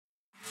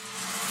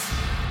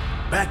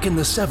Back in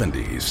the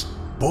 70s,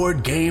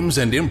 board games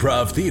and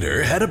improv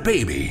theater had a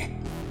baby,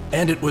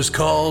 and it was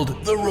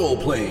called the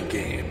role-playing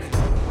game.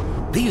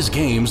 These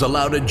games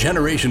allowed a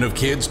generation of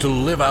kids to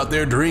live out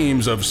their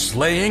dreams of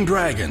slaying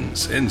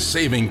dragons and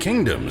saving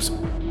kingdoms,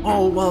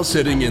 all while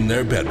sitting in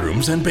their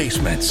bedrooms and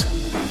basements.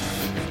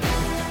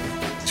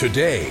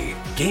 Today,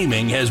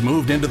 gaming has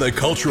moved into the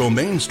cultural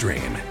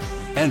mainstream,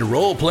 and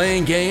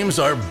role-playing games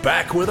are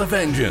back with a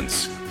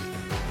vengeance.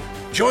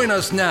 Join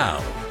us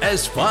now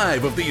as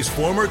 5 of these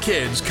former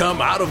kids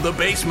come out of the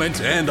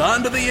basement and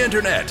onto the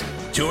internet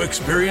to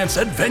experience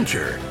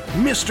adventure,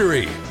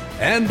 mystery,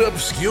 and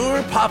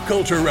obscure pop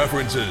culture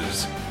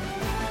references.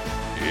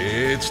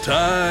 It's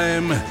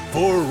time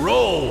for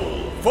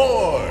Roll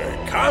for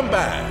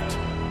Combat!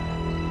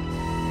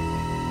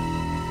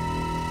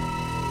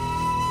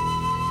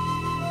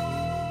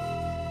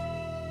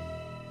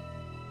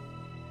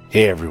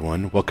 Hey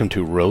everyone, welcome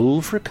to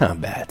Roll for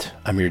Combat.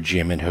 I'm your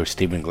GM and host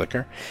Stephen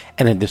Glicker,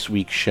 and in this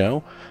week's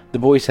show, the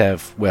boys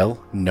have,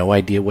 well, no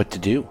idea what to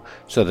do,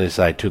 so they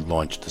decide to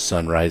launch the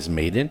Sunrise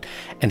Maiden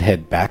and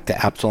head back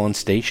to Absalon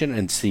Station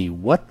and see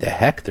what the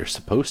heck they're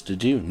supposed to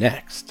do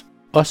next.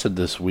 Also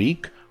this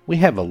week, we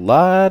have a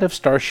lot of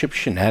Starship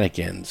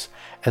shenanigans,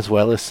 as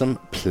well as some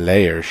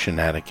player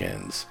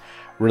shenanigans.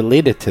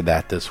 Related to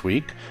that this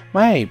week,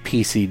 my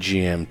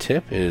PCGM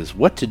tip is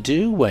what to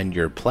do when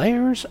your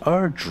players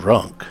are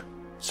drunk.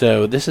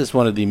 So this is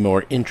one of the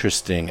more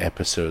interesting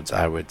episodes,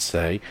 I would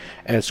say,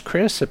 as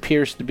Chris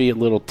appears to be a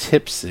little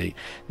tipsy.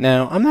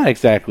 Now, I'm not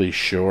exactly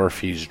sure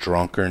if he's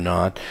drunk or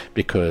not,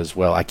 because,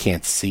 well, I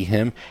can't see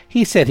him.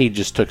 He said he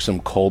just took some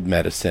cold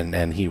medicine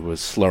and he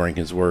was slurring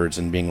his words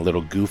and being a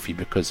little goofy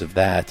because of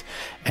that.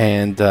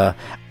 And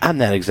I'm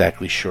not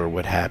exactly sure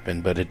what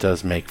happened, but it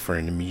does make for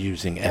an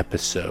amusing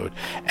episode.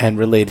 And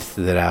related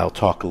to that, I'll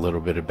talk a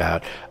little bit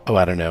about,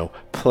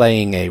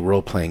 playing a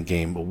role-playing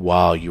game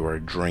while you are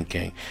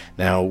drinking.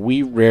 Now,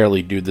 we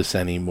rarely do this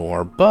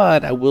anymore,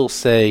 but I will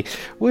say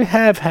we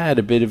have had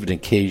a bit of an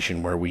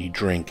occasion where we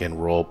drink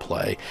and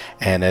role-play.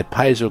 And at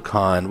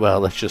PaizoCon,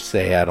 well, let's just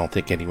say I don't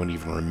think anyone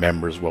even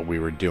remembers what we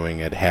were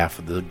doing at half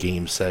of the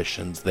game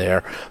sessions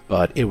there,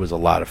 but it was a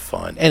lot of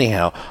fun.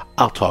 Anyhow,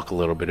 I'll talk a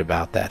little bit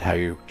about that, how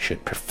you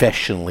should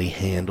professionally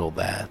handle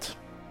that.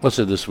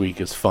 Also this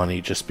week is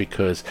funny just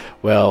because,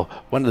 well,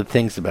 one of the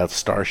things about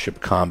Starship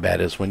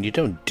Combat is when you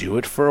don't do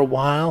it for a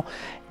while,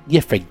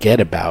 you forget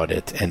about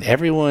it. And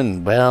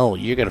everyone, well,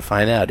 you're going to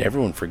find out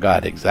everyone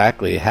forgot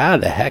exactly how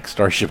the heck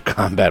Starship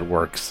Combat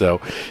works. So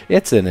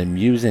it's an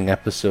amusing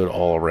episode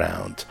all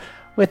around.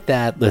 With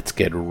that, let's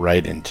get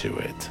right into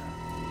it.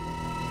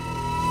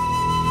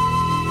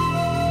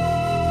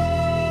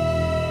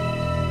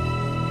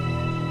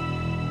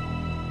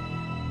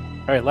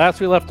 All right, last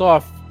we left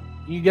off,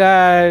 you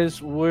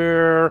guys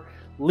were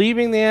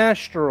leaving the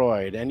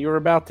asteroid and you're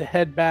about to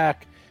head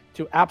back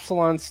to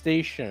Absalon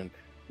Station,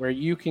 where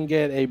you can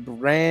get a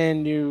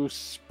brand new,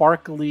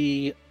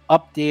 sparkly,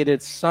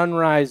 updated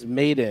Sunrise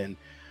Maiden,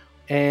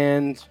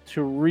 and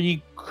to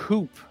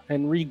recoup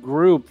and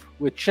regroup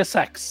with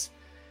Chiseks,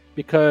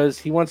 because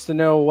he wants to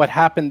know what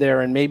happened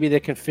there and maybe they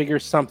can figure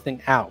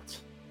something out.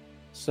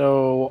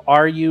 So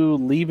are you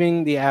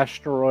leaving the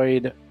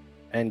asteroid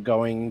and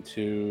going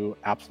to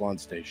Absalon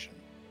Station?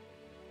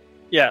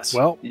 Yes.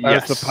 Well,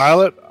 yes. As the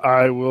pilot,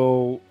 I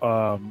will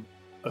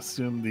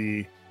assume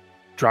the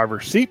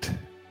driver's seat.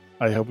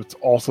 I hope it's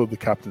also the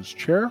captain's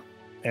chair.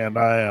 And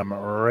I am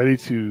ready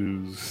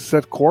to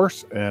set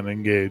course and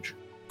engage.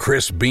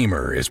 Chris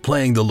Beamer is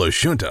playing the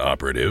Lashunta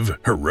operative,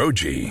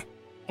 Hiroji.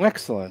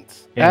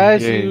 Excellent.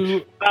 Engage. As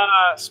you...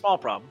 Small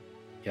problem.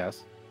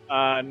 Yes.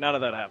 None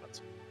of that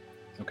happens.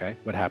 Okay.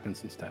 What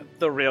happens instead?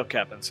 The real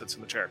captain sits in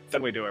the chair.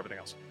 Then we do everything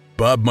else.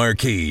 Bob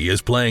Marquis is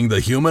playing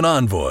the human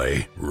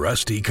envoy,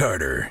 Rusty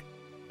Carter.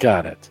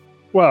 Got it.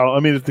 Well,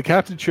 I mean, if the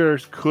captain chair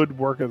could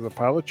work as a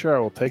pilot chair, I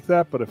will take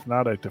that. But if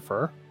not, I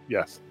defer.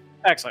 Yes.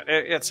 Excellent.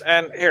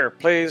 And here,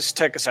 please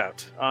take us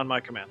out on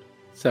my command.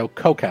 So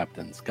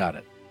co-captains. Got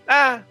it.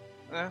 Eh.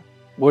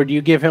 Or do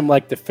you give him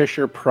like the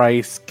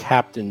Fisher-Price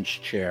captain's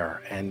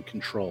chair and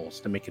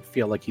controls to make it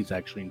feel like he's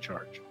actually in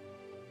charge?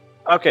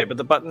 Okay, but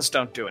the buttons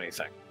don't do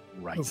anything.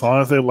 Right. As long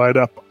as they light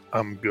up,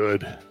 I'm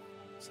good.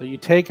 So you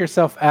take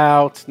yourself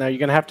out. Now you're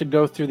going to have to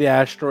go through the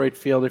asteroid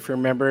field, if you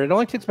remember. It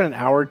only takes about an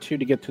hour or two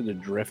to get to the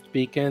drift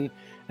beacon.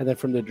 And then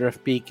from the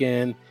drift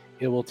beacon,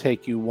 it will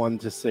take you 1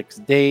 to 6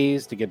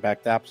 days to get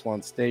back to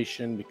Absalon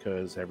Station,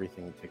 because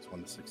everything takes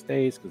 1 to 6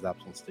 days, because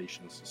Absalon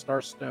Station is a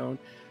starstone.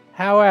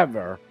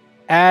 However,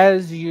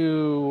 as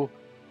you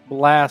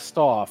blast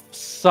off,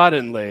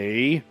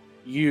 suddenly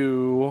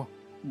you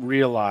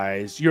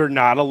realize you're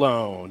not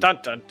alone. Dun,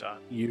 dun, dun.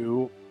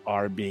 You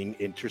are being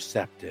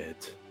intercepted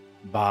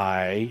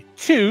by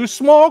 2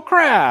 small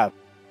craft.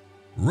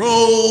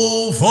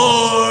 Roll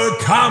for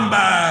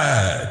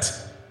combat!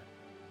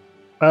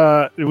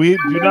 We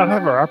do not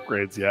have our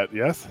upgrades yet,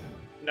 yes?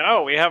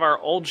 No, we have our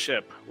old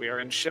ship. We are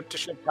in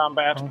ship-to-ship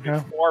combat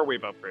before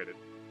we've upgraded.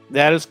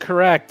 That is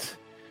correct.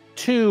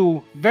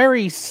 2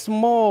 very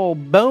small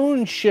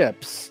bone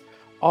ships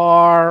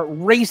are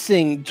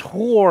racing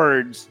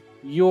towards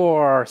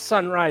your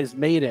Sunrise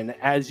Maiden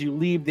as you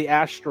leave the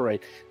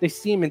asteroid. They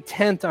seem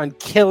intent on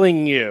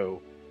killing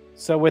you.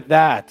 So with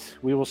that,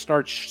 we will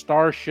start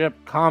starship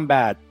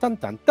combat. Dun,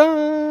 dun,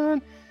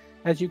 dun.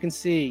 As you can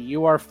see,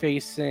 you are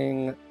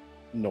facing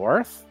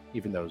north,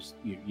 even though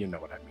you know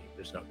what I mean.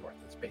 There's no north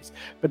in space.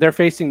 But they're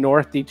facing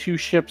north. The two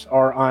ships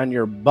are on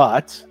your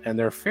butt, and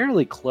they're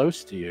fairly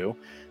close to you.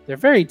 They're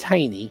very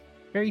tiny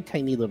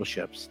little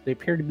ships. They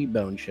appear to be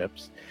bone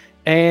ships.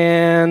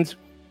 And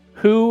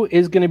who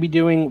is going to be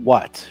doing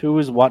what? Who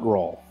is what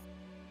role?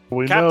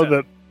 We Captain. know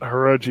that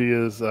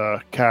Hiroji is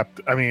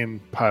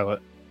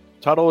pilot.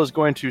 Tuttle is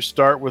going to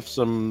start with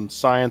some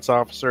science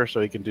officer so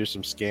he can do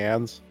some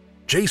scans.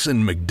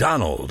 Jason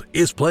McDonald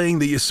is playing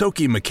the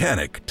Yosoki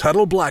mechanic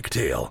Tuttle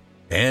Blacktail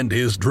and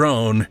his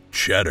drone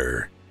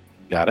Cheddar.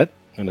 Got it.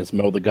 And it's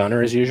Mo the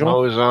Gunner as usual.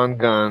 Mo's on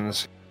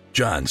guns.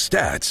 John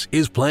Statz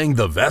is playing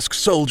the Vesk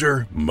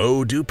soldier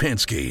Mo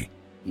Dupinsky.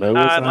 Mo is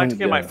I'd like on to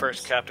get my guns.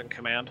 first captain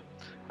command.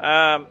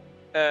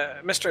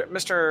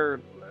 Mr.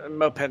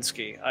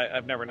 Mopensky,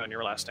 I've never known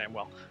your last name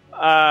well.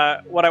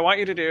 What I want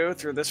you to do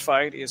through this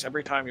fight is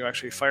every time you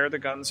actually fire the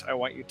guns, I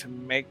want you to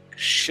make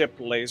ship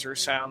laser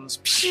sounds.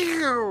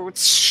 Pew!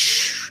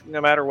 No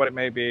matter what it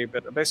may be,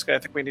 but basically I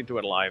think we need to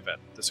enliven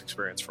this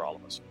experience for all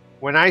of us.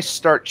 When I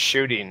start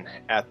shooting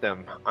at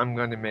them, I'm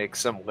going to make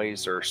some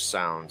laser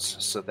sounds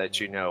so that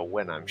you know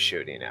when I'm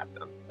shooting at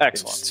them.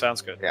 Excellent.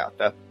 Sounds good. Yeah,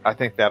 I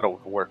think that'll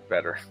work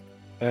better.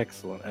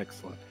 Excellent.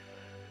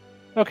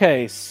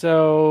 Okay,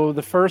 so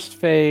the first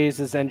phase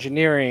is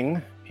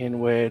engineering, in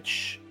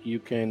which you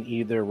can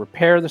either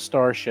repair the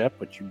starship,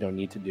 which you don't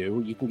need to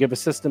do. You can give a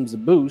systems a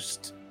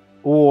boost,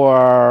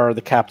 or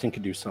the captain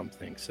could do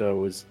something.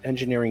 So is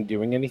engineering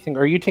doing anything?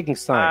 Or are you taking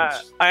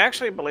science? I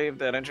actually believe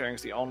that engineering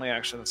is the only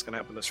action that's going to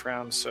happen this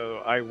round, so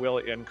I will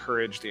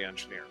encourage the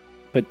engineer.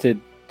 But did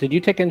you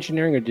take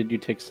engineering or did you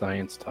take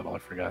science, Tuttle? I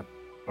forgot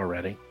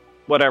already.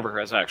 Whatever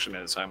his action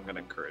is, I'm going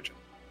to encourage it.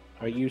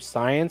 Are you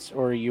science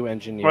or are you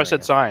engineering? Well, I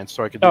said science,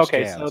 so I could do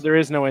Okay, scans. so there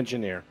is no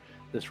engineer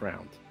this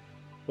round,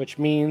 which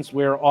means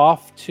we're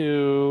off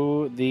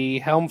to the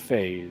helm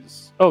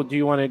phase. Oh, do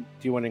you want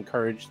to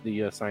encourage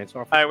the science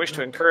officer? I wish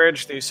to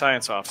encourage the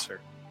science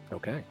officer.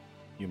 Okay,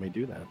 you may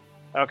do that.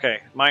 Okay,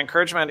 my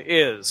encouragement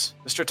is,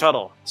 Mr.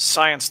 Tuttle,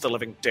 science the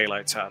living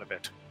daylights out of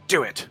it.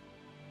 Do it.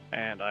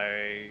 And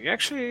I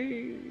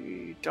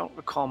actually don't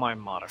recall my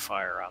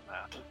modifier on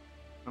that.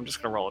 I'm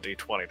just going to roll a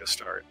d20 to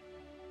start.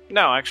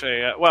 No,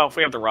 actually, well, if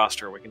we have the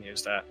roster, we can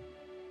use that.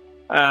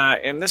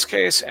 In this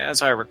case,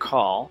 as I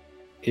recall,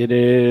 It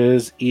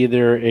is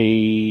either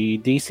a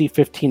DC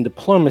 15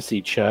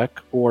 diplomacy check,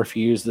 or if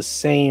you use the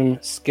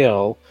same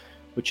skill,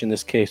 which in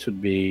this case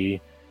would be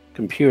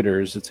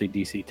computers, it's a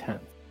DC 10.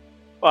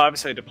 well,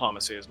 obviously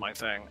diplomacy is my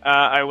thing.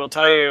 I will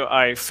tell you,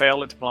 I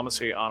failed at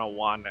diplomacy on a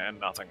 1 and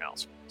nothing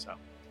else. So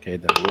Okay,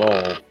 then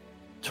roll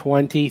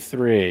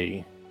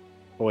 23.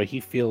 Boy, he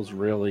feels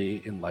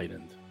really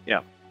enlightened.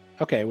 Yeah.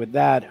 Okay, with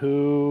that,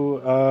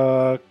 who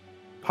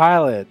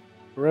pilot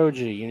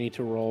Roji, you need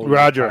to roll your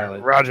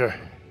pilot. Roger.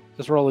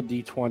 Just roll a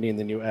d20 and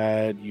then you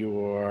add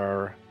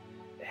your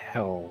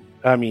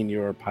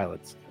your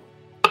pilot skill.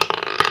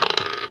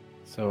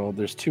 So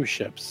there's two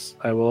ships.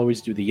 I will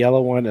always do the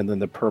yellow one and then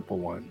the purple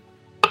one.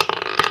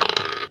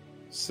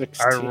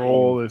 16. I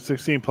roll a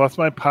 16 plus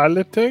my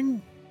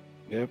piloting.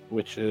 Yep,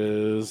 which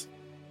is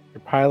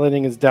your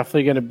piloting is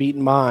definitely going to beat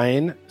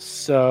mine.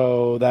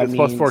 So that It's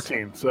means plus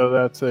 14, so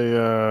that's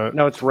a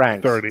No, it's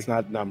ranks. 30. It's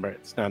not number.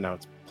 It's number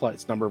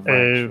of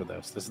ranks for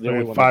this. This is the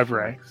only one. 5 that's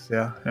ranks.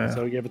 Yeah.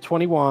 So you have a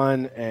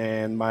 21,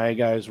 and my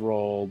guys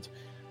rolled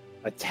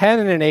a 10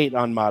 and an 8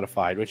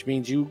 unmodified, which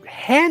means you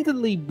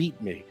handily beat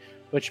me,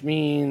 which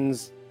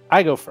means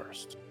I go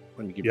first.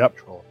 Let me give you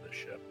control of this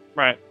ship.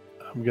 right.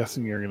 I'm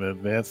guessing you're going to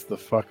advance the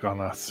fuck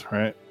on us,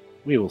 right?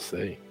 We will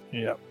see.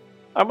 Yep.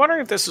 I'm wondering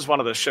if this is one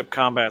of the ship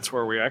combats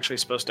where we're actually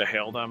supposed to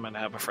hail them and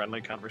have a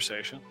friendly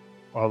conversation.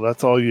 Well,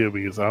 that's all you,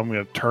 because I'm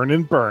going to turn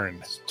and burn.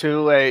 It's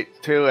too late.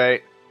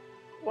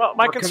 Well,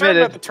 my We're concern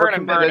committed. about the turn We're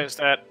and burn committed. is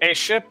that a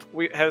ship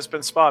has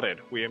been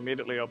spotted. We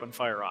immediately open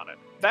fire on it.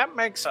 That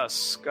makes us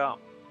scum.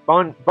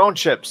 Bone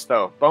chips,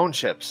 though. Bone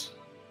chips.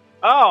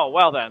 Oh,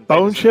 well then. they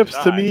Bone deserve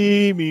chips to die.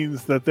 me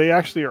means that they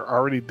actually are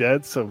already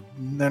dead, so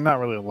they're not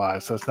really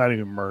alive, so it's not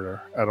even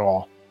murder at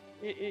all.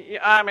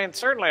 I mean,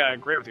 certainly I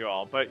agree with you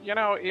all, but,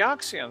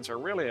 Eoxians are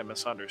really a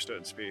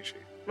misunderstood species.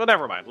 Well,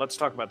 never mind. Let's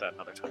talk about that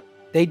another time.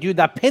 They do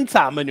the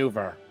pincer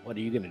maneuver. What are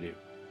you going to do,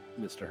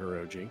 Mr.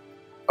 Hiroji?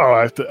 Oh,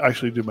 I have to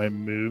actually do my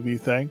movie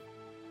thing?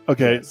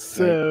 Okay, Yes,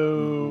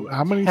 so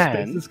how many 10.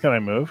 spaces can I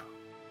move?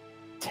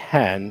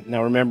 10.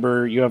 Now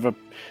remember, you have a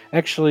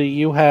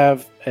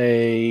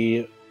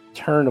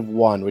turn of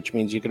 1, which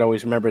means you could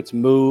always remember it's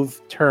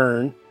move,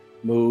 turn,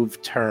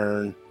 move,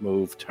 turn,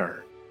 move,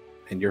 turn.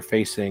 And you're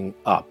facing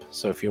up.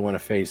 So if you want to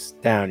face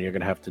down, you're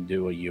going to have to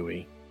do a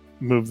UE.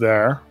 Move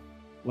there.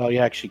 Well, you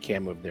actually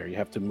can't move there. You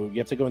have to move. You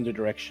have to go in the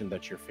direction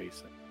that you're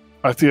facing.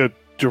 I have to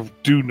go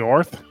due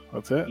north.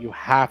 That's it. You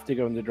have to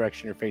go in the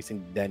direction you're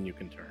facing, then you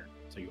can turn.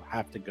 So you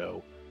have to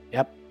go.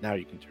 Yep, now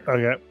you can turn.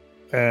 Okay.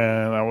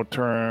 And I will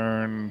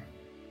turn.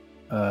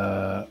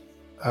 How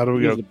do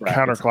we Use go the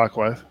brackets.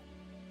 counterclockwise?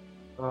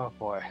 Oh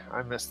boy,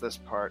 I missed this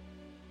part.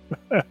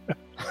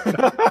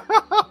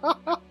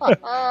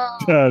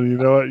 John, you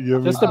know what? You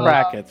have Just the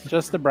brackets.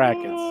 Just the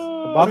brackets.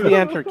 Above the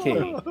enter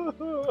key.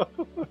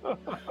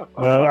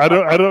 I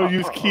don't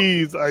use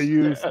keys. I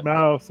use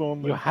mouse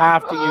only. You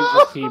have to use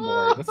the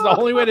keyboard. This is the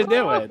only way to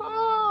do it.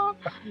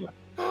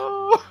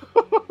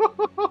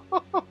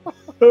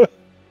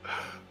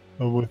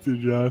 I'm with you,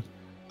 John.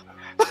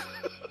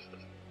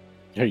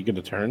 Are you going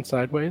to turn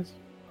sideways?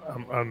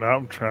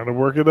 I'm trying to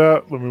work it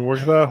out. Let me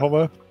work it out. Hold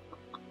on.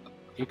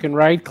 You can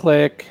right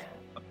click.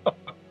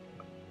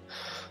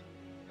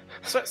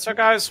 So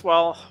guys,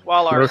 while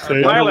our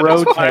Rotate. pilot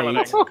is Rotate.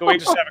 piloting, can we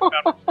just have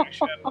a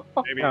conversation?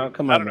 Maybe, Oh,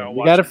 come I on, don't know. man. We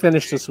watch got to a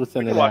finish movie. this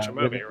within We an can watch hour.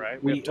 a movie,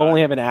 right? We have time.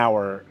 only have an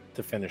hour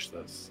to finish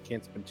this.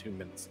 Can't spend 2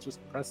 minutes. Just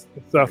press.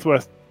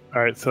 Southwest.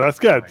 All right, so that's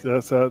good.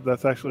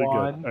 That's actually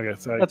One. good. Okay,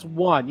 so That's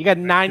one. You got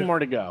 9 more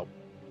to go.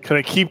 can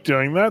I keep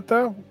doing that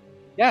though,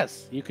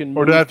 Yes, you can.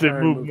 or do I have to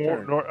turn, move more?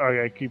 turn.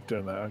 Okay, keep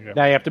doing that. Okay.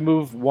 Now you have to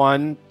move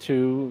 1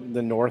 to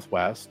the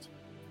northwest.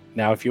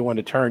 Now, if you want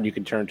to turn, you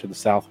can turn to the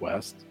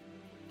southwest.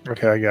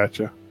 Okay, I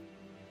gotcha.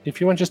 If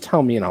you want, just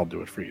tell me and I'll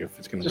do it for you. If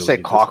it's going to Just really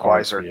say be this hard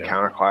clockwise for or you.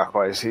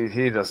 counterclockwise.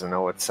 He doesn't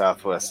know what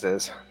southwest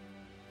is.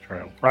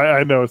 True.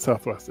 I know what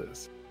Southwest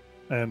is,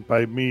 and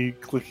by me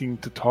clicking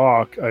to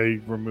talk,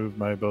 I remove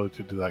my ability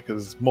to do that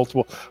because it's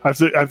multiple. I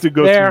have to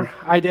go There, through.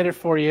 I did it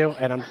for you,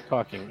 and I'm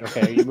talking.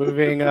 Okay, are you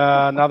moving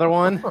another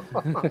one?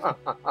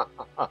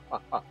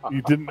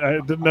 You didn't. I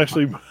didn't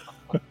actually.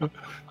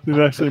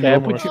 Didn't actually Okay, I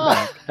move. put you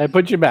back. I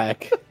put you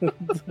back.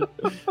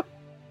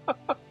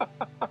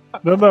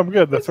 No, I'm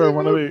good. That's where I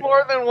want to be.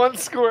 More than one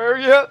square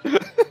yet?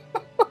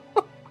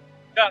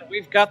 John,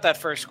 we've got that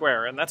first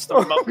square, and that's the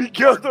most We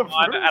got the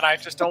one, first. and I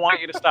just don't want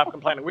you to stop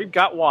complaining. We've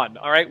got one,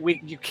 all right?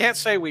 You can't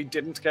say we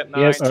didn't get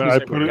 9. Yes, You I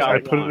say put we it. got I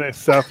put it one. in a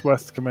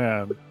Southwest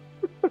command.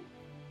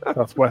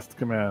 Southwest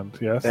command.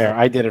 Yes. There,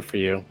 I did it for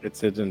you. It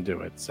didn't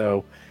do it.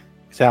 So,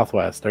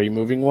 southwest. Are you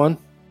moving one?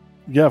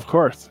 Yeah, of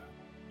course.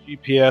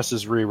 GPS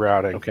is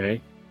rerouting.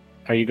 Okay.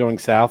 Are you going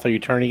south? Are you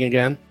turning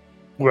again?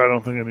 Well, I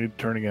don't think I need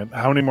to turn again.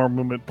 How many more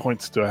movement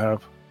points do I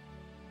have?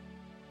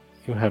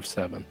 You have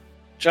 7.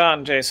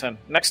 John, Jason,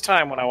 next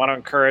time when I want to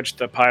encourage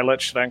the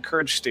pilot, should I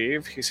encourage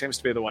Steve? He seems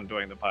to be the one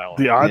doing the pilot.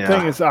 The odd Yeah.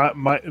 thing is,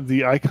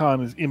 the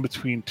icon is in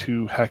between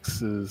 2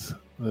 hexes.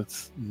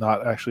 That's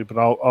not actually, but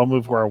I'll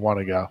move where I want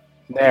to go.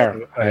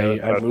 There,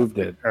 I moved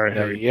it. All right,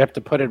 Yeah, here we you have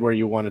to put it where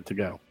you want it to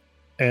go.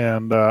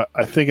 And I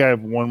think I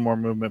have one more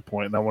movement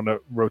point, and I want to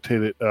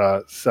rotate it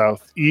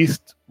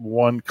southeast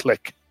 1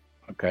 click.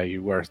 Okay,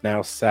 you are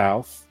now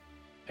south,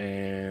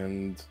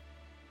 and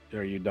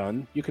are you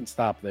done? You can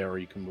stop there, or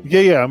you can move.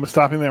 Yeah, I'm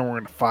stopping there, and we're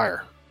going to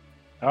fire.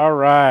 All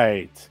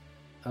right.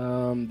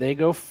 They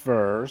go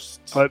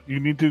first. But you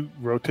need to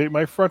rotate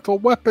my frontal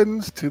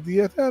weapons to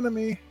the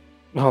enemy.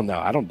 Well, no,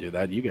 I don't do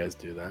that. You guys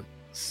do that.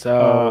 Oh,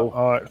 So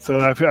all right. So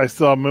I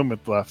still have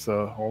movement left.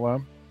 So hold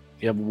on.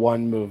 you have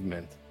 1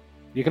 movement.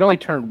 You can only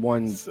turn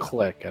 1 So-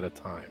 click at a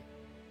time.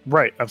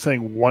 Right, I'm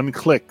saying 1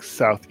 click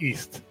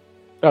southeast.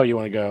 Oh, you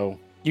want to go?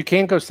 You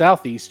can't go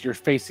southeast. You're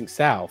facing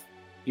south.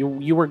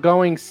 You were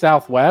going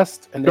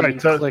southwest, and then you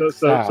Right, so click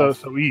south.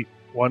 so east.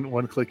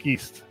 One click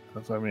east.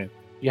 That's what I mean.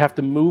 You have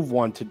to move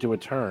 1 to do a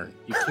turn.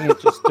 You can't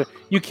just.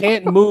 You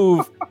can't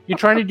move. You're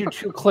trying to do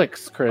 2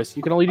 clicks, Chris.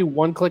 You can only do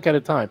 1 click at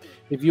a time.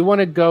 If you want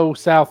to go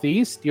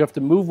southeast, you have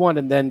to move 1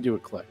 and then do a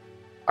click.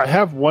 I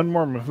have 1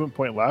 more movement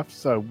point left,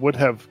 so I would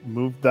have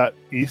moved that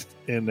east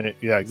in the.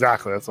 Yeah,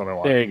 exactly. That's what I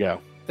want. There you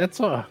go. That's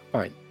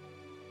fine.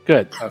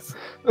 Good. That's-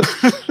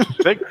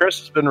 I think Chris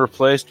has been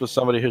replaced with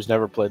somebody who's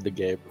never played the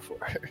game before.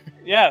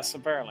 Yes,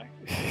 apparently.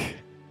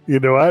 You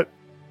know what?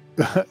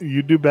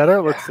 You do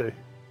better. Let's see.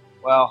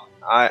 Well,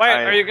 Wait,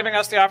 are you giving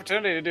us the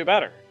opportunity to do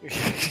better?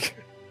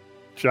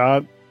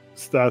 John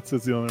Stats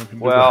is the only one who can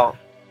do Well,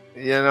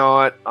 you know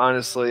what?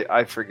 Honestly,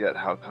 I forget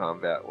how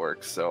combat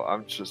works, so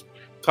I'm just.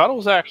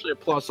 Tuttle's actually a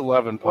plus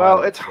 11. Well,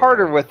 pilot, it's so-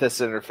 harder with this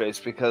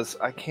interface because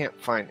I can't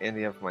find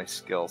any of my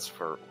skills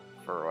for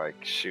like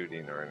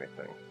shooting or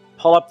anything.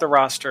 Pull up the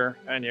roster,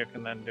 and you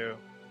can then do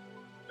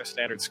a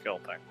standard skill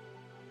thing.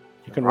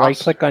 You can Roster. right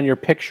click on your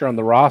picture on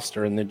the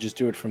roster and then just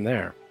do it from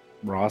there.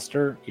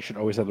 Roster. You should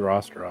always have the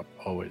roster up.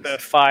 Always. The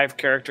 5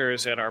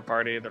 characters in our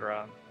party that are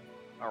on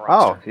our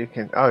Oh, roster. you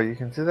can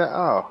do that.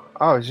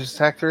 Oh, you just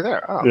hack through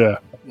there. Oh, Yeah.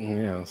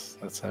 Yes,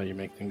 that's how you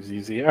make things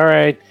easy. All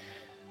right.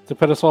 To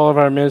put us all of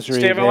our misery.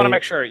 Steve, I want to they-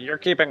 make sure you're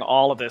keeping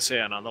all of this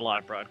in on the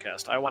live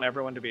broadcast. I want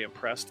everyone to be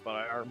impressed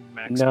by our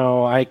maximum.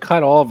 No, I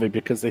cut all of it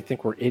because they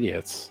think we're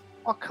idiots.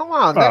 Oh, come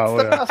on, that's Oh,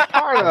 the yeah. best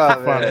part That's of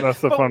the fun. it. That's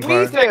the But fun we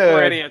part. think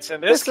we're Dude, idiots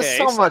in this case. This is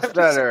so much I'm just-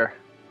 better.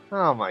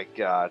 Oh my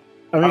god.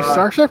 I mean,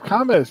 Starship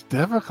Combat is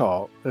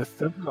difficult. It's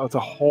difficult. It's a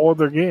whole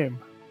other game.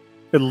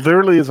 It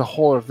literally is a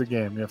whole other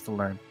game. You have to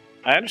learn.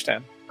 I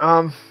understand.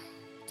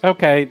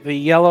 Okay, the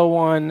yellow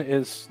one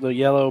is the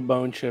yellow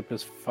bone chip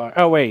is fire.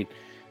 Oh wait,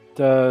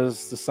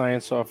 does the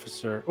science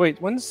officer?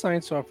 Wait, when's the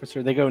science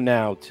officer? They go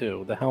now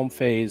too. The helm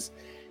phase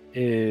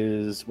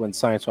is when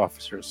science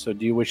officers. So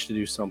do you wish to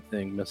do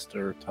something,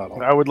 Mr.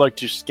 Tuttle? I would like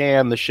to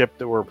scan the ship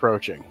that we're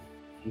approaching.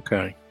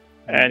 Okay.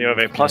 And you have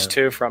a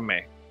 +2 from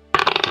me.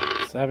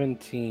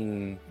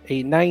 17,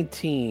 8,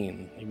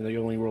 19, even though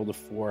you only rolled a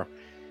 4.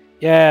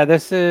 Yeah,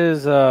 this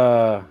is,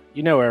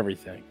 you know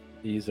everything.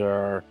 These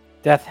are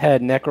Death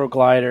Head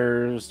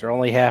Necrogliders. They're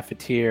only half a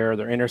tier.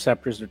 Their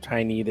interceptors are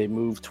tiny. They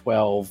move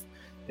 12.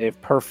 They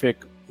have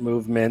perfect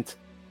movement.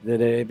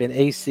 They have an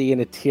AC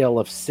and a TL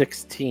of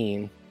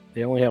 16.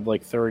 They only have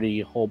like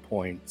 30 hull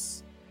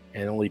points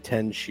and only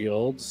 10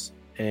 shields.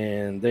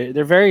 And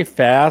they're very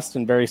fast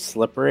and very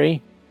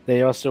slippery.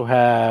 They also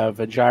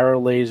have a gyro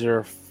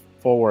laser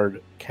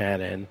forward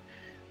cannon.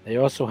 They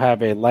also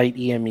have a light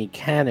EMP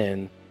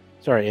cannon,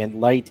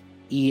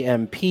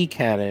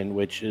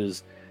 which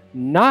is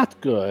not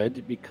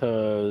good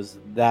because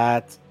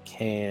that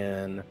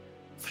can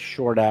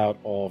short out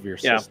all of your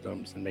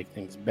systems and make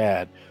things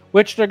bad,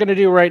 which they're going to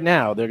do right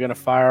now. They're going to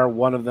fire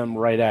one of them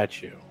right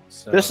at you.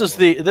 So, This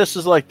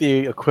is like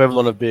the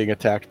equivalent of being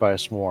attacked by a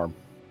swarm.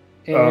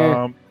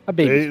 a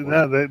baby.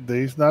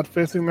 He's not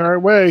facing the right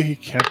way. He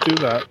can't do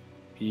that.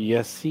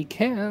 Yes, he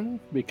can,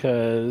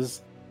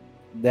 because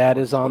that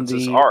is on What's the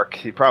his arc?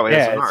 He probably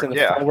has an it's arc. in the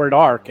Yeah. forward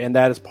arc, and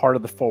that is part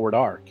of the forward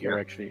arc. You're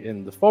actually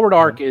in the forward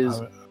arc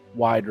is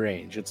wide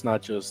range. It's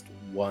not just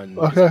one.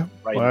 Okay,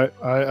 Right.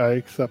 I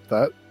accept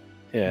that.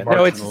 Yeah.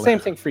 No, it's the Marginally. same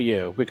thing for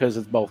you because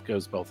it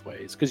goes both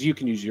ways. Because you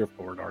can use your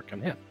forward arc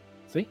on him.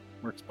 See,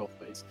 works both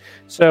ways.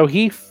 So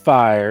he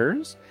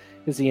fires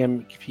his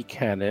EMP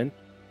cannon,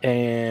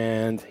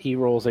 and he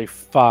rolls a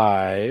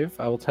 5.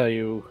 I will tell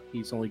you,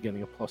 he's only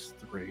getting a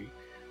 +3.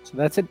 So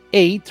that's an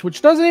 8,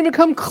 which doesn't even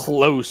come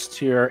close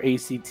to your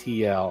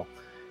ACTL.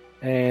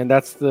 And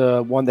that's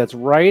the one that's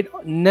right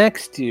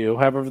next to you.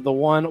 However, the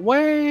one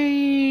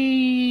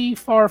way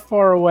far,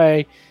 far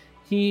away,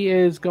 he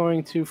is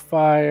going to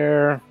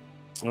fire.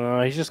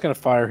 He's just going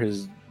to fire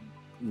his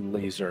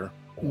laser.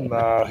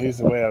 No,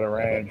 he's way out of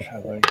range,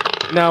 I think.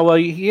 No, well,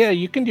 yeah,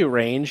 you can do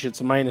range. It's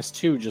a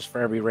 -2 just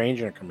for every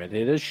range increment.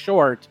 It is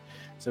short,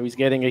 so he's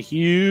getting a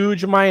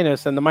huge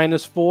minus, and the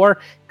 -4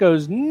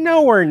 goes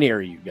nowhere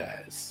near you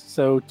guys.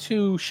 So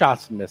 2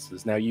 shots and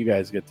misses. Now you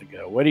guys get to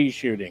go. What are you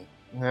shooting?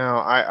 No,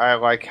 I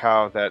like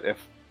how that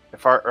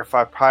if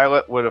our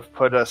pilot would have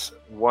put us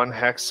 1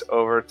 hex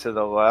over to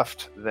the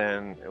left,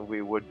 then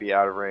we would be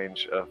out of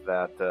range of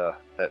that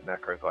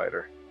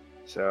necroglider.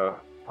 So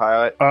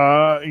pilot,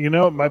 I'm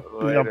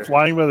Later.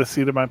 flying by the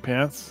seat of my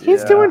pants.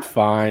 He's Yeah. doing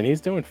fine.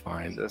 He's doing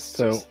fine. Just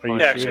So are you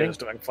Yeah, actually, shooting? is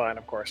doing fine,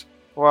 of course.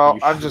 well,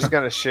 You I'm should- just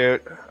gonna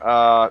shoot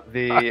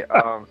the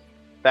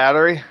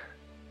battery.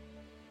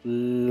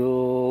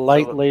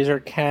 Light laser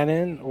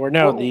cannon, or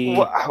no,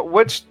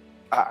 Which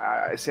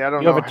I see. I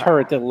don't you know. have a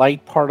turret, the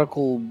light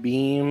particle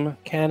beam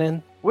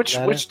cannon. Which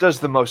that which does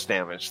the most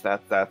damage?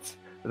 That's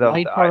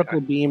Light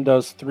particle beam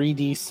does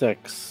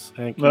 3d6.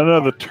 And No,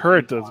 the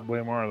turret does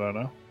way more, though,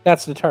 no?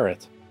 That's the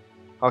turret.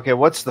 Okay,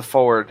 what's the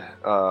forward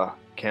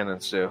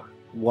cannons do?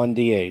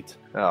 1d8.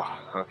 Oh,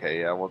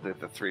 okay, yeah, we'll do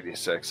the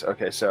 3d6.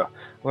 Okay, so I'm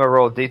gonna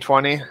roll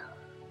d20,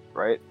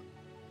 right?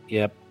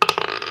 Yep.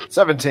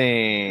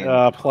 17.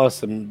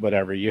 Plus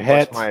whatever you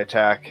Plus hit. my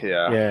attack.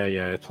 Yeah.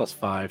 Yeah,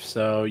 +5.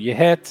 So you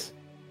hit.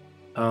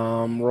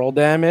 Roll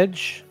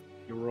damage.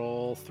 You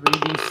roll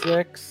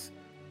 3d6.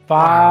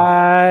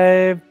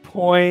 5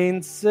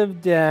 points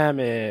of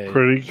damage.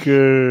 Pretty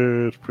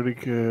good.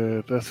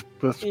 That's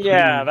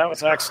Yeah, that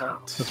was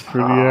excellent. that's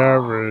pretty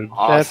average.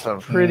 Awesome.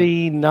 That's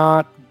pretty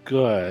not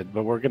good,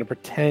 but we're going to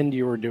pretend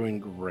you were doing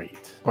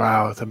great.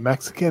 Wow, it's a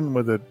Mexican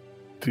with a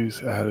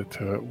deuce added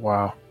to it.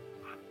 Wow.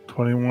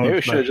 21. Maybe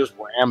we should have just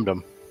rammed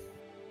him.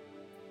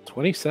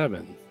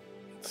 27.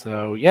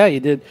 So yeah, you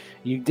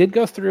did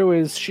go through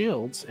his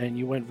shields, and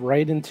you went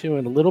right into,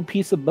 and a little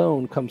piece of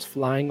bone comes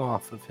flying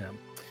off of him.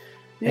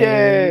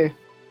 Yay! And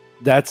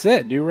that's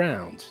it. New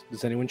round.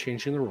 Does anyone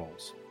change in the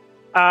rolls?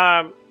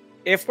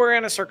 If we're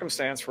in a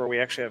circumstance where we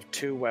actually have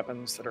 2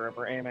 weapons that are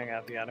ever aiming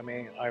at the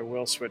enemy, I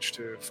will switch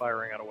to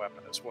firing at a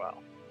weapon as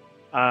well.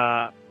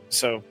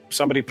 So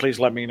somebody please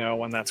let me know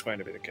when that's going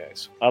to be the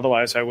case.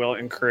 Otherwise, I will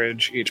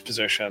encourage each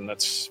position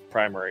that's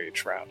primary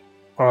each round.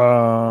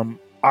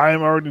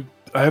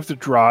 I have to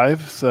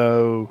drive,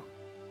 so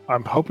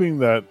I'm hoping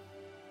that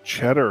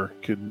Cheddar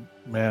can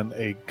man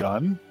a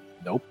gun.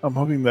 Nope. I'm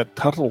hoping that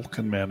Tuttle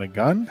can man a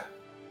gun.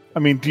 I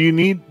mean,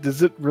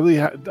 does it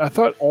really I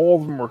thought all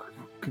of them were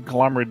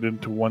conglomerated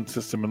into one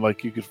system, and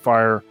like you could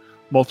fire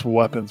multiple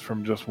weapons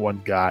from just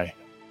one guy.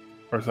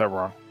 Or is that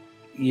wrong?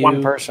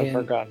 One person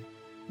per gun.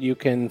 You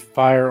can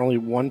fire only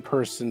one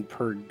person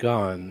per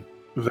gun,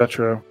 Is that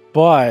true?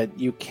 but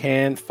you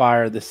can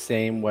fire the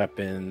same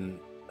weapon,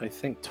 I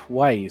think,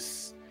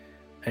 twice,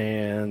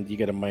 and you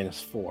get a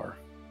 -4.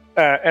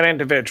 An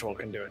individual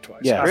can do it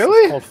twice. Yeah,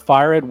 Really? It's called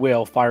fire at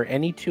will. Fire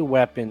any 2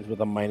 weapons with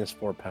a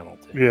 -4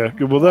 penalty. Yeah.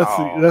 good. Well, that's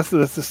Oh. that's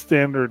the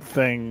standard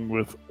thing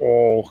with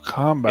all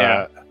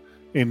combat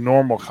in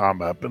normal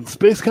combat. But in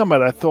space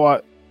combat, I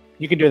thought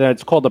You can do that.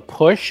 It's called a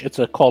push.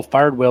 Called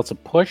fire at will. It's a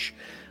push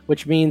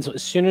which means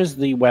as soon as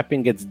the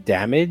weapon gets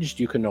damaged,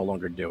 you can no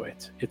longer do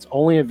it. It's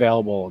only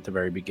available at the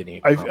very beginning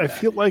of I combat.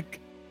 feel like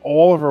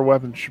all of our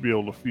weapons should be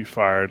able to be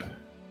fired.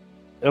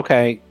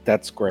 Okay,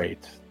 that's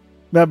great.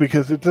 No,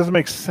 because it doesn't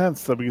make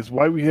sense though. Because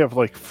why we have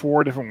like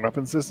 4 different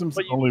weapon systems?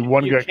 But Only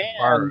one guy can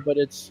fire. but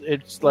it's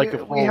like a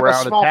We full have a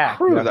round small attack.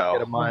 crew, you though.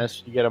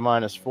 get a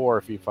 -4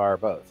 if you fire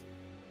both.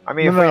 I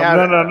mean, No, if no, we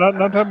had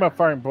not talking about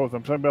firing both.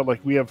 I'm talking about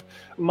like we have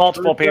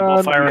Multiple turret people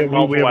gun, firing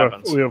multiple we have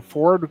weapons. we have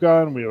forward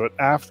gun, we have an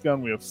aft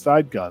gun, we have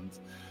side guns.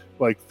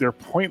 Like they're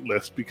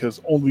pointless because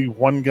only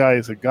one guy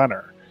is a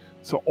gunner,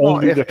 so Well,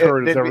 only if- the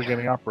turret if is they'd ever be-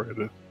 getting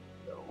operated.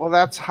 well,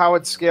 that's how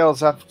it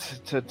scales up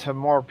to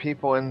more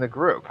people in the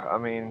group. I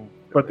mean,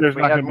 But there's if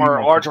we not had gonna be more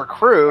more larger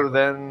crew,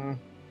 then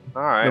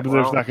all right. No, but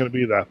there's well, not going to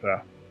be that though.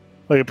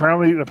 Like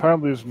apparently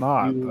there's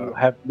not. You Though.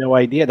 have no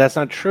idea. That's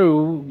not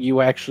true. You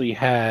actually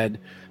had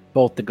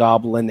both the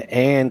Goblin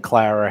and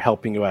Clara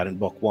helping you out in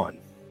book 1.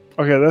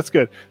 Okay, that's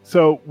good.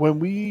 So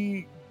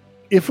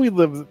if we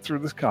live through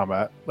this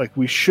combat, like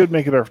we should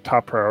make it our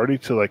top priority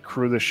to like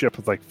crew the ship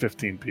with like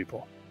 15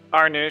 people.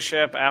 Our new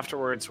ship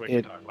afterwards. We can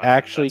It talk about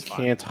actually that. That's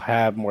fine. can't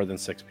have more than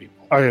 6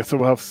 people. Okay, so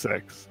we'll have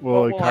 6.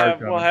 We'll, like, hire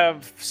we'll gunners.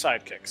 have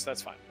sidekicks.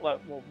 That's fine. We'll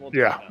do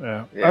Yeah, that.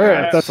 yeah. Yeah. All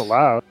right, if that's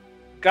allowed.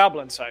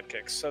 Goblin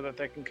sidekicks, so that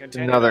they can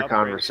continue Another to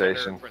upgrade each other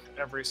conversation. with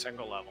every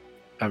single level.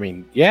 I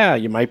mean, yeah,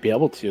 you might be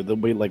able to. They'll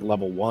be like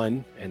level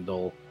 1, and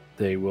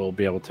they will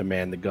be able to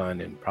man the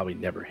gun and probably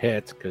never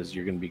hit because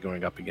you're going to be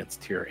going up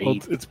against tier 8. Well,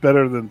 it's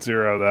better than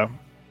 0 though.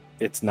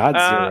 It's not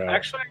 0.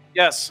 Actually,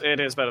 yes, it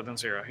is better than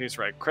 0. He's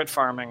right. Crit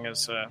farming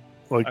is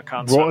Like a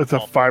concept it's a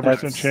called- 5%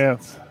 That's-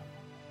 chance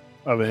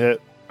of a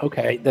hit.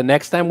 Okay, the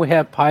next time we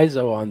have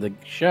Paizo on the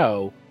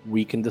show,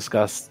 we can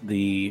discuss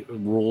the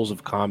rules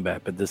of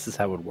combat, but this is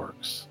how it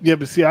works. Yeah,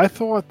 but see, I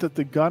thought that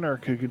the gunner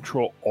could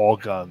control all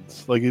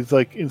guns. Like it's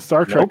like in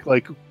Star Trek, Nope.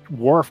 like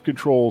Worf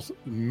controls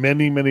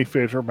many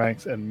phaser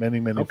banks and many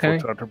Okay.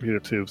 photon torpedo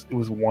tubes. It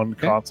was one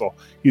console.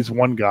 He's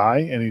one guy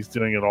and he's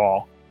doing it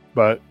all.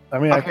 But I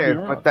mean, I okay, could be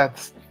wrong. but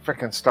that's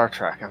freaking Star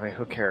Trek. I mean,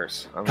 who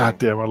cares? I mean, God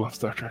damn, I love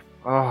Star Trek.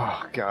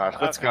 oh God,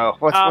 let's Okay. go.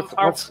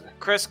 What's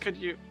Chris,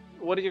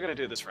 what are you going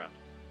to do this round?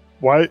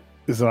 Why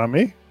is it on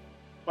me?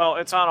 Well,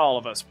 it's on all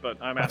of us, but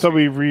I'm I asking. thought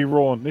we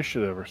re-roll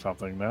initiative or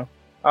something. No.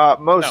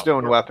 most No.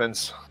 doing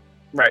weapons?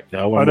 Right. No,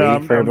 Oh, I'm no, waiting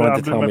I'm- for everyone I'm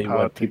to doing tell my me what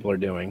piloting. people are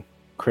doing.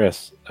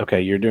 Chris,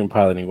 okay, you're doing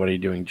piloting. What are you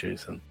doing,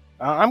 Jason?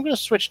 I'm going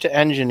to switch to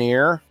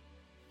engineer.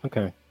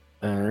 Okay.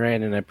 All right,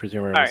 and I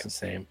presume it's right. the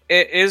same.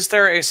 Is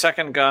there a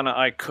second gun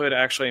I could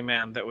actually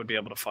man that would be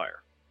able to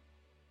fire?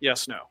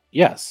 Yes, no.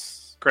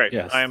 Yes. Great.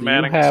 Yes. I am you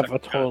manning have the a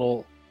second gun.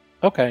 total.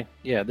 Okay.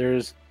 Yeah,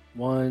 there's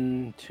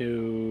 1,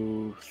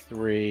 2,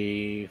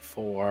 3,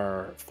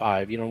 4,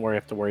 5. You don't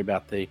have to worry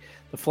about the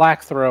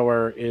flak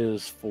thrower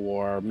is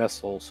for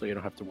missiles, so you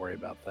don't have to worry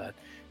about that.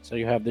 So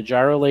you have the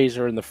gyro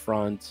laser in the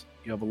front.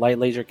 You have a light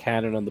laser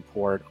cannon on the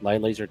port,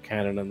 light laser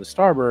cannon on the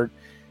starboard,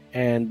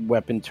 and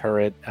weapon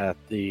turret at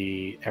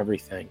the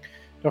everything.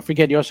 Don't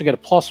forget, you also get a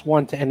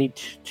 +1 to any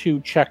 2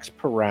 checks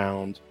per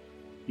round.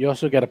 You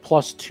also get a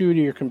 +2 to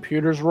your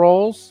computer's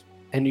rolls,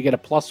 and you get a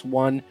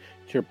 +1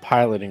 to your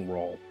piloting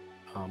roll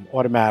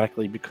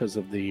automatically because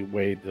of the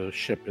way the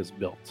ship is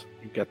built.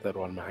 You get that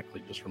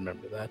automatically. Just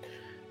remember that.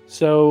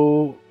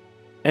 So,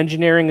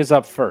 engineering is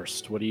up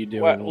first. What are you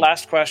doing?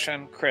 Last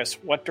question, Chris.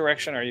 What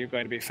direction are you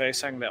going to be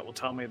facing? That will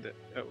tell me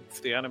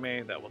the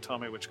enemy. That will tell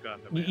me which gun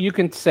to man. You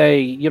can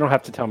say you don't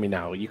have to tell me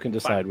now. You can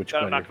decide Fine. which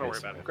I'm gun not you're going to worry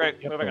facing. about it. Great.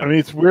 Yep. Moving I on. mean,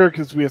 it's weird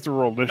because we have to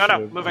roll No,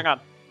 initiative. moving on.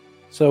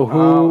 So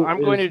who?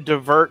 I'm going to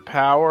divert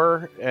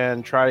power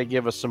and try to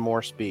give us some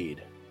more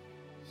speed.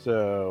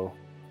 So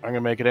I'm going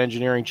to make an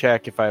engineering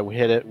check. If I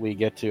hit it, we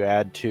get to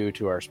add 2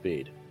 to our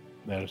speed.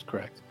 That is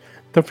correct.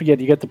 Don't forget,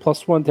 you get the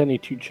 +1 to any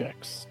 2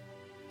 checks.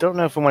 Don't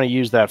know if I want to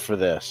use that for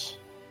this,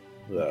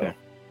 though. Okay.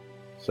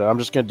 So I'm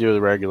just going to do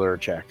the regular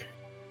check.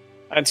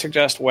 I'd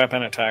suggest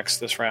weapon attacks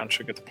this round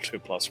should get the 2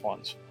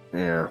 +1s.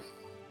 Yeah.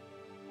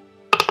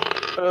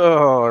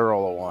 Oh, I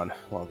roll a 1.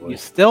 Lovely. You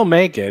still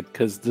make it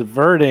because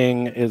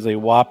diverting is a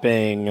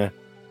whopping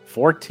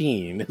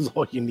 14 is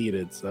all you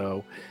needed.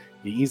 So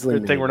you easily.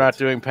 Good thing made we're not it.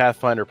 doing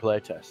Pathfinder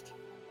playtest.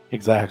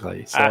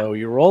 Exactly. So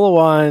you roll a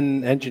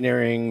 1,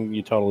 engineering,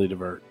 you totally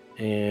divert.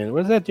 And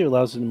what does that do?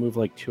 Allows you to move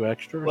like 2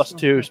 extra? or Plus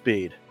something? 2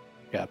 speed.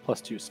 Yeah,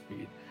 +2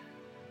 speed.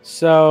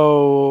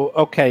 So,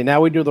 okay,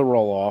 now we do the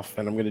roll off,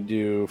 and I'm going to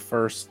do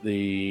first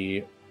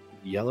the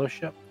yellow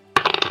ship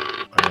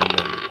and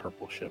then the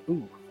purple ship.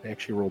 Ooh, they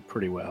actually rolled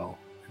pretty well.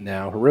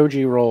 Now,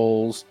 Hiroji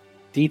rolls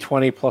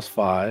D20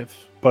 +5.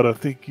 But I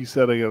think you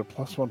said I get a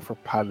 +1 for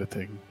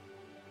piloting.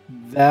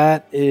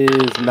 That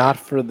is not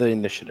for the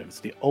initiative. It's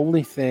the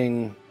only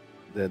thing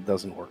that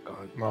doesn't work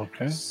on.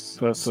 Okay.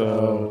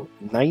 So,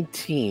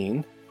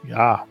 19.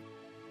 Yeah.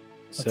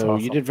 That's So you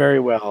awesome. did very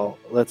well.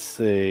 Let's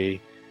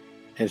see.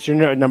 It's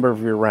your number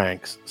of your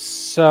ranks.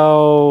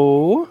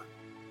 So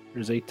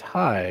there's a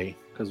tie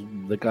because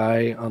the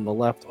guy on the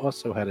left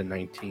also had a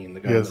 19. The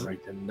guy Yes. on the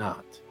right did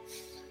not.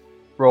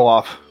 Roll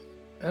off.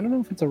 I don't know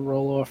if it's a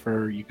roll off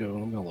or you go.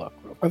 I'm gonna look.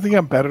 Real I think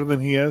I'm better than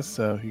he is,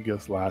 so he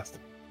goes last.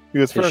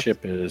 Because His first,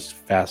 ship is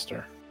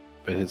faster,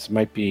 but his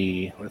might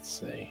be. Let's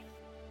see.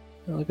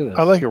 Oh, look at this.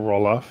 I like a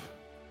roll off.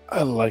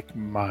 I like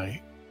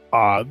my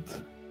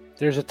odds.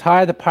 There's a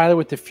tie. The pilot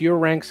with the fewer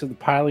ranks of the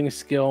piloting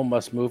skill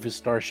must move his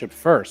starship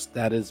first.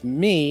 That is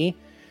me.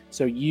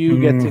 So you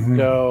get to Mhm.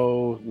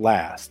 go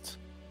last.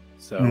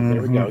 So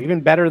there we go. Mhm.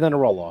 Even better than a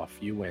roll off.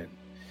 You win.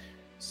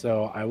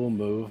 So I will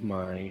move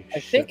my. I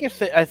think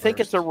ship I think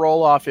it's a first.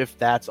 roll off if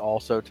that's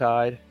also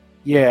tied.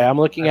 Yeah, I'm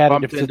looking I at it.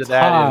 bumped If it's into a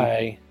that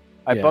tie,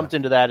 I Yeah. bumped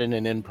into that in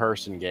an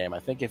in-person game. I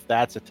think if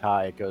that's a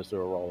tie, it goes to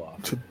a roll off.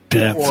 It's a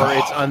dance Or off.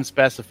 it's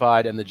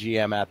unspecified, and the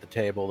GM at the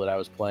table that I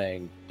was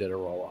playing did a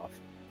roll off.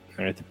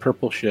 all right, the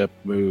purple ship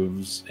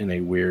moves in a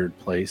weird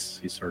place.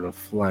 He's sort of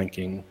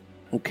flanking.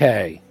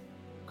 Okay,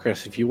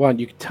 Chris, if you want,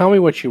 you can tell me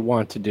what you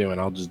want to do, and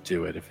I'll just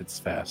do it if it's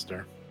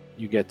faster.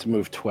 You get to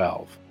move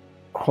 12.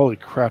 Holy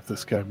crap,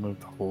 this guy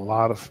moved a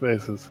lot of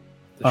spaces.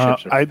 The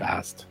ships are I-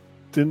 fast.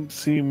 Didn't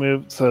see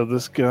move. So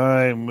this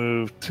guy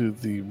moved to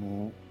the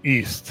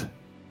east.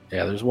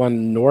 Yeah, there's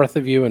one north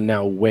of you and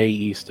now way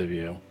east of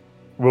you.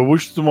 Well,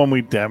 which is the one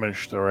we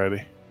damaged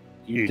already?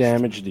 You East.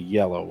 damaged the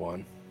yellow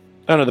one.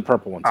 Oh, no, the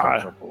purple one. Sorry,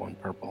 Ah. purple one.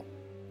 Purple.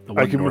 The I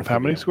one can move north how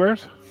of many you.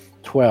 squares?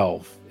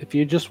 12. If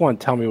you just want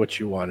to tell me what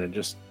you want,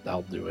 and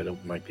I'll do it.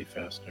 It might be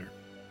faster.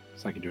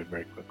 So I can do it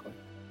very quickly.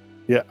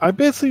 Yeah, I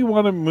basically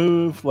want to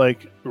move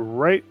like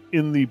right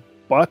in the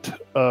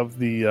butt of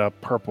the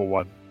purple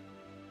one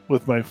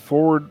with my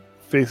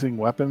forward-facing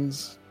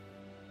weapons.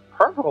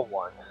 Purple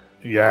one.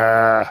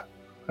 Yeah,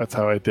 that's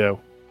how I do.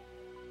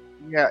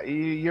 Yeah,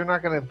 you're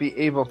not going to be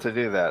able to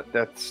do that.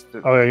 That's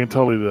the, Oh, I can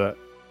totally do that.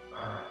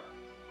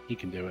 He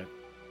can do it.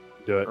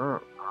 Do it.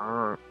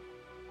 uh,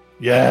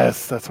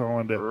 Yes, that's what I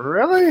want to do.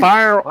 really?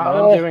 Fire I'm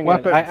all doing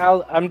weapons. it.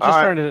 I'm just All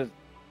right. trying to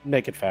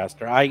make it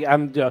faster.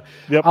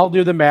 Yep. I'll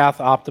do the math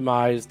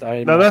optimized.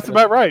 No, that's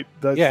about right.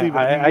 That's Yeah, Steven,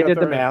 I you got did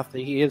the that right. math.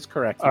 He is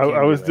correct. He I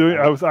can was do doing. it.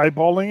 I was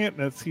eyeballing it,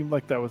 and it seemed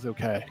like that was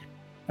okay.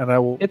 And I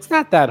will. It's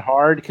not that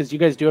hard because you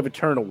guys do have a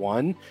turn of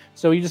one,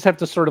 so you just have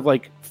to sort of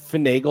like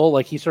finagle.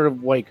 Like he sort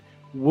of like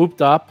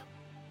whooped up,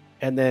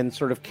 and then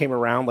sort of came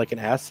around like an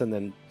S, and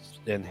then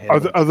hit. Are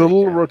him the straight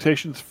little down.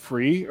 rotations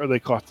free, or they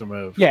cost to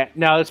move? Yeah,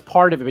 no, it's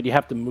part of it, but you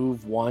have to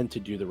move one to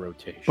do the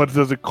rotation. But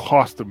does it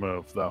cost to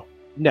move though?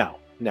 no.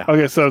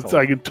 Okay, so it's,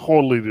 Totally. I can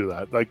totally do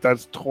that. Like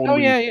that's totally. Oh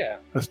yeah.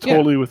 That's Yeah.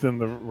 totally within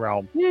the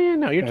realm. Yeah,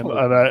 no, you're And,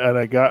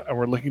 totally. and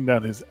we're looking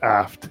down his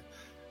aft,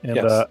 and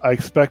Yes. I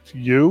expect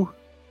you,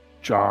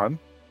 John,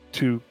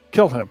 to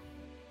kill him.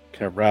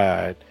 Okay,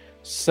 right.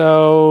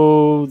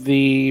 So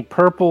the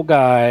purple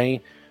guy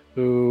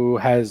who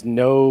has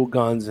no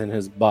guns in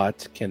his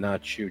butt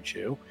cannot shoot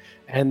you.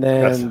 And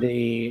then Yes.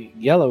 the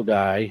yellow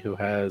guy who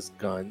has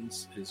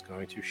guns is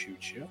going to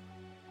shoot you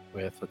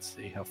with, let's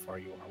see how far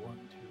you are. 1,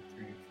 2,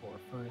 3, 4,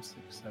 5, 6,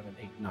 7,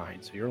 8, 9.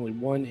 So you're only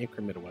one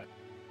increment away.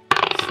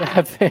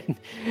 7. What's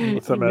He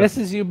that math?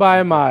 misses you by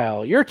a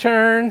mile. Your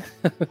turn.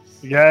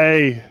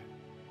 Yay!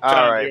 All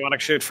John, do right. you want to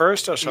shoot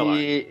first, or shall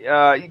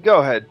I? You go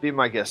ahead. Be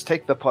my guest.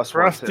 Take the +1 too.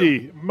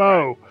 Rusty,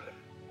 Mo,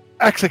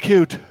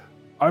 execute.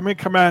 I'm in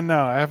command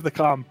now. I have the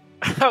comm.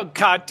 Oh,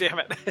 God damn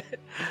it.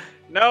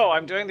 No,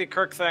 I'm doing the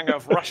Kirk thing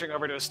of rushing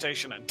over to a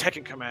station and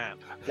taking command.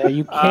 Now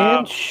you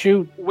can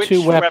shoot Which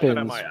two weapon weapons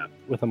am I at?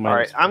 with a All right,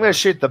 minus. I'm going to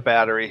shoot the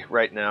battery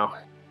right now.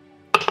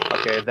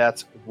 Okay,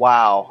 that's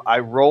wow. I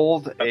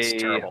rolled That's a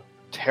terrible.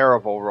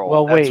 terrible roll.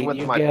 Well, that's wait, with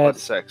you my get-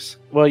 +6.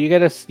 Well, you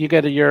get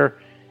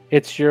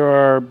it's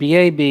your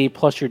BAB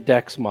plus your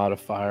Dex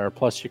modifier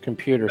plus your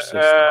computer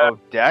system. Oh,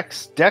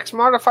 Dex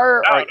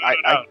modifier. No, Or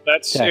no.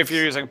 That's Dex. if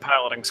you're using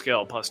piloting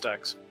skill plus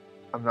Dex.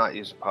 I'm not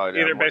using pilot.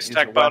 Either I'm base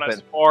using attack bonus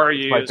weapon. or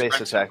you my use base ranks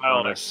and attack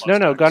piloting bonus. plus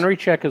No, Dex. gunnery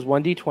check is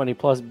 1d20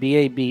 plus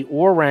BAB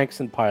or ranks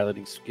and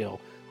piloting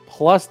skill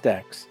plus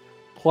Dex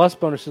plus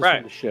bonuses Right.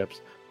 from the ships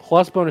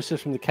plus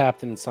bonuses from the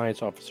captain and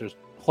science officers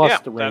plus Yeah,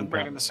 the then rain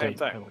bringing the same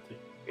thing. penalty.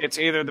 It's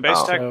either the base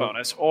Oh. attack So-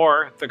 bonus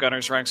or the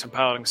gunner's ranks and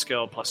piloting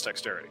skill plus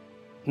dexterity.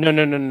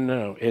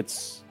 No.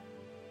 It's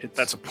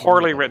That's a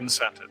poorly written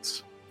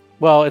sentence.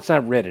 Well, it's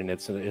not written.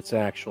 It's an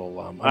actual.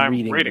 I'm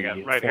reading reading the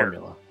it right here.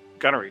 formula.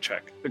 Gunnery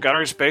check. The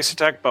gunner's base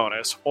attack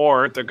bonus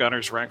or the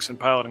gunner's ranks and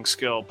piloting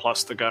skill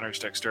plus the gunner's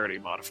dexterity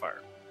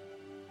modifier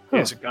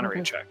is a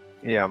gunnery okay. check.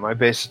 Yeah, my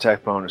base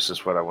attack bonus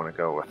is what I want to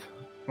go with.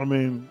 I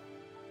mean,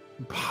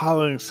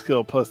 piloting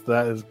skill plus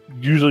that is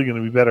usually going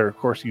to be better. Of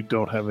course, you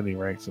don't have any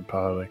ranks in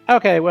piloting.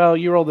 Okay, well,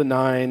 you rolled a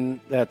 9.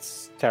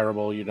 That's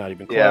terrible. You're not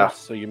even close, Yeah,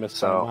 so you missed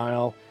so- by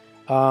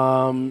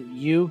a mile.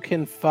 You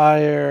can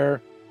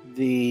fire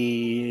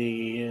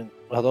the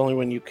only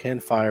one you can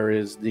fire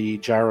is the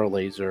gyro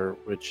laser,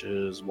 which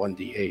is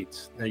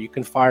 1d8. Now you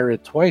can fire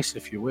it twice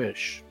if you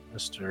wish,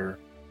 Mr.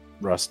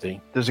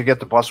 Rusty. Does it get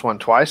the +1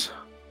 twice?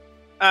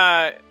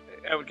 I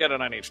would get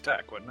it on each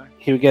attack, wouldn't I?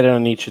 He would get it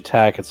on each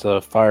attack. It's a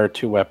fire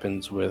 2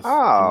 weapons with a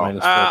Oh.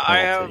 minus 4 I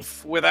penalty.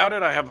 have without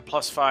it. I have a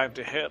 +5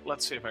 to hit.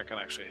 Let's see if I can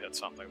actually hit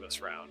something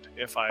this round.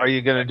 If I Are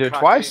you going to do it cocky-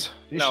 twice?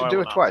 You No, should I do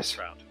will it not twice. This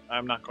round.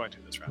 I'm not going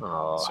to this round.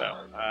 Oh.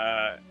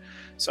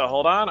 So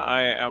hold on.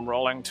 I am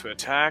rolling to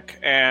attack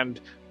and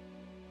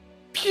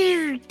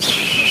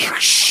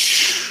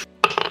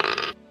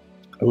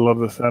I love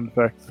the sound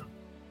effects.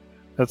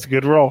 That's a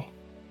good roll.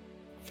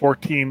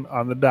 14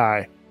 on the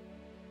die.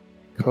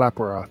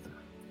 Klaproth.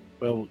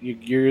 Well, you're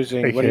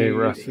using what AKA do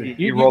you, Rusty.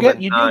 you rolled get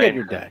a you do 9. get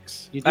your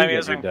dex. You do I'm get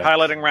using your dex.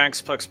 piloting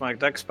ranks plus my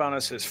dex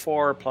bonus is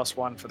 4 plus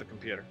 1 for the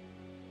computer.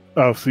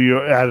 Oh, so you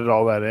added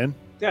all that in?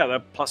 Yeah,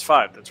 that plus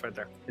 5. That's right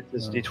there.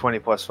 It's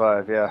D20 plus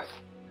 5, yeah.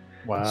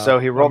 Wow. So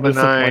he rolled I'm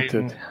a 9.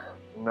 disappointed.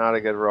 Not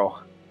a good roll.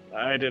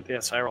 I did.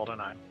 Yes, I rolled a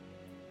 9.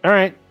 All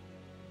right,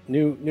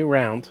 new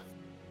round.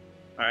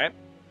 All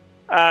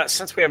right.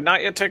 Since we have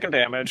not yet taken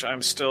damage,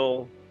 I'm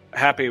still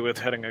happy with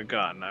hitting a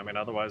gun. I mean,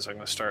 otherwise I'm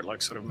going to start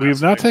like sort of. We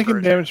have not massively taken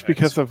encouraging damage things.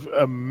 because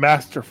of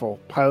masterful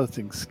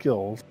piloting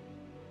skills.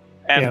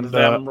 and and,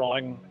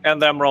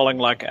 them rolling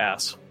like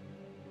ass.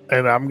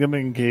 And I'm going to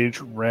engage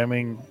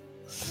ramming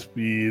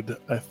speed,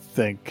 I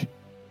think.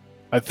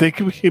 I think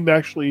we can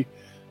actually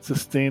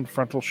sustain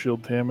frontal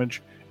shield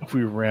damage if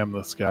we ram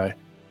this guy.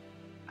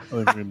 I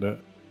think we can do it.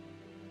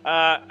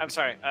 I'm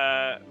sorry,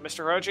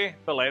 Mr. Roji,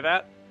 belay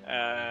that.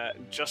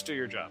 Just do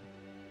your job.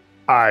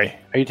 Aye.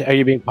 Are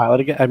you being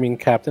pilot again? I mean,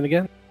 captain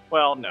again?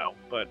 Well, no,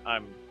 but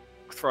I'm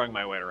throwing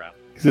my weight around.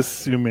 He's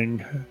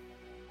assuming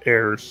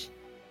airs.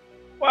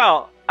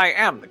 Well, I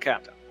am the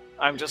captain.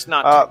 I'm just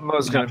not.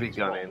 Mo's going to be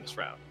control gunning. this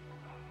round.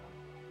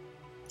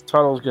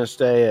 Tuttle's going to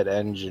stay at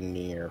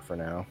engineer for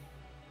now.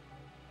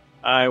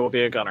 I will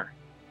be a gunner.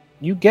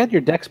 You get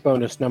your dex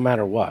bonus no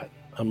matter what.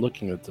 I'm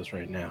looking at this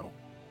right now.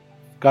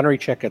 Gunnery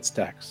check gets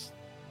dex,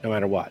 no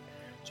matter what.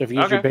 So if you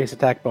use your Okay. base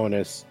attack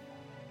bonus,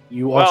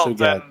 you Well, also get.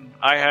 then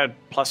I had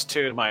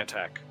 +2 to my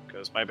attack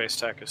because my base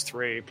attack is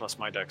 3 plus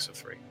my dex of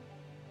 3.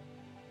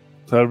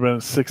 So that would have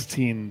been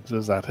 16.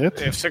 Does that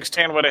hit? If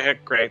 16 would have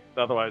hit, great.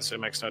 Otherwise, it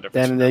makes no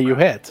difference. Then you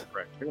hit.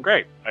 Great.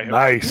 Great. I hit.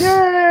 Nice.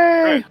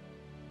 Great.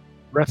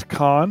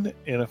 Retcon,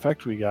 in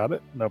effect, we got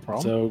it. No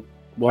problem. So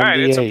All right,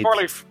 it's a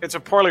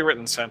 1d8. poorly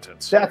written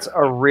sentence. That's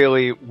a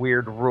really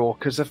weird rule,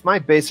 because if my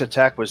base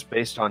attack was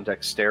based on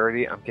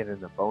dexterity, I'm getting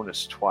the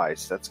bonus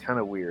twice. That's kind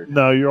of weird.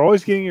 No, you're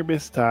always getting your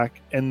base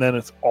attack, and then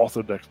it's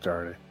also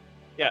dexterity.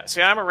 Yeah,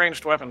 see, I'm a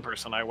ranged weapon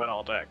person. I win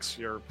all dex.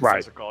 You're Right.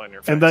 physical in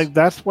your face. And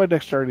that's why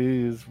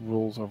dexterity is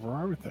rules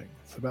over everything.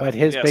 So But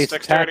his Yes, base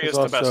dexterity attack is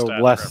is the best also stat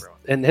for less, everyone.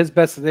 and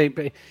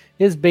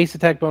his base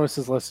attack bonus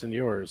is less than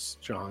yours,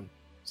 John.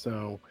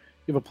 So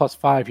you have a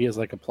 +5. He has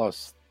like a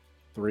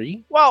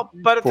 +3. Well,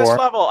 but at this 4.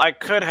 level, I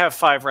could have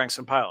 5 ranks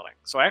in piloting,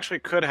 so I actually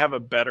could have a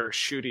better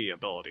shooty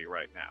ability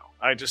right now.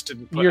 I just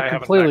didn't. You're I haven't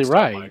completely maxed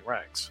out my right.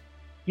 ranks.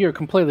 You're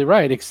completely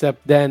right,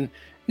 except then,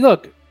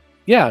 look,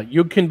 yeah,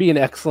 you can be an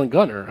excellent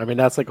gunner. I mean,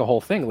 that's like a whole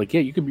thing. Like,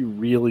 yeah, you can be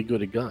really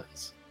good at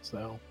guns.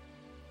 So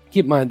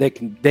keep in mind,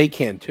 they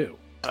can too.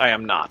 I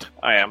am not.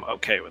 I am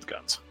okay with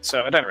guns.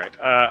 So at any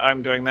rate,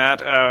 I'm doing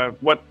that.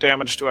 What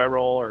damage do I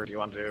roll, or do you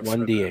want to do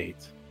 1d8.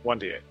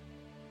 1d8.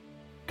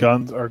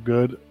 guns are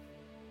good.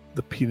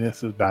 The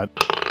penis is bad.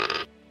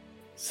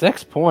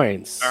 6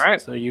 points. All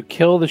right. So you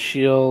kill the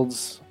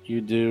shields.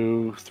 You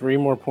do 3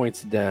 more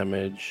points of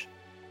damage.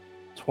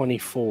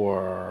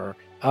 24.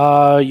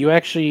 You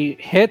actually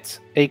hit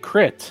a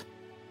crit.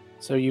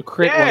 So you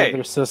crit one Yay! of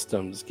their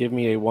systems. Give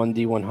me a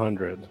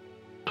 1d100.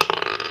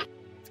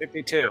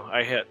 52.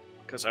 I hit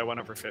because I went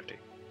over 50.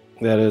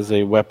 That is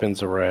a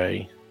weapons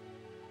array.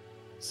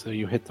 So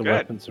you hit the Good.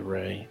 weapons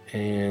array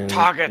and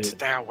Target it-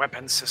 their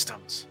weapon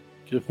systems.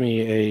 give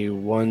me a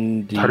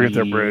 1d. Target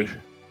their bridge.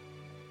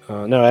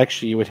 No,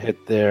 actually, you would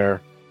hit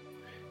their.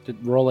 To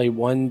roll a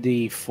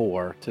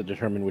 1d4 to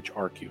determine which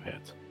arc you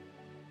hit.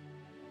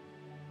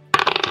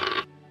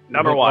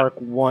 Number You hit 1. Arc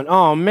 1.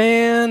 Oh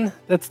man,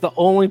 that's the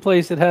only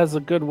place it has a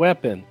good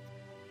weapon.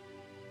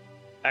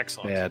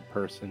 Excellent. Bad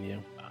person,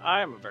 you.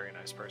 I'm a very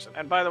nice person.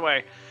 And by the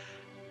way,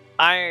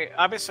 I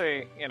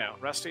obviously,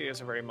 Rusty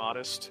is a very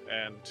modest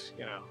and,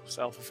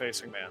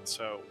 self-effacing man.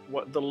 So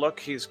what the look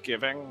he's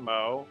giving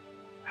Mo,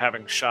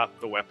 having shot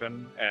the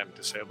weapon and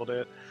disabled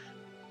it,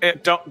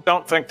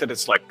 don't think that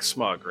it's like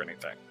smug or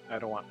anything. I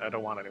don't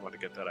want anyone to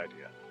get that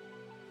idea.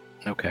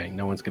 Okay,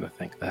 no one's gonna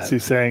think that. Is he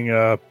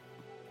saying,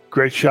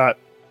 great shot,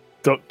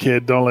 don't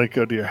let it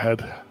go to your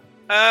head?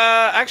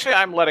 Actually,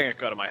 I'm letting it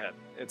go to my head.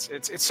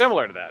 It's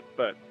similar to that,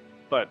 but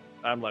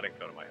I'm letting it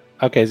go to my head.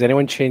 Okay, is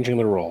anyone changing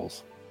the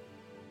roles?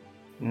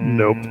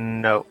 Nope.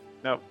 No.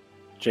 Nope.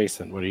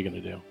 Jason, what are you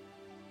gonna do?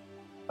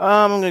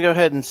 I'm going to go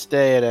ahead and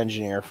stay at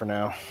engineer for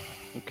now.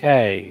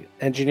 Okay,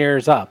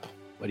 engineer's up.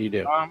 What do you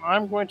do?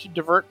 I'm going to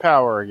divert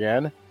power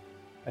again.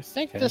 I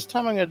think Okay. this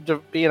time I'm going to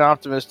be an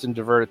optimist and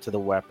divert it to the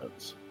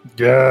weapons.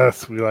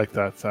 Yes, we like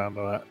that sound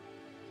of that.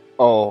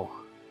 Oh.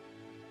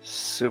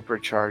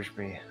 Supercharge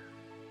me.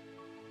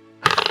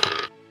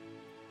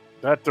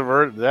 That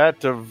diverted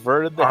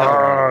the hell Oh,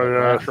 out of it.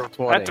 yeah. Natural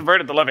 20. That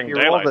diverted the living You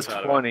rolled a daylights out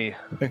of it. 20.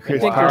 Increase I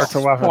think power there's to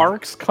weapons.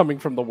 sparks coming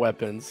from the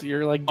weapons.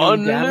 You're like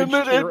doing damage to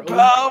your Unlimited own-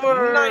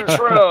 power!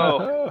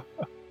 Nitro!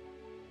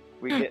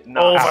 We get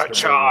knocks.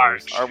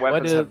 Overcharged. Our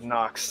weapons What have is-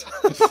 knocks.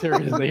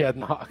 Seriously, had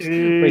knocks.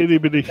 Itty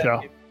bitty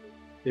shell.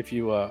 If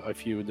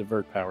you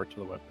divert power to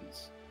the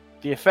weapons.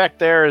 The effect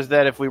there is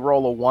that if we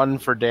roll a 1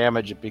 for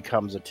damage, it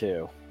becomes a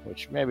 2,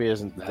 which maybe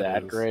isn't That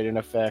that is- great an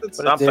effect. It's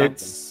but not it's bad.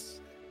 something.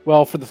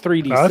 Well, for the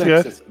 3D6, That's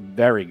good. it's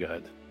very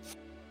good.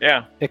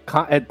 Yeah. At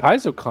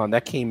PaizoCon,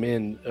 that came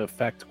in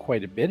effect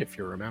quite a bit, if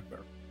you remember.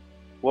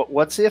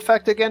 What's the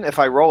effect again? If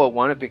I roll a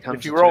 1, it becomes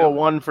If you a roll 2. a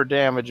 1 for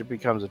damage, it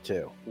becomes a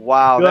 2.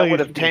 Wow, I feel that like would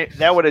it have should be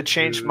that would have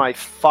changed my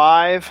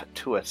 5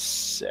 to a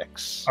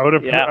 6. I would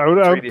have. Yeah,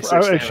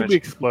 3d6 it should damage. be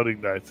exploding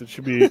dice. It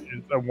should be a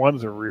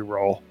 1's a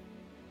reroll.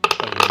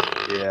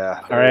 Yeah.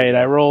 All right,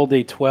 I rolled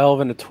a 12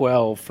 and a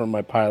 12 from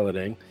my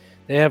piloting.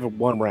 They have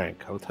 1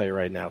 rank, I'll tell you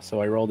right now.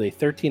 So I rolled a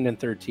 13 and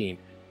 13.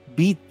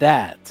 Beat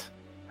that,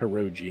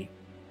 Hiroji.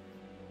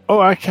 Oh,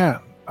 I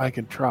can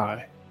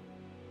try.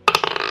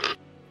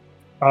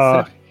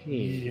 17.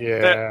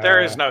 Yeah.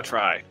 There is no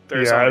try.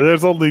 There's yeah, only-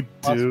 there's only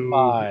Plus 2.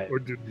 5. Or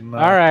do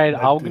not. All right, I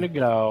I'm do- gonna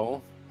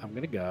go.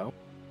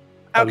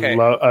 Okay.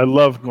 I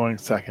love going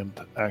second.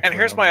 Actually, And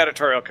here's my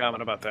editorial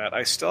comment about that.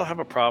 I still have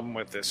a problem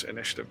with this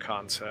initiative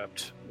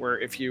concept where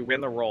if you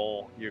win the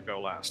roll, you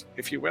go last.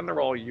 If you win the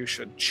roll, you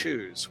should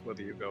choose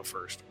whether you go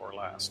first or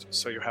last.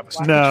 So you have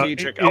a No,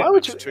 strategic it- Why would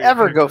element you to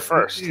ever your- go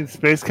first? in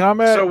space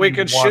combat. So we you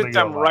could wanna shoot go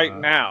them right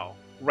last. now,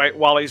 right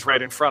while he's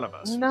right in front of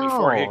us, No,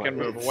 before he can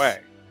move it's- away.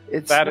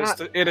 It's That not,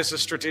 is it is a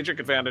strategic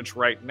advantage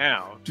right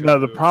now. to No,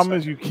 the move problem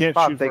is second. you can't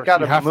Bob, shoot they first.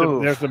 gotta You have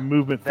move. To, there's a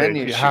movement Then phase.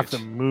 you You have shoot.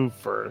 to move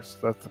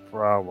first. That's the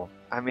problem.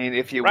 I mean,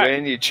 if you Right.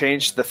 win, you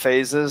change the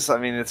phases. I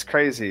mean, it's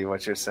crazy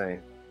what you're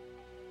saying.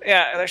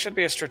 Yeah, there should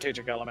be a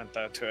strategic element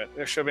though to it.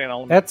 There should be an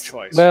element That's of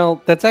choice.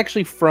 that's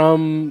actually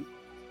from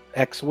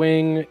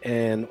X-Wing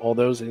and all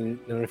those. And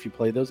I don't know if you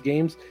play those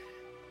games.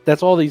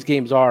 That's all these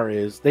games are.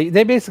 Is they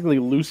basically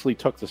loosely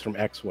took this from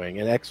X-Wing,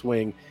 and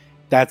X-Wing,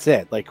 that's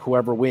it. Like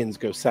whoever wins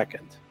goes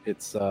second.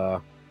 It's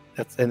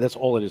that's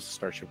all it is.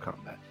 Starship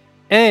Combat.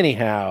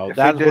 Anyhow, If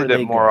that's we where did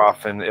they it more go.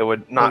 often, it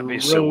would not be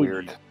so Hiroji.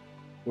 weird.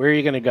 Where are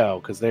you going to go?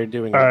 Because they're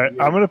doing. All right,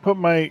 I'm going to put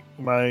my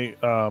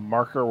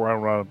marker where I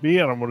want to be,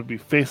 and I'm going to be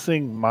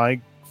facing my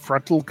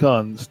frontal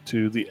guns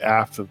to the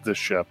aft of this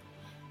ship.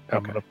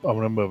 Okay. I'm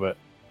going to move it.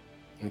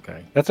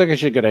 Okay, that's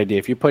actually a good idea.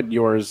 If you put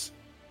yours,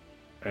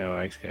 oh,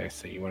 I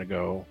see. You want to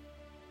go.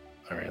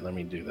 All right, let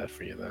me do that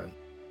for you then.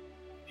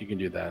 You can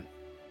do that.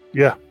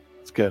 Yeah,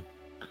 it's good.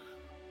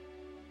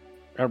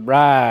 All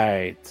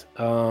right.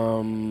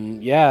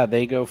 Yeah,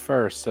 they go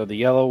first. So the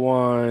yellow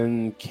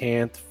one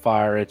can't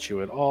fire at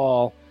you at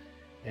all,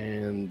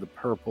 and the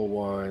purple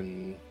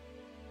one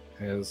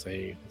has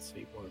a. Let's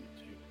see, 1, 2.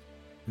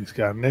 He's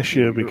got an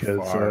issue You're because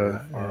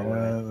far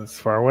away. it's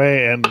far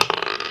away, and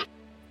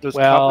Does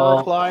Well-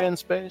 cover fly in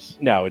space?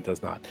 No, it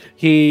does not.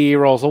 He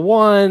rolls a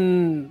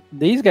 1.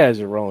 These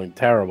guys are rolling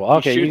terrible.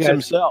 Okay, he you shoots guys.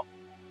 himself.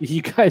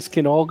 You guys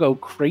can all go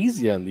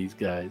crazy on these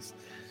guys.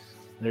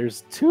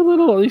 There's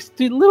these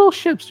two little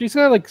ships. These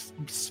are like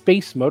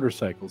space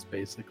motorcycles,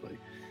 basically.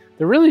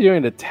 They're really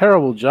doing a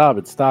terrible job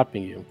at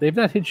stopping you. They've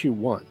not hit you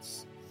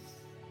once.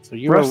 So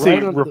you were Rusty,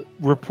 right on the-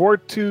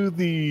 report to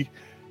the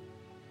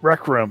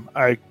rec room.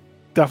 I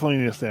definitely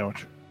need a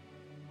sandwich.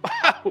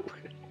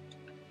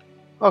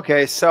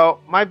 Okay, so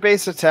my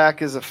base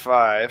attack is a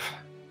 5,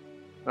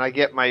 and I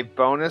get my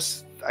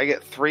bonus. I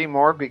get 3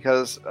 more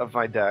because of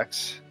my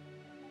dex.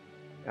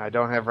 And I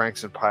don't have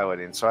ranks in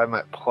piloting, so I'm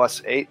at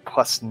 +8,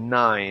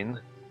 +9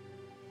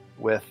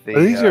 with the. Are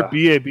these your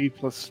BAB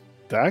plus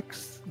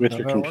dex? with Is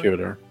your that how it works?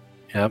 computer.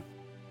 Yep.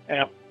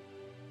 Yep.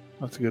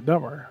 That's a good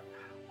number.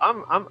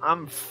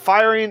 I'm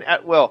firing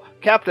at will,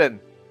 Captain.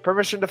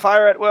 Permission to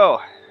fire at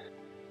will.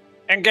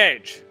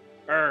 Engage.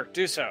 Or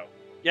do so.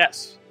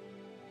 Yes.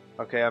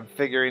 Okay, I'm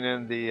figuring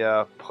in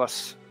the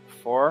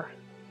 +4.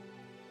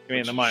 You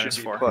mean the Which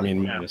should be -4? plus- I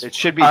mean, Yeah. minus. It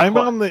should be. I'm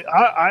plus- on the.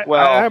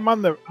 Well- I'm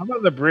on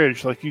the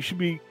bridge. Like you should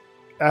be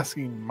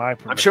asking my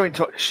permission.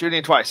 I'm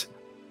shooting twice.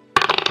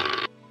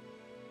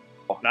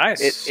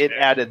 Nice. It Yeah.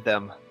 added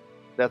them.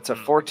 That's a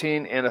Hmm.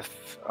 14 and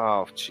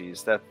oh,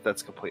 jeez,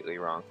 that's completely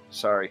wrong.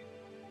 Sorry.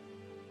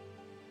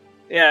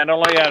 Yeah, and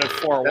only added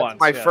 4 That's once.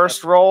 my Yeah,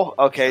 first roll.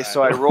 Okay,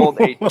 so I rolled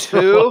a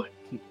 2,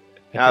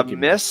 I think you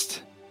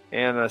missed,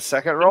 and a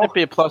second Wouldn't roll. it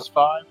be a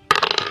 +5?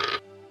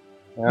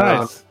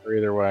 Nice.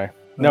 Either way.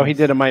 No, he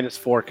did a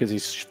 -4 because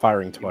he's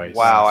firing twice.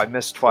 Wow, I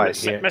missed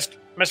twice. Yeah. Mr.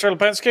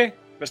 Lipinski?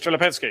 Mr.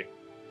 Lipinski,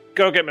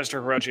 go get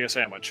Mr. Hiroji a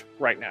sandwich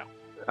right now.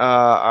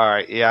 All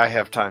right, yeah, I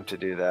have time to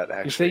do that. You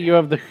Actually, say you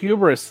have the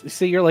hubris. You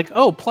see, you're like,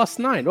 oh,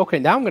 +9. Okay,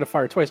 now I'm going to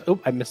fire twice. Oh,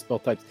 I missed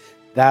both times.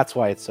 That's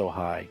why it's so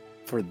high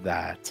for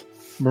that.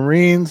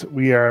 Marines,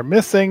 we are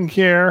missing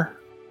here.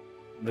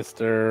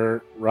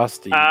 Mr.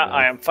 Rusty.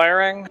 I am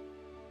firing.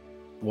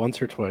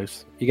 Once or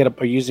twice. You get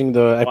are using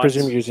the. I Once.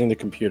 presume you're using the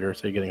computer,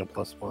 so you're getting a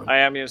 +1. I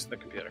am using the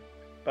computer,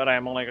 but I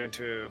am only going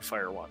to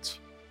fire once.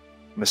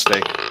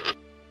 mistake.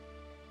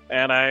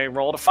 And I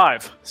rolled a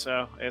 5,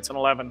 so it's an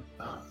 11.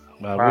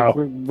 Wow.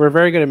 We're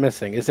very good at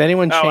missing. Is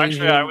anyone No,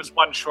 changing? actually, I was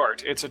 1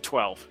 short. It's a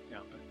 12.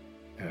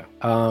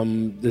 Yeah.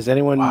 Is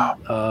anyone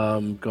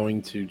Wow.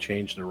 going to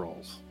change the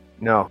rolls?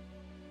 No.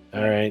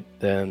 All right,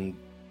 then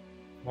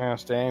Yeah,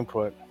 staying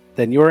put.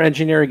 you're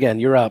engineer again.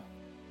 You're up.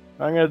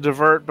 I'm going to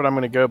divert, but I'm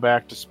going to go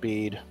back to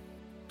speed.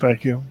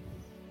 Thank you.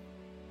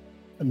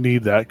 I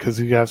need that because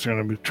you guys are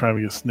going to be trying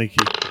to get sneaky.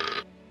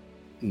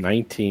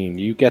 19.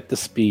 You get the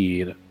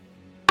speed.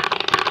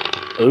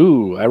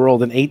 Ooh, I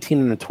rolled an 18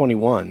 and a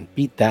 21.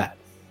 Beat that.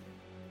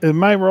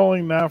 Am I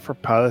rolling now for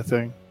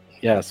piloting?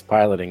 Yes,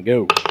 piloting.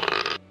 Go.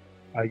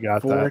 I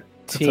got that.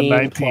 It's a 14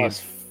 19. plus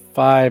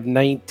 5,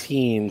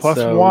 19. Plus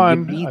so 1.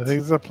 you beat- I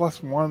think it's a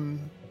plus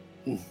 1.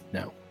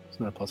 No, it's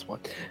not a plus 1.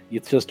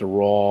 It's just a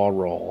raw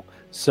roll.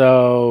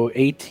 So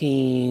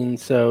 18.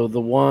 So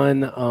the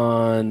one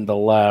on the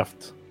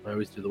left. I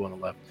always do the one on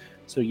the left.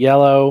 So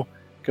yellow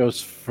goes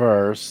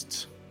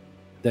first.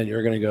 Then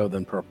you're going to go.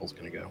 Then purple's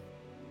going to go.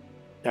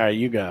 All right,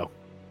 you go.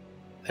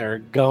 They're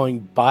going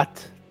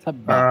butt to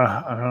butt.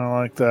 I don't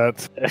like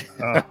that.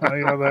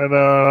 I got that at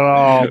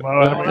all.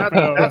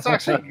 Well, that's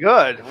actually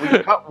good. We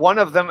cut one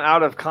of them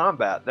out of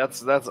combat.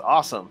 That's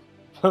awesome.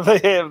 they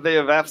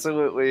have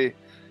absolutely,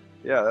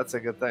 yeah, that's a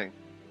good thing.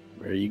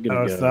 Where are you going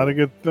No, to go? it's not a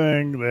good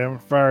thing. They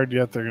haven't fired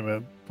yet. They're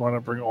going to want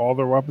to bring all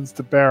their weapons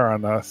to bear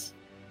on us.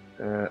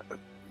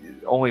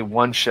 Only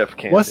one ship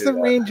can. What's do the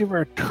that. range of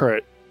our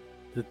turret?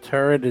 The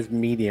turret is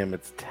medium.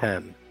 It's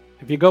 10.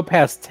 If you go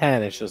past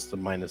 10, it's just a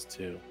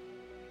 -2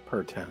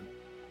 per 10.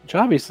 Which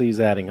obviously is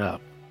adding up.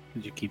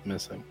 Because you keep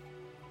missing.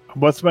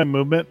 What's my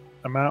movement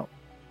amount?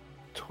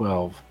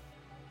 12.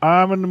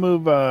 I'm going to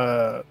move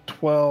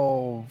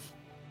 12.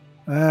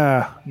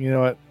 You know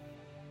what?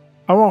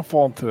 I won't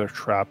fall into their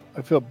trap.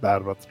 I feel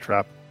bad about the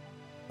trap.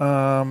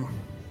 I'll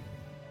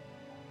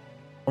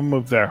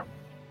move there.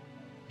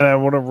 And I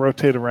want to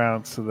rotate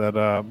around so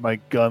that my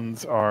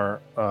guns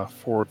are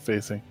forward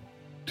facing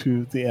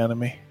to the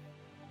enemy.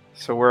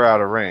 So we're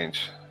out of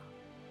range.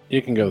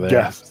 You can go there.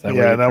 Yes. Is that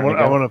Yeah, where and you're I trying want,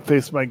 to I go? want to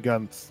face my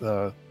guns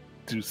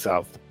due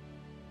south.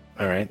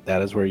 All right.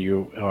 That is where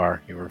you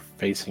are. You were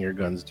facing your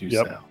guns due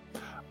Yep. south.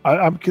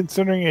 I'm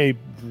considering a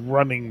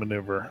running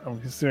maneuver.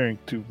 I'm considering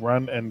to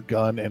run and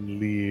gun and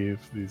leave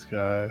these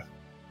guys.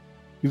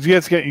 You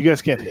guys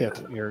can't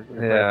hit. You're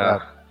right Yeah.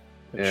 up.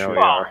 Yeah, we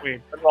Well, are.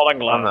 we've been rolling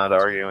low. I'm not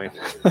arguing.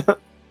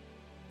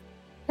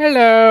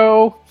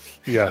 Hello.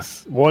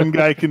 Yes, one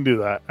guy can do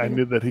that. I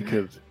knew that he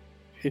could.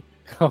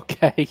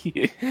 Okay.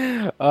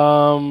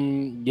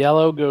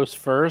 Yellow goes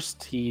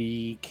first.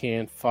 He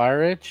can't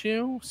fire at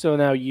you. So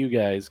now you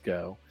guys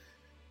go.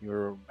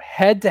 You're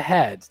head to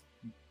head.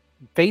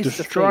 Face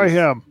Destroy to face.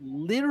 him.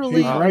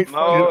 Literally. He's right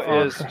Mo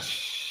in is front.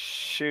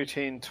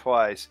 shooting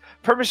twice.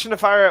 Permission to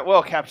fire at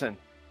will, Captain.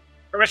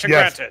 Permission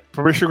Yes. granted.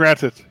 Permission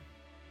granted.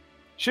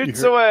 Shoots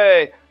You heard-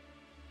 away.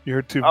 You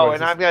heard two Oh,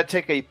 voices. and I'm going to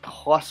take a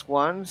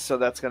 +1, so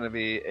that's going to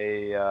be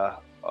a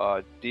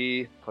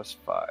D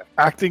 +5.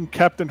 Acting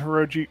Captain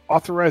Hiroji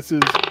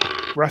authorizes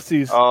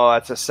Rusty's. Oh,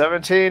 that's a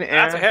 17 and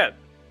That's a hit.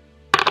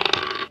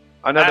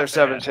 another That's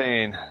a hit.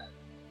 17.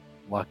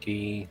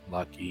 Lucky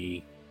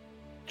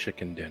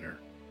chicken dinner.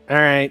 All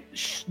right.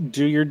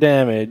 Do your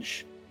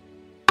damage.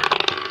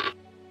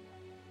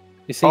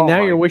 You see, Oh now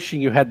my you're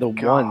wishing you had the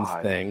ones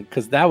God. thing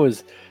because that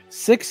was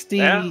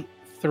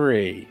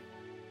 63.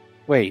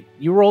 Wait,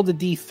 you rolled a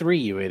D3,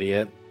 you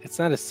idiot. It's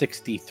not a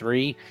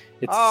 63.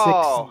 It's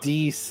Oh,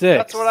 6D6.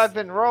 That's what I've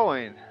been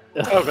rolling.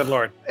 Oh, good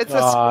lord. It's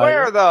a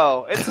square,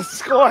 though. It's a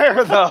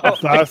square, though.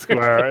 It's not a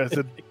square. It's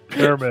a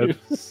pyramid.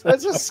 It's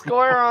a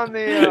square on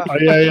the. Oh,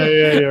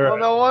 yeah. You're Well, right.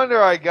 no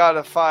wonder I got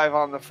a 5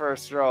 on the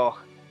first roll.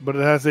 But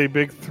it has a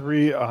big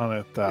 3 on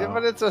it, though. Yeah,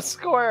 but it's a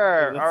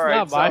square. That's All right,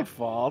 not my so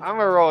fault. I'm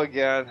gonna roll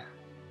again.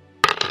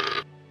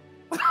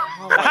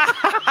 Oh my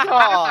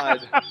god!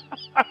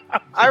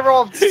 I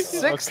rolled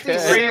 63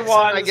 Okay. and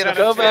I get a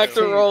Go back to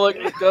 15.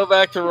 rolling. Go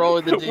back to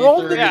rolling the D3.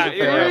 Roll the Yeah,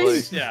 apparently.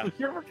 yeah.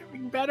 You're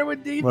getting better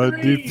with D3. Well,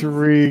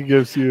 D3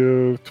 gives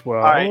you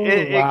 12. All right,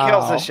 it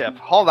kills the ship.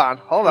 Hold on.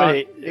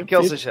 Wait, It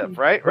kills the ship,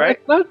 right?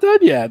 It's not done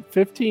yet.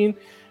 15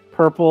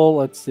 purple.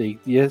 Let's see.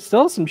 You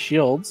still have some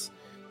shields.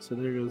 So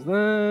there goes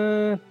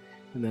that.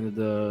 And then it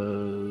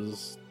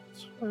does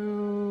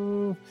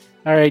 12.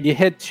 All right, you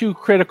hit 2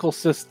 critical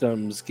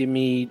systems. Give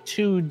me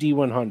 2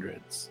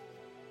 D100s.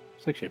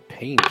 It's actually a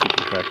pain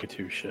keeping track of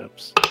 2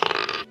 ships.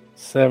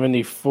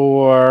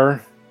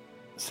 74.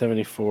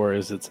 74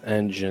 is its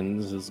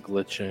engines is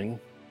glitching.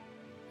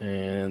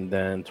 And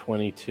then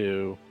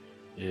 22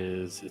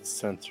 is its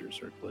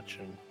sensors are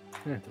glitching.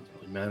 It doesn't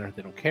really matter.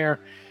 They don't care.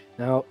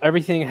 Now,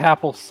 everything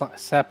happens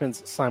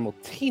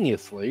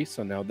simultaneously,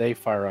 so now they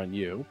fire on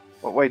you.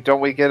 Well, wait,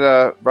 don't we get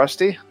a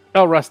Rusty?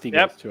 Oh, Rusty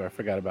Yep. goes too. I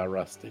forgot about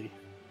Rusty.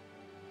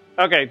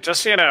 Okay,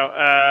 just so you know,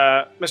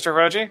 Mr.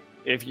 Hiroji,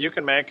 if you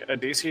can make a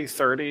DC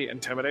 30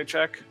 Intimidate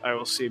check, I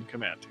will cede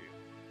command to you.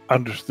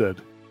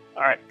 Understood.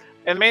 All right.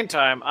 In the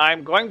meantime,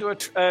 I'm going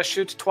to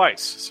shoot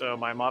twice, so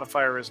my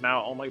modifier is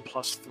now only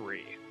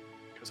 +3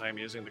 because I'm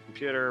using the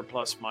computer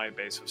plus my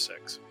base of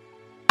 6.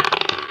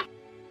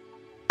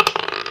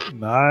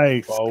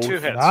 Nice. 2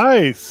 hits.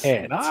 Nice.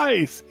 Hit.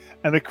 Nice.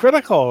 And a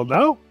critical,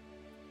 no?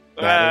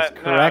 That is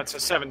No, correct. it's a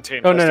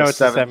 17. Oh, no,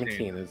 Just a it's a 17.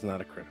 17. It's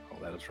not a critical.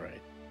 That is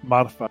right.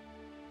 Modify.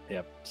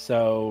 Yep.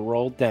 So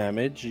roll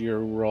damage. You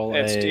roll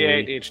It's a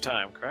D8 each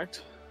time,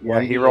 correct? Yeah,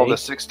 he rolled a 1d8.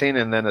 16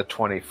 and then a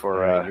 20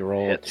 for All right, you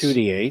roll hits.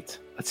 2d8.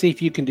 Let's see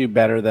if you can do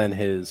better than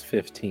his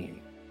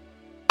 15.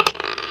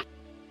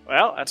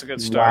 Well, that's a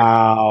good start.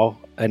 Wow.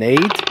 An 8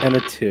 and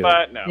a 2.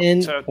 But no,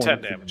 10 so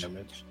 10 points of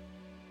damage.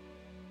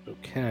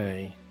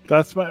 Okay.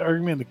 That's my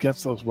argument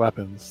against those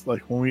weapons.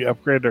 Like when we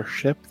upgrade our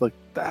ship, like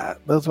that,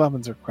 those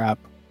weapons are crap.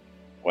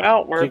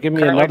 Well, So we're give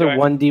me currently another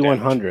doing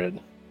 1d100.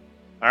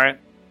 All right.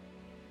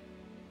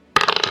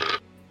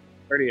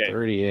 38.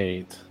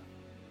 38.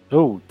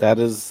 Oh, that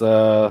is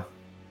the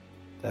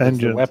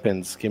Engines.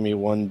 weapons. Give me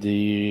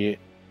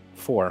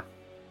 1d4.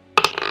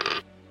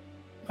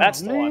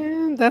 That's the one.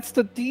 Man, that's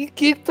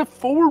get the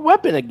forward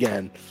weapon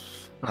again.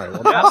 All right,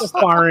 well, That's that's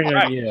firing on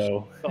right.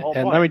 you. The whole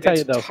And point. let me tell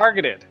you It's though,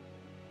 targeted.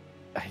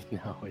 I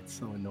know it's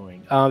so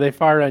annoying. They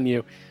fired on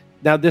you.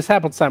 Now this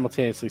happens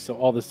simultaneously, so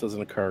all this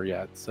doesn't occur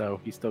yet. So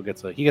he still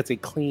gets a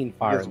clean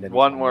fire. Gets and then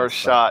one he's more almost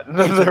shot. done.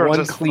 Gets They're one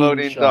just clean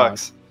floating shot.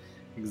 ducks.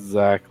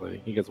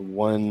 Exactly. He gets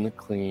one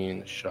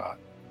clean shot.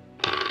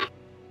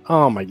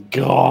 Oh my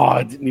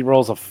god! And he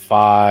rolls a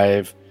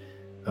 5.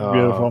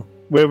 Beautiful.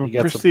 We have a He gets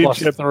a prestige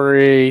ship.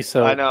 +3.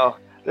 So I know.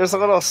 There's a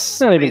little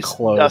not even space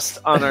close. dust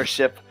on our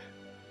ship.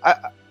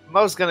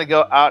 Mo's gonna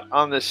go out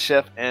on this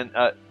ship and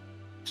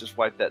just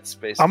wipe that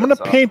space. I'm gonna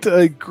dust off. paint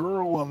a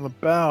girl on the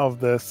bow of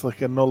this,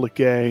 like a Nola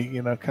Gay,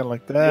 kind of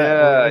like that.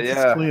 Yeah, It's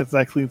yeah. clean. It's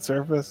not clean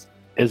surface.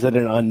 is it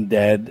an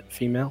undead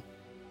female?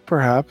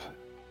 Perhaps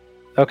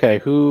Okay,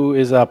 who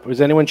is up?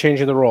 Is anyone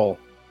changing the role?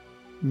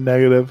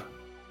 negative.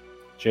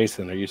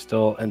 Jason, are you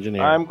still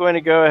engineer? I'm going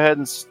to go ahead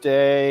and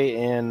stay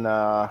in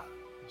the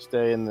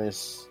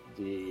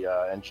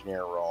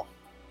engineer role.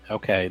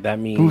 Okay, that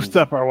means Boost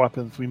up our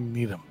weapons. We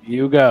need them.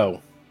 you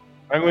go.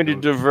 I'm going to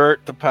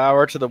divert the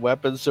power to the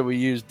weapons so we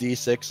use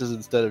D6s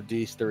instead of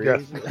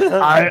D3s.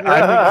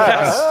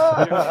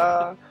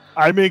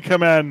 I'm in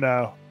command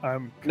now.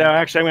 No,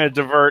 actually, I'm going to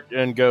divert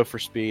and go for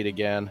speed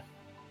again.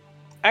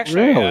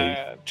 Actually, Really?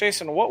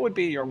 Jason, what would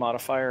be your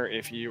modifier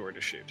if you were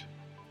to shoot?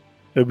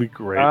 It'd be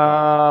great.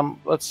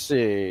 Let's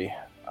see.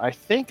 I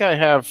think I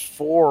have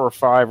 4 or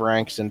 5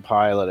 ranks in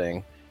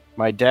piloting.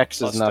 My dex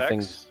Plus is nothing.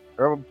 dex?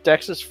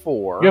 Dex is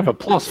 4. You have a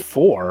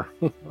 +4.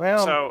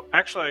 Well, So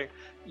actually,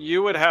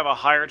 you would have a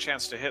higher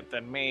chance to hit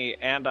than me,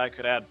 and I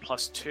could add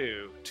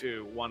 +2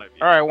 to one of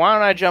you. all right. Why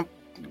don't I jump?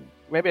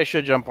 Maybe I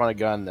should jump on a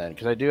gun then,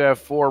 because I do have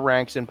 4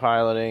 ranks in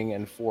piloting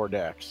and 4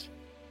 dex.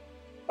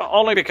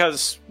 Only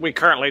because we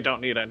currently don't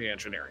need any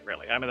engineering,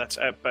 really. I mean, that's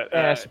but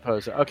Yeah, I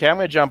suppose so. Okay, I'm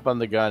going to jump on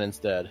the gun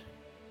instead.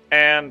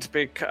 and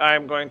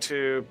I'm going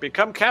to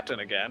become captain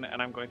again,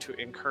 and I'm going to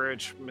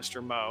encourage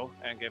Mr. Mo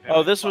and give him.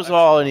 Oh, this was +2.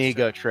 all an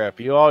ego trip.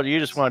 You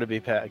just wanted to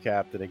be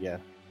captain again.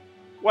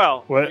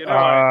 Well, What, you know,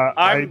 I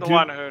I'm the do-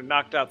 one who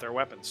knocked out their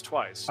weapons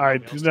twice. I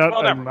Nobody do else did. not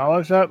Well, never mind.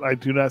 acknowledge that. I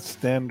do not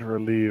stand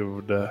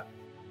relieved.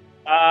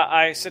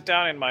 I sit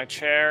down in my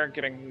chair,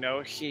 giving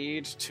no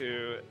heed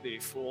to the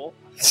fool,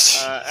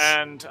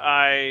 and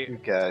I You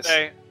guys.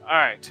 say, "All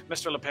right,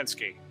 Mr.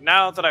 Lipinski.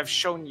 Now that I've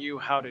shown you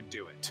how to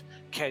do it,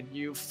 can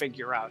you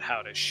figure out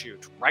how to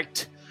shoot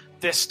right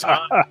this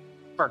time?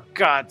 For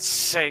God's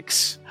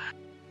sakes!"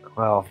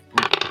 Well,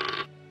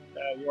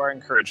 You are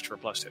encouraged for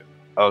 +2.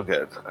 oh,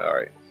 good. All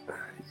right.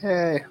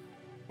 Yay.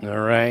 All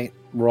right,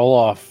 roll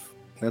off.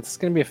 That's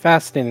going to be a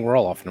fascinating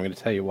roll off, and I'm going to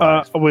tell you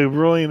why. Wait,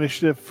 rolling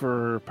initiative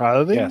for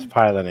piloting? Yes,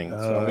 piloting. So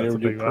I'm that's going a to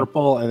do big one.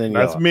 purple and then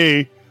That's yellow.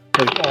 me.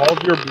 Like all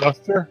of your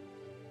bluster.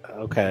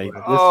 Okay.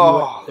 This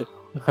Oh.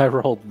 I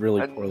rolled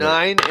really A poorly.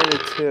 9 and a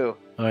 2.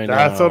 I know.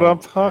 That's what I'm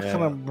talking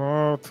Yeah.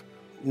 about.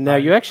 No,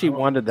 you actually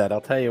wanted that. I'll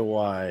tell you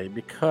why.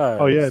 Because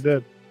Oh yeah, I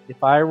did.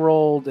 if I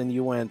rolled and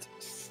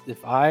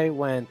if I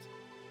went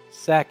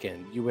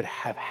second, you would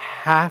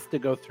have to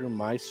go through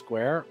my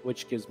square,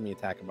 which gives me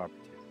attack of opportunity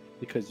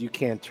because you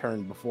can't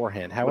turn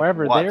beforehand.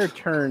 However, what? their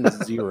turn is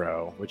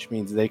 0, which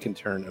means they can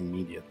turn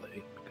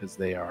immediately because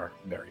they are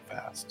very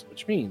fast,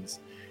 which means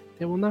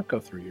they will not go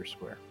through your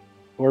square.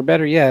 Or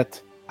better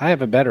yet, I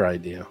have a better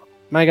idea.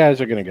 My guys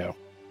are going to go.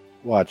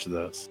 Watch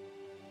this.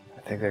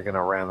 I think they're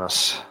gonna ram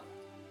us.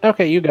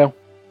 Okay, you go.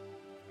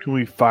 Can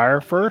we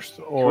fire first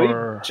Can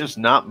or we just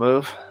not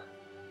move?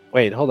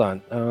 Wait, hold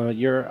on.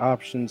 Your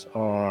options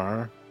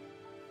are...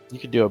 You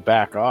could do a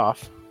back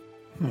off.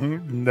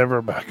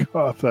 never back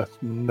off? That's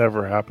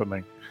never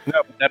happening.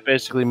 No, but that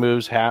basically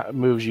moves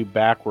you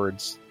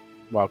backwards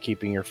while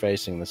keeping your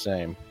facing the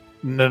same.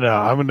 No,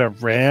 I'm gonna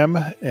ram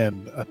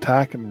and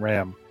attack and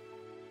ram.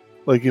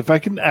 Like if I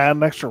can add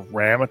an extra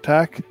ram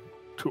attack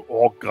to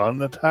all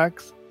gun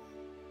attacks,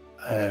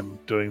 I am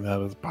doing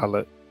that as a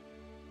pilot.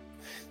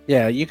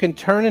 Yeah, you can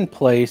turn in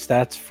place.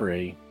 That's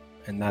free.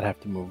 And not have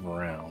to move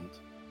around.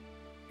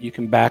 You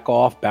can back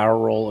off, barrel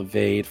roll,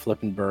 evade,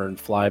 flip and burn,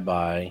 fly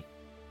by.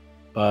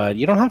 But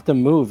you don't have to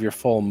move your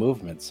full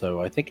movement.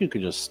 So I think you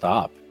could just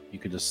stop. You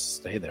could just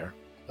stay there.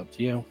 Up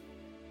to you.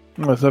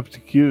 Well, it's up to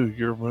you.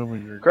 You're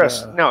moving your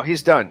Chris, guy. no,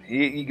 he's done.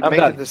 You I'm make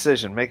done. a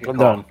decision. Make a I'm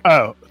call. done.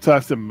 Oh, so I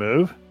have to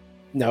move?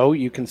 No,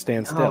 you can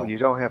stand still. No, you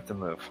don't have to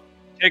move.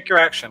 Take your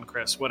action,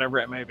 Chris, whatever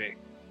it may be.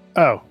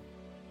 Oh,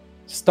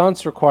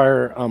 Stunts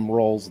require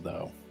rolls,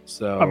 though.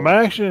 So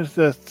my action is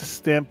to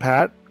stand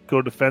pat,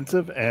 go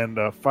defensive, and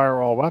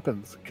fire all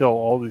weapons. Kill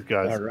all these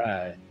guys. All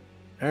right.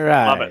 All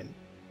right. Love it.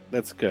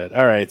 That's good.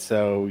 All right.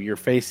 So you're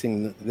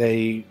facing.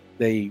 They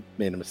made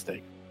a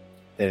mistake.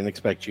 They didn't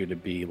expect you to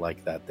be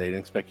like that. They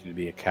didn't expect you to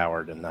be a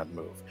coward and not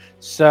move.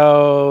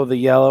 So the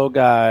yellow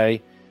guy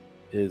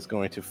is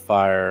going to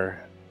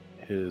fire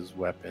his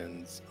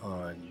weapons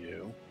on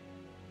you.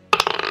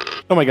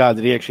 Oh my god,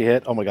 did he actually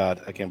hit? Oh my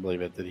god, I can't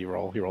believe it. Did he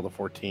roll? He rolled a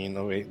 14.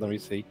 Oh wait, let me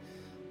see.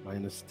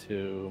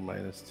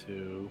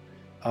 -2,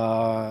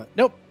 -2.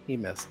 Nope, he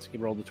missed. He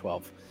rolled a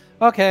 12.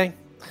 Okay.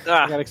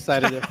 I got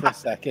excited there for a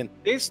second.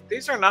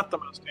 These are not the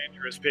most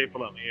dangerous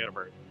people in the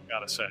universe,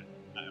 gotta say.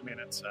 I mean,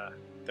 it's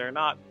they're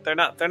not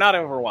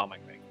overwhelming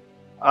me.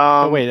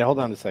 Oh wait, hold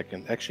on a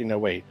second. Actually, no,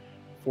 wait.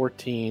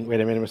 14. Wait,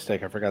 I made a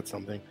mistake. I forgot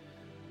something.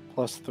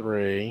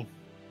 +3.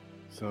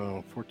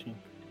 So 14.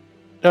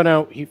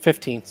 No, he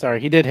 15. Sorry,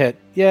 he did hit.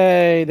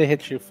 Yay, they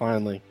hit you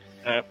finally.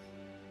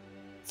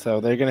 So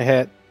they're gonna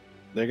hit.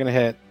 They're gonna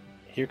hit.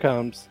 Here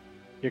comes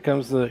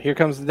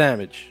the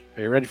damage.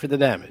 Are you ready for the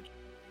damage?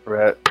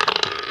 Right.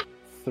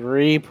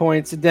 3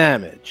 points of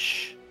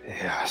damage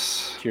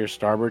Yes. to your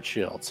starboard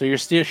shield. So your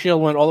steel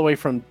shield went all the way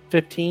from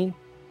 15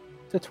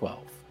 to 12.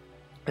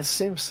 It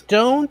seems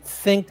Don't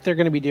think they're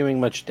going to be doing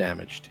much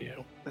damage to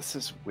you. this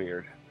is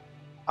weird.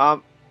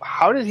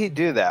 How did he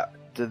do that?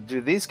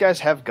 Do these guys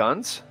have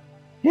guns?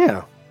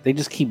 Yeah, they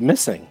just keep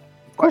missing.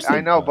 Of course, I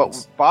they know, have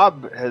guns. but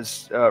Bob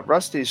has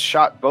Rusty's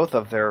shot both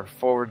of their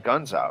forward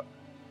guns out.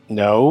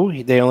 No,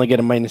 they only get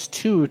a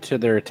 -2 to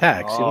their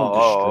attacks. You don't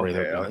destroy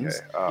their okay, guns.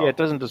 okay. Oh. Yeah, it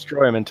doesn't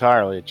destroy them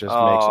entirely. It just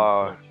makes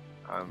them.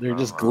 They're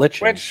just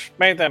glitching. Which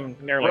made them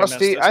nearly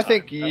Rusty, miss this I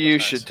think time. That you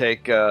was should nice.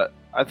 take.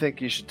 I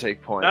think you should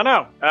take point.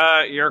 No.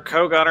 Your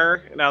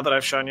co-gunner, now that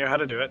I've shown you how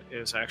to do it,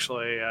 is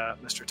actually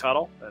Mr.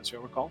 Tuttle, as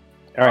you'll recall.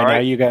 All right, All now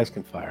right. you guys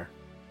can fire.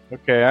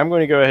 Okay, I'm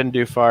going to go ahead and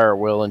do fire at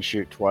will and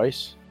shoot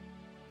twice.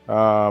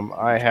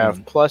 I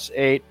have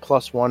 +8,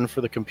 +1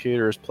 for the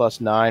computers,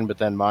 +9, but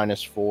then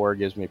 -4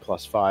 gives me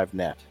 +5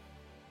 net.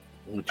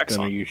 Which gun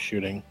Excellent. are you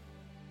shooting?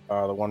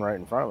 The one right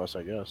in front of us,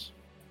 I guess.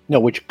 No,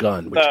 which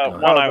gun? Which The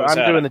gun? one I was I'm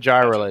at. doing the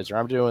gyro laser.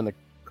 I'm doing the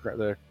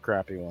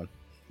crappy one.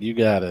 You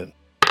got it.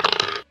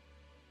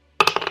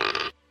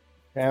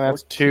 And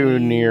that's 2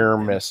 near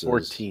and misses.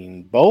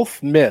 14.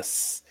 Both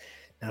miss.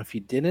 Now, if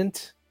you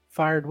didn't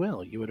fire at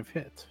will, you would have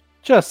hit.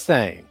 Just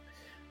saying.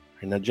 All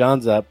right, now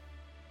John's up.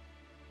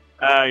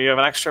 You have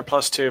an extra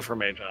 +2 for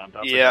me, John.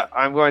 Don't Yeah, forget.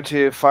 I'm going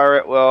to fire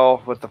it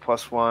well with the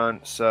 +1,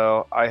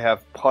 so I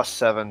have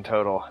 +7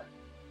 total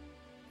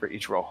for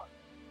each roll.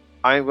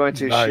 I'm going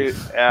to Nice,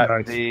 shoot at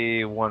nice.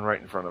 the one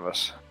right in front of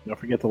us. Don't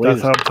forget the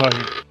That's laser. how I'm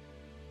talking.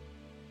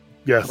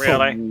 Yes. Really?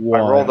 I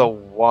rolled a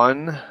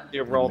 1.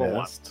 You rolled a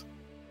 1.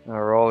 I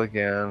roll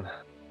again.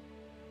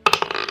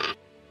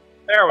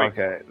 There we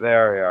go. Okay,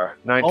 there we are.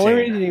 19. Only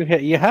reason you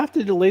hit, you have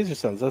to do laser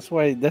sounds. That's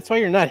why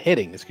you're not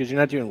hitting. It's because you're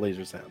not doing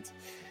laser sounds.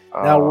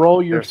 Now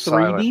roll your they're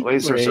silent. 3D3.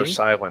 Lasers are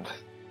silent.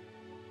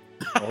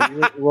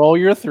 Roll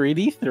your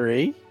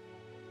 3D3.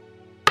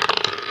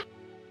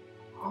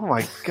 Oh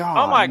my god.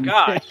 Oh my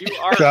god,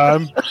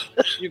 John,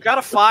 you got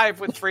a 5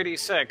 with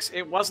 3d6.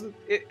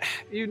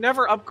 You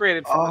never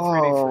upgraded from the Oh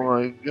 3d3.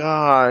 my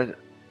god.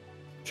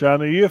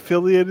 John, are you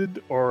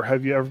affiliated or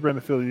have you ever been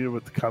affiliated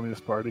with the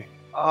Communist Party?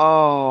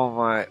 Oh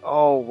my.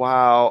 Oh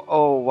wow.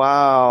 Oh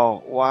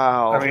wow.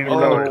 Wow. I mean, oh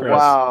another Chris.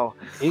 wow.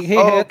 He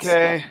hits.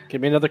 Okay. Give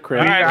me another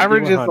crit. The right,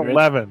 average is 100.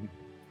 11.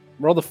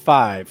 Roll the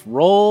 5.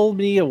 Roll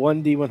me a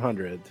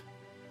 1d100.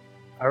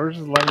 Average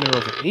is 11. It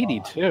was a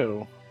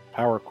 82.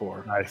 Power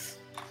core. Nice.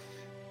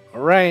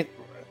 All right.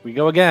 We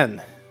go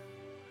again.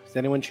 Is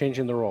anyone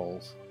changing the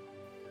rolls?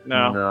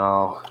 No.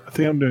 No. I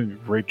think I'm doing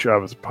a great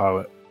job as a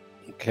pilot.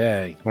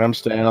 Okay. And I'm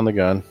staying on the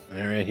gun.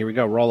 All right. Here we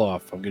go. Roll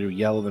off. I'm going to do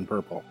yellow then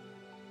purple.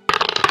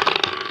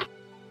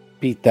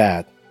 Beat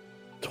that.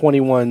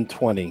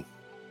 21-20.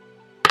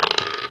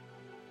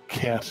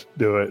 Can't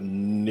do it.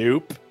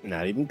 Nope.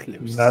 Not even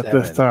close. Not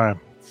this 7. time.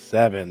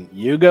 7.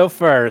 You go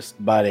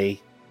first,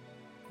 buddy.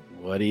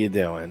 What are you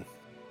doing?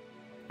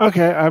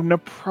 Okay, I have no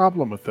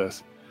problem with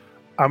this.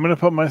 I'm going to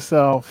put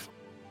myself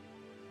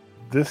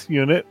this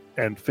unit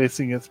and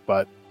facing its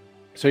butt.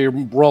 So you're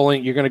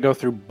rolling. You're going to go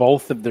through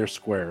both of their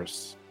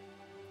squares.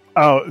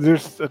 Oh,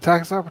 there's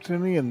attacks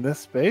opportunity in this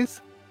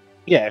space?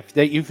 Yeah.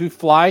 If you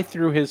fly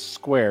through his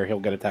square, he'll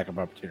get attack of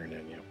opportunity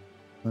on you.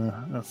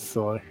 That's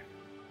silly.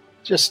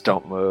 Just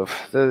don't move.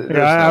 There's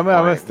Yeah, I'm no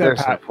going to point. step There's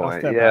no pat. I'll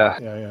point. step Yeah.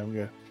 pat. Yeah, I'm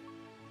good.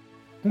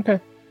 Okay.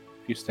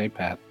 If you stay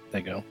pat,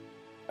 they go.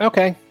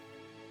 Okay.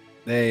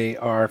 They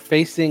are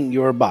facing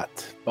your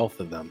butt, both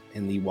of them,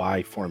 in the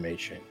Y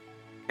formation.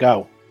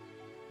 Go.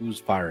 Who's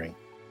firing?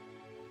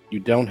 You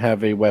don't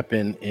have a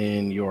weapon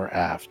in your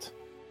aft.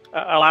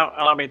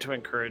 Allow me to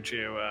encourage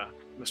you,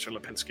 Mr.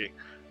 Lipinski.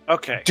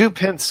 Okay.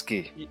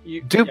 Dupinsky.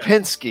 Yeah,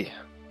 Dupinsky.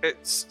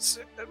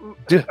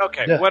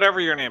 okay, Du- whatever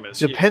your name is.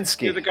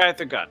 Dupinsky. You're the guy at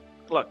the gun.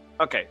 Look,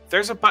 okay,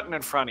 there's a button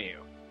in front of you.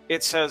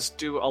 It says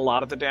do a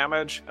lot of the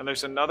damage, and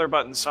there's another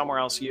button somewhere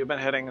else you've been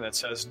hitting that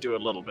says do a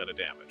little bit of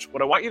damage.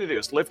 What I want you to do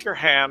is lift your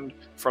hand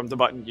from the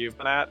button you've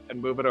been at and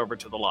move it over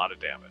to the lot of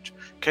damage.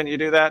 Can you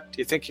do that? Do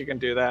you think you can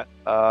do that?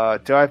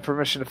 Do I have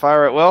permission to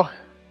fire at will?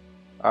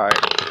 All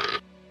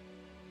right.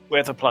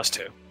 With a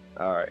 +2.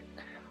 All right.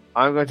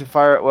 I'm going to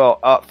fire at will.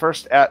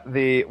 First at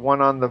the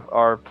one on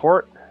our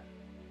port.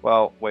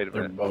 Well, wait a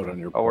They're minute. both on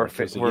your Oh, we're board.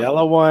 There's a we're-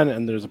 yellow one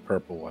and there's a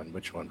purple one.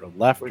 Which one?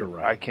 Left or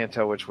right? I can't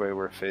tell which way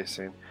we're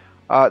facing.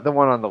 The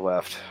one on the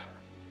left.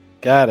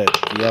 Got it.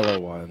 The yellow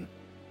one.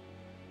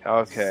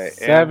 Okay.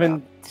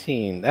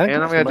 17. That And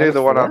I'm gets going to do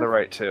the one on the -4?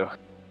 right, too.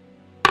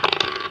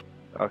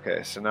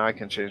 Okay, so now I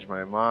can change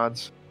my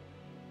mods.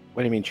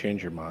 What do you mean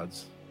change your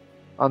mods?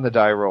 On the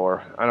die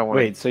roller. I don't want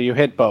Wait, so you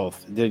hit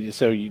both. Did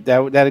you,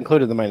 that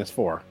included the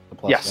 -4, the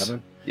plus Yes.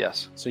 7?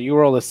 Yes. So you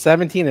rolled a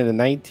 17 and a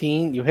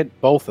 19. You hit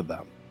both of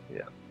them.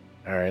 Yeah.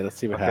 All right, let's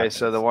see what Okay, happens.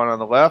 so the one on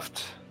the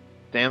left,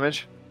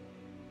 damage.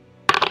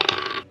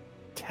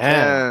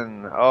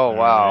 10. 10. Oh, All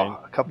wow. right.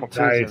 A couple twos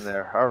Nice. in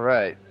there. All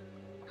right.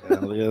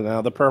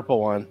 Now the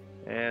purple one.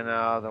 And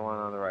now the one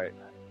on the right.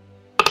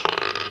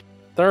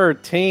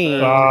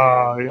 13.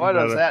 Oh, even What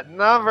is better. that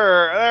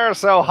number? They're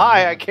so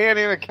high, I can't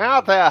even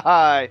count that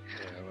high.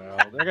 Yeah, well,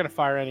 they're going to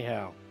fire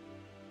anyhow.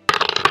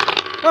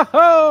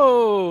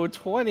 Oh,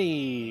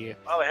 20.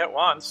 Well, they hit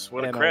once.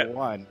 What a and crit.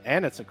 1.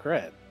 And it's a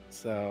crit.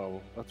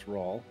 So let's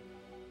roll.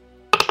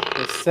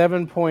 There's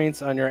 7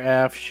 points on your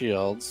aft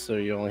shields, so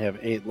you only have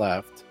 8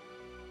 left.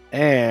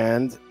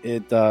 And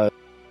it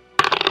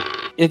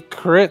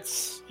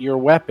crits your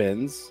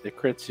weapons. It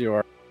crits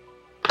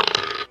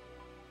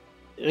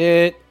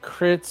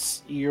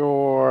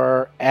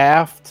your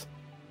aft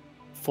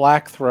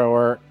flak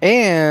thrower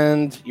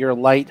and your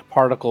light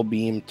particle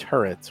beam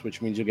turrets,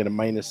 which means you get a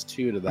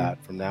 -2 to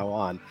that from now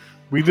on.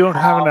 We don't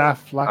have an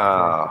aft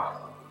flak.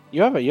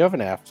 You have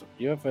an aft.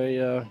 You have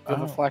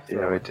a flak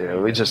thrower. Yeah, we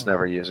do. We just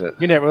never use it.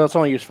 You never. That's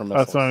only used for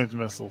missiles. That's only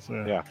missiles.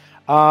 Yeah.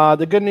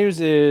 The good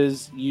news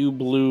is you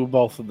blew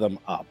both of them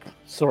up.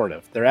 Sort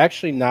of. They're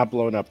actually not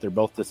blown up. They're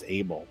both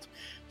disabled.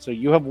 So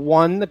you have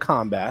won the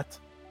combat,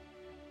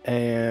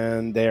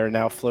 and they are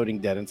now floating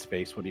dead in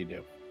space. What do you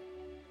do?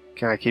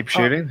 Can I keep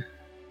shooting?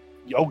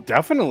 Oh,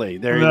 definitely.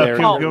 They're No, they're.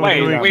 Oh, can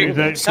wait, we, we-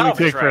 can we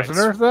salvage take rights.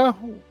 prisoners though?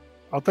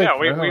 I'll take. Yeah,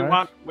 we prisoners.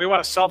 want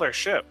to sell their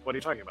ship. What are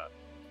you talking about?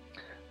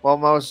 Well,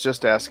 Mo's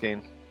just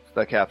asking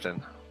the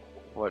captain.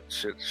 What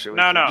should we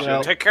No, keep no.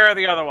 shooting? Take care of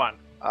the other one.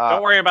 Uh,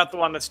 Don't worry about the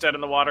one that's dead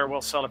in the water.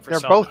 We'll sell it for They're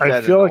salvage. both I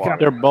dead feel in like the water.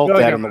 They're both I feel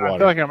dead like in the I feel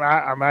water. like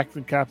I'm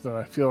acting captain.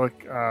 I feel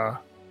like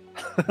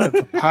as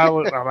a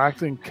pilot, I'm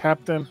acting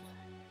captain.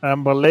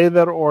 I'm belay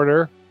that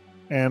order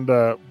and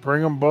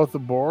bring them both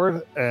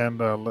aboard and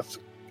let's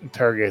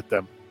interrogate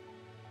them.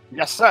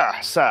 Yes, sir,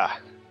 sir.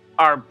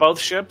 Are both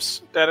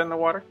ships dead in the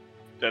water?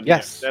 Dead,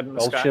 Yes, dead in the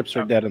both sky? ships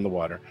are Oh, dead in the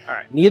water. All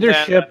right. Neither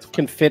Then ship that's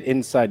can fit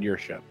inside your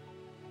ship.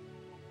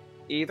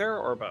 Either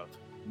or both?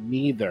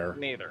 Neither.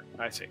 Neither.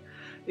 I see.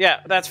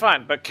 Yeah, that's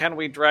fine. But can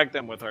we drag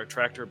them with our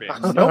tractor beams?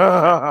 Nope.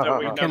 That You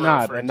we've never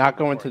cannot, referred and to not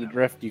go into before. the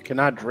drift. You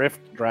cannot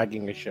drift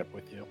dragging a ship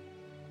with you.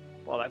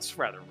 Well, that's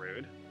rather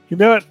rude. You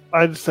know what?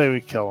 I'd say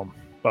we kill them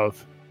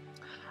both.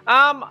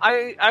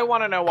 I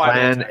want to know why. they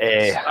Plan attacked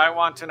A. us. I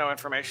want to know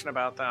information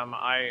about them.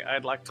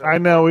 I'd like to. I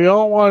know we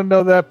all want to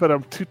know that, but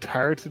I'm too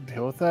tired to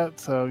deal with that.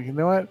 So you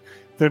know what?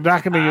 They're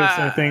not going to give us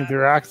anything.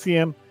 They're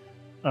Axian.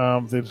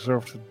 They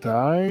deserve to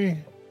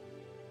die.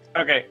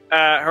 Okay,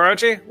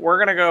 Hirochi, we're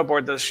gonna go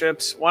aboard those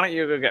ships. Why don't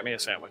you go get me a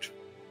sandwich?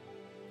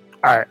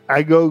 All right,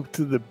 I go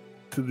to the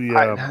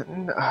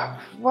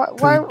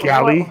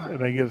galley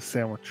and I get a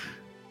sandwich.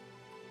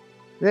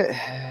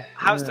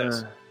 How's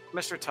this,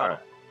 Mr. Tuttle?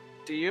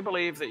 Do you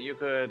believe that you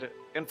could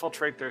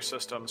infiltrate their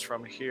systems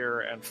from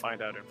here and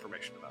find out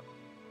information about them?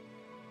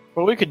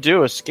 Well, we could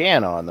do a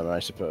scan on them, I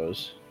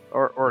suppose.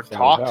 Or Sounds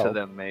talk to help.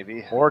 them,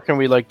 maybe. Or can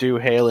we do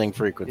hailing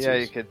frequencies? Yeah,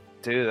 you could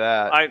do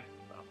that.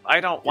 I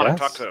don't want Yes.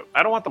 to talk to.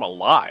 I don't want them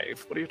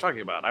alive. What are you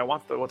talking about? I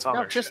want what's on No,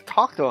 their just ship.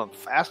 talk to him.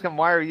 Ask him,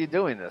 why are you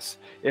doing this?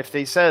 If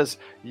he says,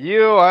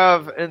 you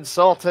have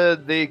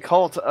insulted the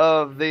cult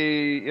of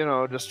the,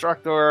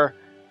 Destructor,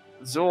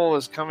 Zool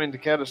is coming to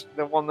get us,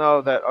 then we'll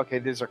know that, okay,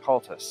 these are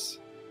cultists.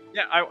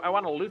 Yeah, I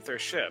want to loot their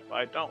ship.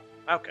 I don't.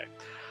 Okay.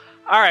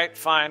 All right,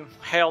 fine.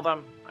 Hail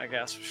them, I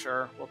guess.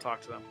 Sure, we'll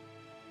talk to them.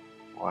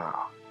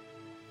 Wow.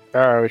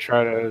 All right, we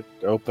try to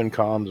open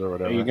comms or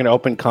whatever. Are you going to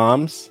open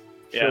comms?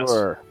 Yes.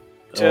 Sure.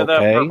 To the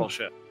Okay. purple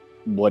ship.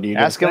 What are you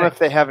going to Ask them say? if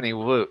they have any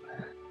loot.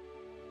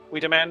 We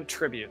demand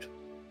tribute.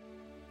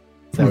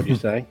 Is that what you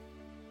say?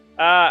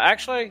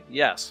 Actually,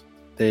 yes.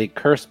 They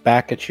curse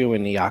back at you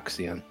in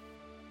Eoxian.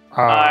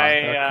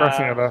 They're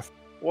cursing at us.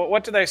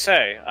 What do they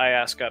say? I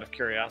ask out of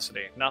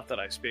curiosity. Not that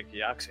I speak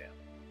Eoxian.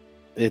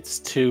 It's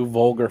too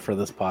vulgar for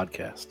this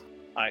podcast.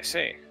 I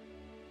see.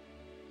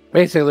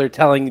 Basically, they're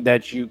telling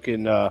that you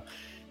can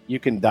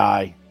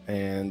die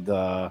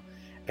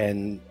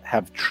and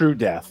have true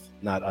death,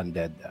 not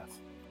undead death.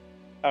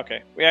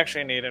 Okay, we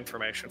actually need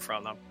information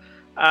from them.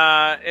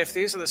 If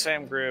these are the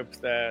same group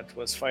that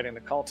was fighting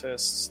the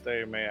cultists,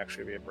 they may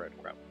actually be a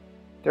breadcrumb.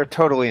 They're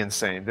totally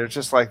insane. They're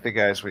just like the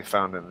guys we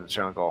found in the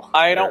jungle.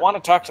 I don't want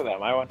to talk to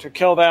them. I want to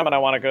kill them, and I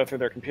want to go through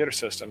their computer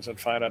systems and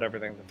find out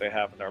everything that they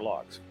have in their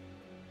logs.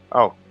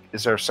 Oh,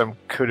 is there some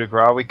coup de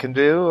grace we can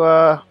do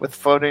with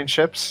floating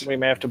ships? We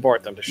may have to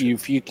board them to shoot.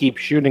 If you keep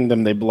shooting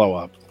them, they blow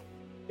up.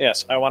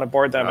 Yes, I want to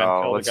board them and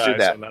Oh, kill the let's do guys,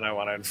 that. and then I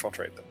want to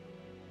infiltrate them.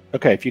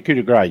 Okay, if you coup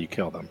de grace, you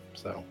kill them.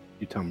 So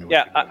you tell me what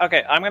Yeah, you do.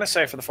 okay, I'm going to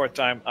say for the 4th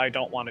time, I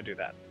don't want to do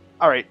that.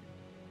 All right,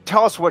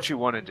 tell us what you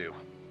want to do.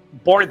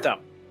 Board them.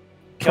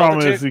 Kill Problem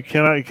the is two. you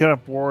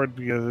cannot board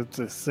because it's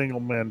a single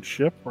man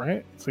ship,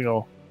 right?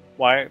 Single.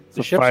 Why? It's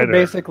The a ships fighter. are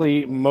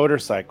basically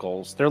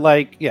motorcycles. They're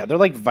like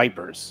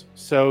Vipers.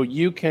 So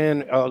you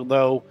can,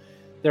 although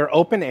they're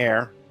open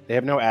air, they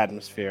have no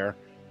atmosphere.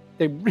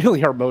 They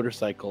really are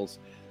motorcycles.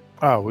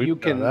 Oh, we You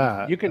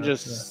can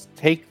just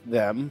take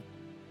them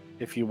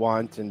if you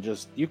want, and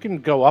you can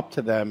go up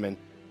to them and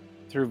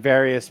through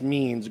various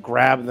means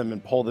grab them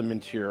and pull them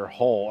into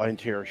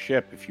your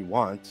ship if you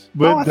want.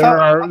 But Oh, I there thought-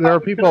 I are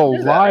thought we people couldn't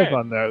do that, live right?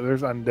 on there.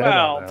 There's undead.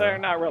 Well, on there. they're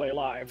not really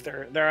live.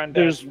 They're undead.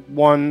 There's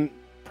one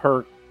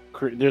per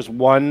crew. There's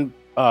one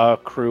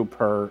crew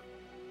per.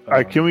 All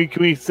right, can we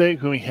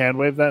hand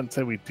wave that and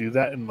say we do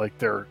that and like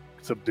they're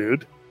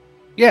subdued?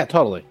 Yeah,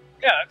 totally.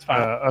 Yeah, that's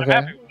fine. I'm okay.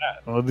 happy with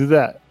that. We'll do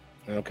that.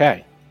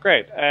 Okay.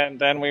 Great. And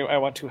then I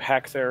want to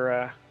hack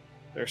their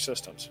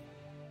systems.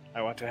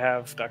 I want to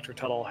have Dr.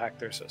 Tuttle hack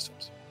their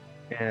systems.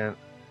 And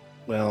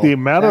Well, The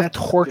amount of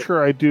that's-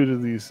 torture I do to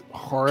these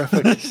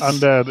horrific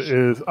undead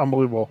is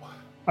unbelievable.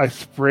 I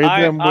sprayed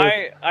them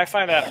with. I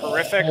find that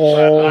horrific,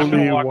 but I'm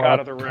going Holy to walk out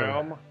of the water.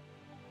 room.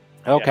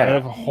 Okay. I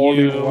have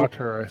holy You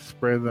water. I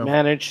spray them.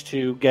 managed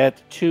to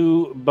get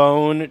 2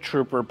 bone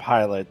trooper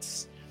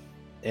pilots,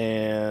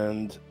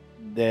 and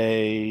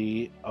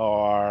they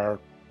are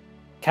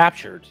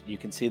captured. You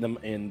can see them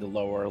in the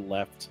lower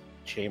left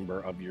chamber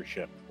of your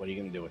ship. What are you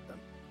going to do with them?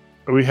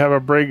 We have a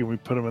brig and we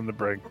put them in the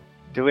brig.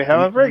 do we have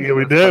a brig? Yeah,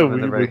 we Put do. them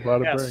in the We brig. bought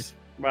a brig. Yes.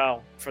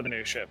 Well, for the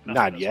new ship.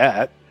 Not for this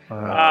yet.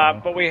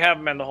 one. But we have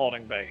them in the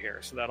holding bay here,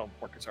 so that'll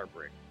work as our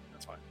brig.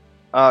 That's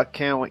fine.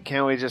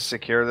 Can we just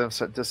secure them?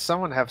 So does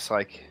someone have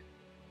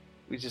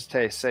we just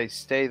say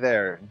stay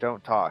there,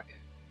 don't talk?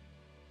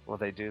 Will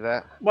they do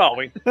that? Well,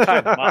 we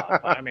tied them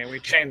up. I mean, we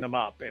chained them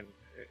up in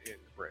the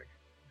brig.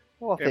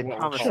 Well, if Yeah, they well,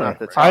 promise sure. not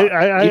to talk.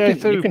 I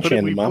said you we can put chain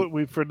it, we them up. put,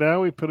 we for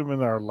now we put them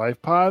in our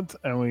life pods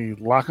and we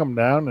lock them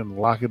down and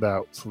lock it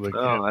out so they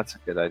Oh, can't that's a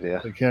good idea.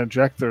 they can't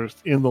eject. They're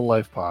in the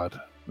life pod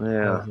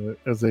Yeah,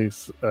 as a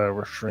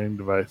restrained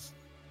device.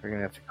 we're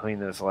gonna have to clean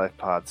those life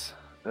pods.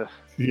 Ugh.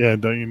 Yeah,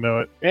 don't you know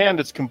it? And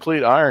it's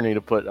complete irony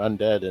to put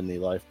undead in the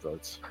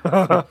lifeboats.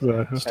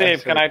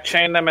 Steve, can I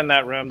chain them in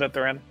that room that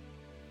they're in?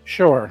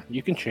 Sure,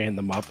 you can chain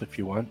them up if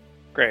you want.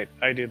 Great,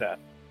 I do that.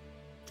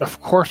 Of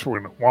course, we're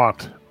gonna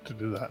want to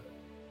do that.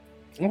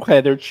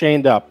 Okay, they're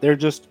chained up. They're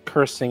just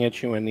cursing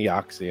at you in the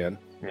Oxyan.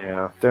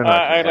 Yeah, they're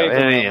not I gonna leave have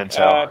the any room.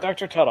 intel.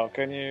 Dr. Tuttle,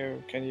 can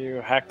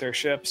you hack their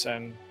ships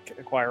and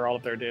acquire all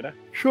of their data?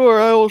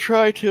 Sure, I will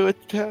try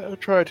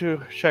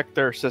to check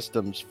their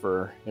systems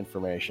for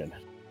information.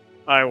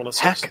 I will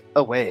assist. Hack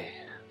away.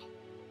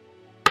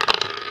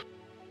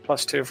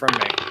 +2 from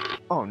me.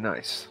 Oh,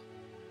 nice.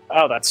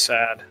 Oh, that's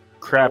sad.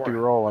 Crappy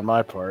Four. roll on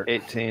my part.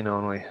 18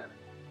 only.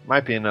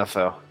 Might be enough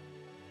though.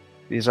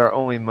 These are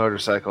only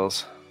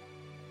motorcycles.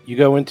 You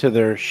go into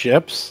their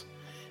ships,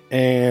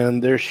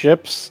 and their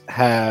ships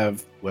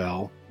have,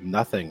 well,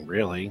 nothing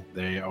really.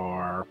 They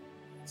are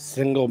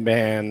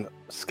single-man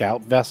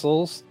scout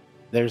vessels.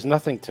 There's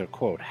nothing to,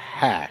 quote,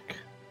 hack.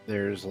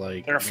 There's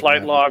like... Their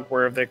flight log,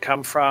 where have they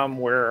come from?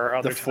 Where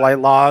are The other flight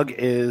log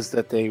is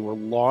that they were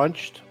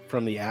launched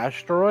from the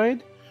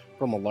asteroid,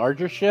 from a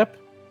larger ship,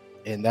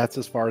 and that's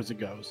as far as it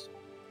goes.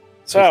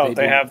 So they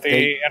they do- have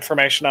the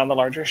information on the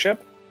larger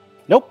ship?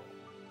 Nope.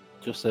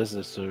 Just says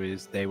this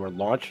series. They were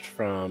launched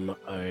from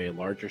a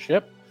larger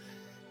ship,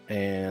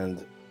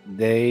 and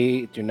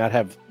they do not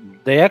have.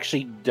 They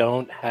actually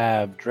don't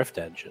have drift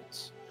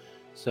engines,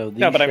 so these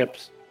No, but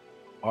ships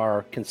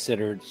are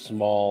considered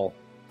small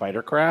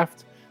fighter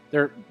craft.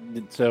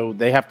 So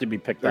they have to be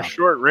picked They're up.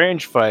 short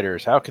range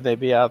fighters. How could they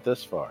be out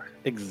this far?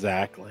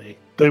 Exactly.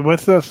 They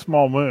went to a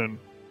small moon.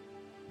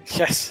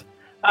 Yes.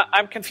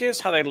 I'm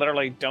confused how they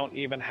literally don't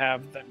even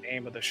have the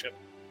name of the ship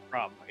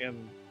from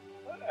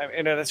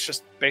that's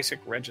just basic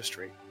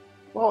registry.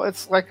 Well,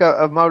 it's like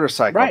a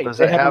motorcycle. Right. Does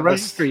They it have a have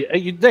this?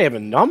 registry. They have a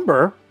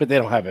number, but they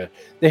don't have a.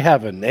 They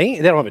have a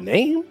name. They don't have a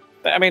name.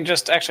 I mean,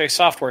 just actually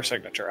software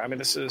signature. I mean,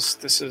 this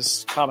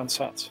is common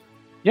sense.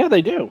 Yeah,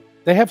 they do.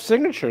 They have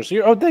signatures.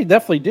 They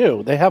definitely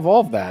do. They have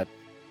all of that.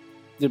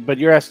 But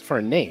you're asking for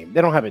a name.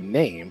 They don't have a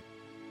name.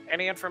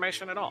 Any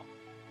information at all?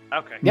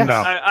 Okay. Yes. No.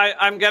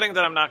 I'm getting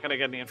that I'm not going to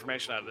get any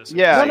information out of this.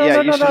 Yeah, No, yeah.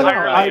 no, you no, should no, look no,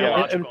 around, Entirely yeah.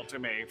 illogical to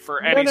me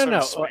for any no, sort no.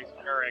 of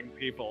space-faring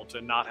people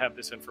to not have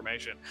this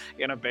information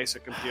in a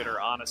basic computer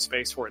on a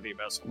space-worthy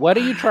vessel. What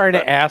are you trying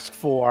to ask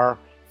for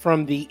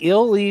from the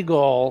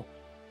illegal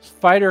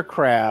fighter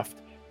craft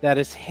that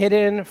is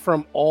hidden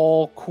from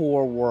all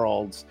core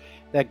worlds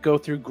that go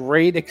through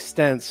great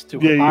extents to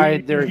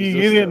hide their you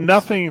existence? get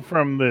nothing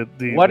from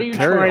the What are you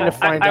material. trying to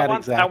find out I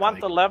exactly? want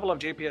the level of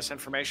GPS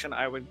information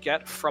I would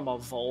get from a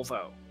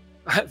Volvo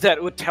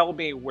that would tell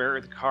me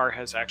where the car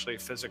has actually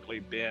physically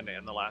been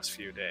in the last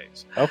few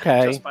days.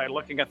 Okay, Just by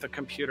looking at the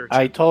computer.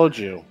 I chip. told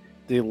you.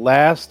 The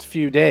last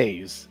few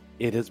days,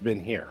 it has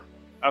been here.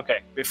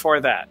 Okay,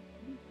 before that,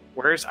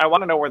 I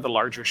want to know where the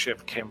larger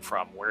ship came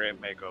from, where it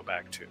may go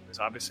back to. Because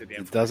obviously the It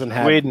information. doesn't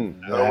have.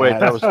 Sweden. Oh, wait,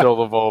 that was still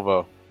the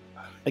Volvo.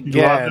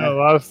 You want to know a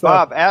lot of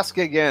stuff. Bob, ask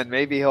again.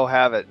 Maybe he'll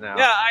have it now.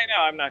 Yeah, I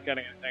know. I'm not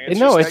getting anything.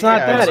 No, just it's not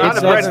that- that. It's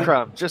not It's a like-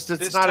 breadcrumb. Just it's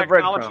This not a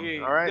breadcrumb. technology,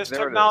 All right, this there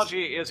it is.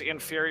 technology is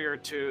inferior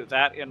to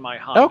that in my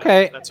Honda.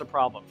 Okay. That's a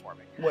problem for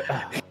me.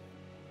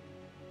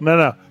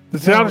 No. The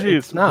technology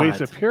it's is way not.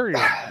 superior.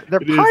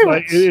 They're It is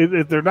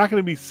pirates. they're not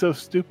going to be so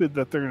stupid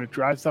that they're going to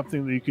drive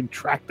something that you can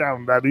track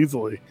down that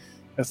easily.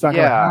 That's not going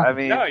to Yeah, happen. I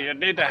mean, No, you'd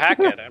need to hack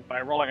it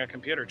by rolling a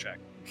computer check.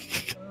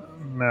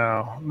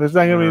 No, there's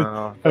not going to be.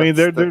 no, I mean,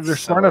 they're that's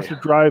smart enough silly.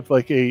 to drive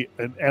like an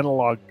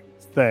analog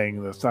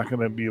thing that's not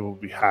going to be able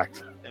to be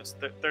hacked. Yes,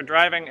 they're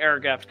driving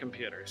air-gapped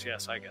computers.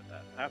 Yes, I get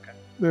that. Okay.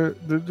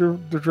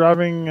 They're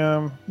driving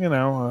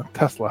a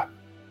Tesla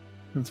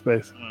in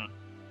space.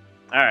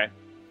 All right.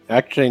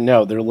 Actually,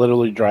 no. They're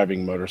literally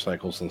driving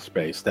motorcycles in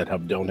space that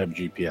don't have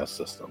GPS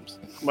systems.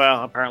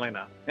 Well, apparently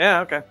not. Yeah.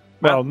 Okay.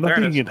 Well, there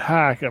nothing it is. you can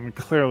hack. I mean,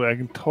 clearly, I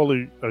can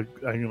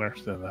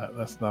understand that.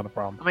 That's not a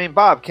problem. I mean,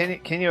 Bob, can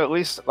you at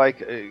least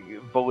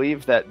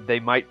believe that they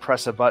might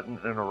press a button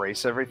and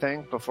erase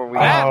everything before we?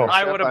 That Oh.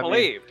 I would have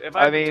believed. If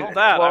I I mean, told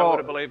that, I well- would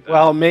have believed that.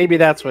 Well, maybe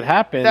that's what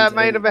happened. That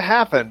might and- have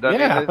happened. I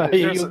Yeah,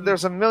 mean,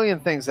 there's a million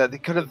things that they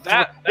could have. They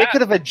That-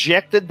 could have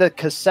ejected the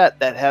cassette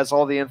that has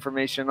all the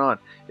information on.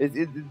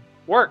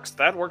 works.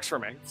 That works for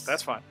me.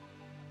 That's fine.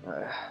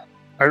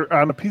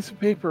 On a piece of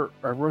paper,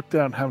 I wrote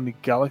down how many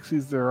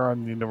galaxies there are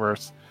in the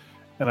universe,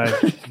 and I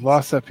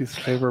lost that piece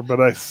of paper.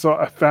 But I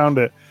found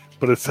it.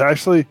 But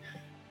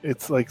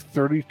it's like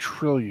 30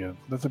 trillion.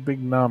 That's a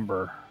big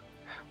number.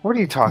 What are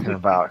you talking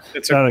about?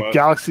 It's a No, quote.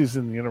 galaxies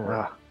in the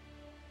universe.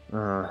 All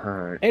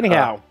right.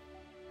 Anyhow,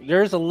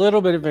 there's a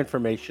little bit of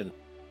information.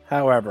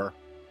 However,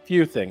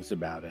 few things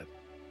about it.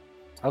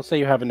 I'll say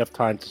you have enough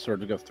time to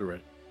sort of go through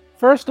it.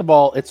 First of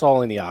all, it's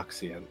all in the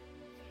Oxian,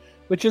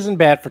 which isn't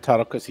bad for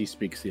Tuttle because he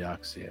speaks the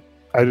Oxian.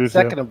 I do.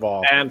 Second of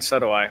all, And so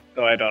do I,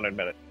 though I don't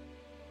admit it.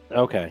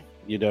 okay,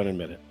 you don't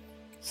admit it.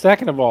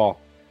 Second of all,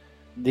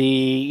 the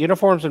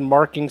uniforms and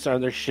markings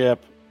on their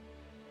ship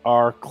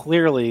are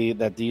clearly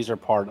that these are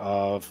part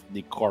of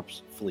the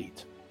Corpse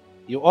fleet.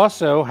 You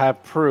also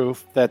have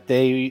proof that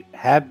they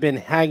have been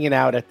hanging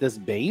out at this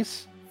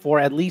base for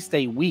at least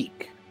a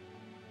week.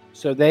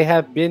 So they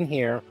have been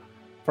here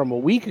from a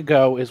week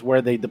ago is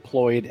where they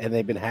deployed, and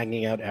they've been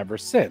hanging out ever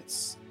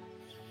since.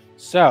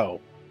 So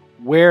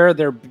where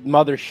their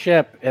mother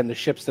ship and the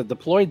ships that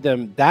deployed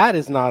them, that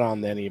is not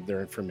on any of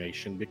their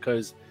information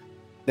because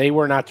they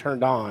were not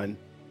turned on,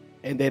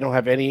 and they don't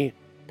have any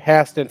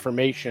past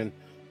information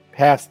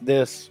past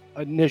this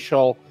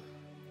initial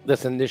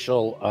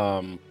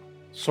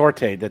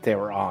sortie that they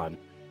were on.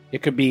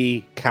 It could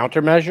be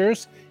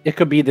countermeasures. It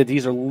could be that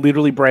these are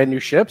literally brand new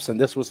ships and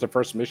this was the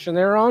first mission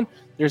they're on.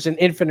 There's an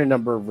infinite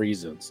number of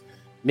reasons.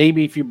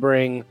 Maybe if you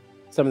bring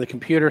some of the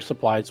computer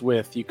supplies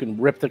with, you can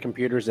rip the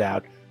computers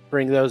out,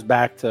 bring those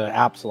back to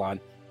Absalon.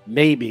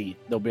 Maybe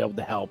they'll be able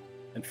to help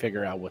and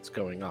figure out what's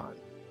going on.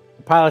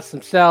 The pilots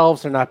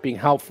themselves are not being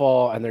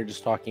helpful, and they're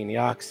just talking the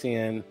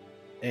Oxian,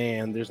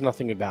 and there's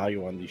nothing of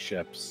value on these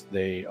ships.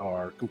 They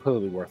are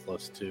completely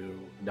worthless to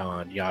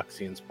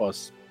non-Yoxians.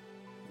 Plus,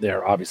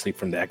 they're obviously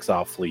from the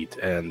Exile fleet,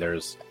 and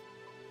there's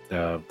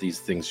these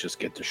things just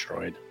get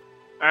destroyed.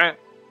 All right.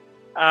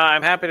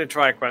 I'm happy to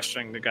try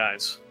questioning the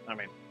guys. I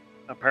mean,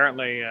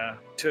 apparently,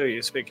 two of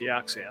you speak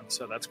Yoxian,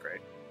 so that's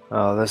great.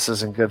 Oh, this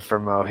isn't good for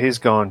Mo. He's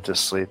going to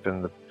sleep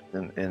in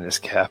his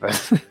cabin.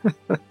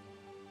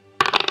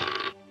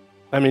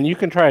 I mean, you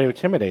can try to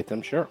intimidate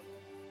them, sure.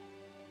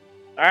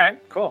 All right,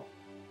 cool.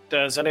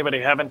 Does anybody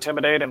have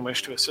Intimidate and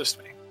wish to assist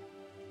me?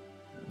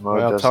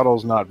 Well,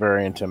 Tuttle's not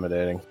very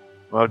intimidating.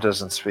 Mo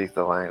doesn't speak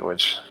the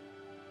language.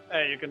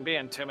 Hey, you can be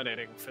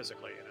intimidating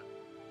physically,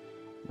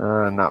 you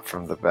know. Not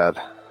from the bed.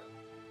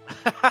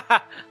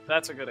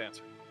 That's a good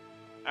answer.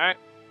 All right.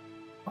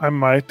 I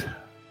might.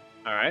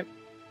 All right.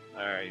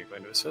 Are you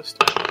going to assist?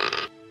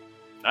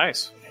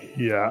 Nice.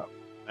 Yeah.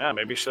 Yeah,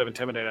 maybe you should have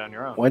intimidated on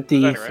your own.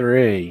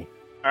 23.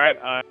 All right.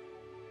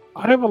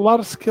 I have a lot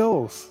of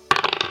skills.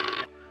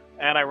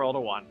 And I rolled a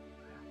 1.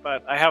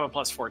 But I have a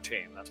plus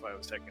 14. That's why I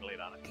was taking lead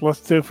on it.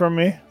 +2 from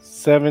me.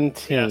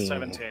 17. Yeah,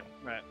 17.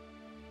 Right.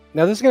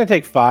 Now, this is going to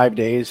take 5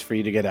 days for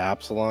you to get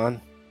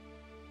Absalon.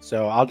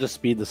 So I'll just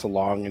speed this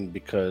along, and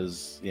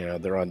because, they're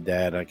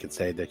undead, I can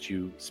say that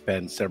you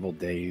spend several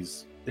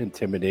days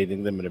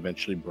intimidating them and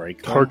eventually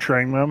break them.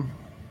 Torturing them.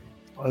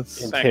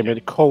 Let's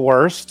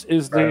Coerced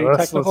is the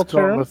let's technical go.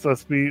 term.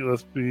 Let's be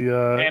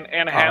And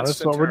enhanced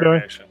that's what we're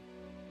doing. interrogation.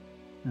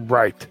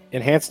 right.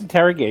 Enhanced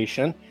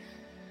interrogation.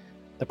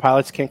 The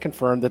pilots can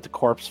confirm that the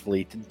Corpse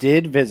fleet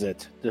did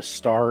visit the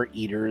Star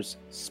Eater's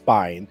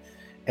spine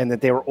and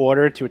that they were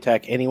ordered to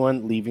attack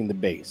anyone leaving the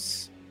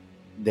base.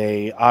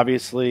 They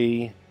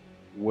obviously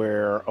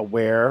were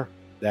aware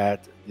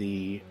that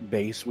the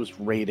base was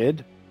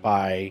raided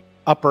by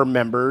upper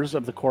members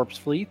of the Corpse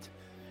fleet,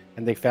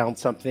 and they found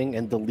something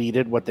and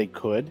deleted what they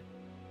could.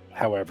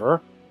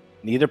 However,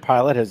 neither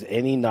pilot has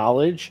any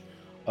knowledge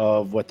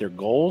of what their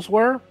goals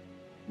were,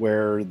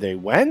 where they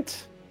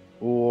went,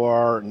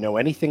 or know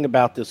anything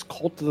about this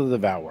Cult of the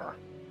Devourer.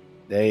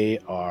 They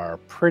are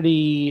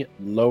pretty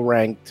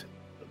low-ranked,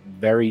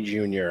 very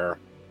junior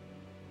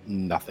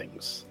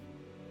nothings.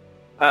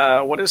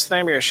 What is the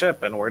name of your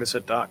ship, and where does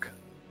it dock?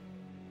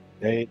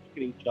 They look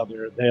at each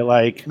other. They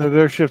like, No,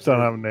 their ships don't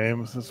have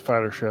names. It's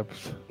fighter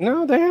ships.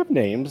 no, they have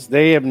names.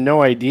 They have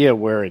no idea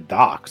where it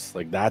docks.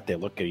 Like that, they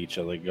look at each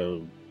other and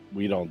go,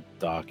 we don't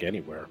dock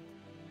anywhere.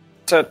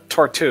 To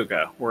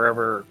Tortuga,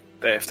 wherever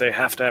if they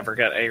have to ever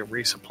get a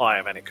resupply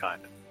of any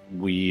kind.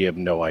 We have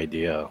no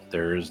idea.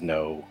 There is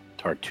no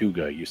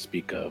Tortuga you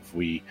speak of.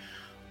 We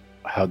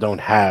don't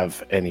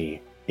have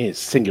any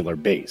singular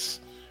base.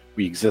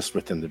 We exist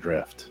within the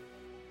drift.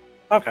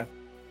 Okay.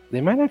 They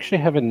might actually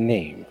have a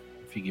name,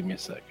 if you give me a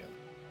second.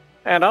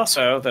 And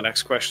also, the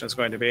next question is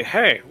going to be,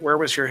 hey, where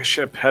was your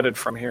ship headed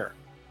from here?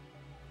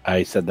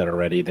 I said that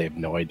already. They have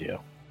no idea.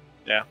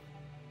 Yeah.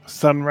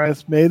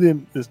 Sunrise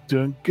Maiden is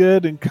doing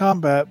good in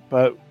combat,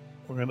 but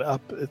we're going to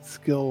up its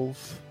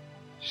skills.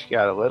 She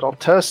got a little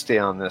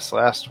toasty on this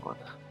last one.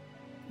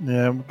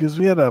 Yeah, because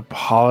we had a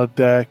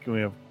holodeck and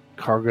we have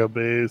cargo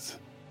bays.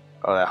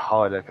 Oh, that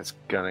holodeck is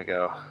gonna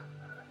go.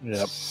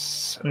 Yep.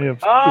 So- We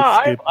have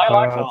I escape like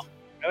pods.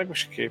 that. I think we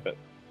should keep it.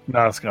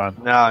 No, it's gone.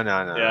 No.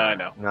 Yeah, I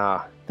know.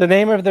 No. The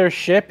name of their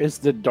ship is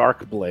the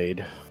Dark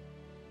Blade.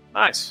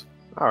 Nice.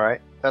 All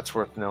right, that's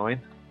worth knowing.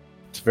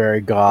 It's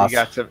very goth. You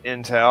got some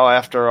intel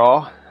after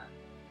all.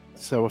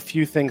 So a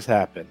few things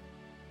happen.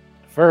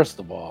 First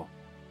of all,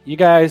 you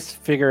guys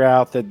figure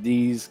out that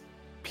these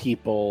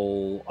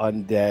people,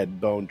 undead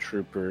bone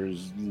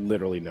troopers,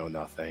 literally know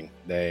nothing.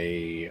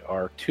 They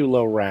are too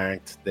low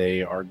ranked.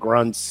 They are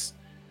grunts.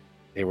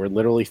 They were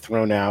literally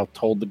thrown out,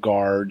 told the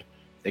guard.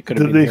 They could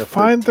have Did been they here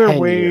find for their 10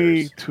 way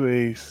years. to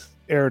a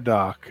air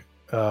dock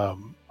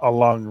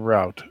along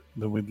route?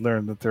 Then we'd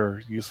learn that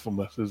their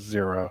usefulness is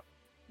 0.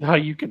 No,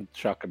 you can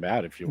chuck them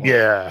out if you want.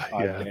 Yeah.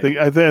 I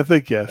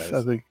think yes.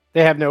 I think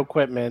They have no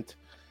equipment.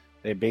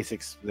 They have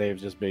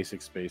just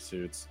basic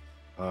spacesuits.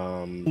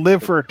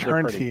 live for they're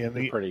eternity pretty- in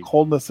they're the pretty-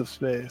 coldness of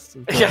space.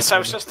 Yes, I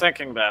was just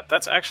thinking that.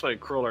 That's actually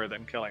crueler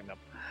than killing them.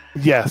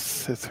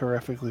 Yes, it's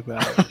horrifically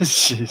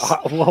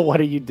bad. Well, what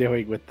are you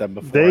doing with them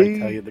before They- I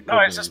tell you the good No,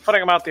 it's news? just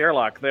putting them out the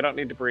airlock. They don't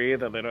need to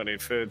breathe and they don't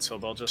need food, so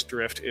they'll just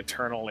drift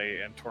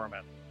eternally in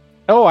torment.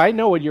 Oh, I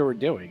know what you were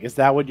doing. Is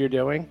that what you're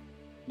doing?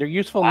 Their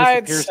usefulness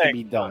I'd appears say to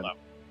be done.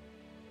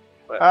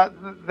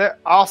 them. They're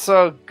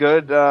also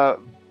good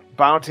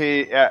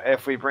bounty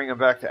if we bring them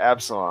back to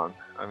Absalon.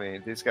 I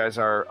mean, these guys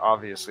are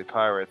obviously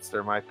pirates.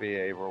 There might be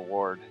a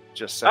reward.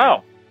 Just saying.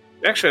 Oh,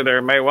 actually,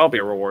 there may well be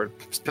a reward,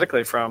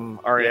 particularly from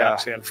our Yeah.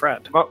 Eoxian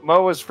friend.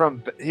 Mo was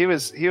he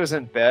was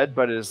in bed,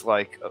 but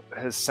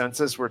his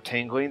senses were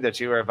tingling that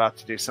you were about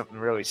to do something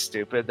really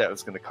stupid that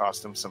was going to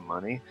cost him some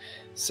money.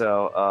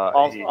 So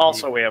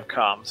Also, we have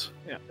comms.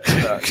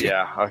 Yeah.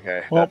 yeah,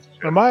 okay. Well, that's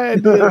true. my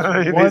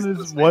idea He is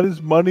needs to one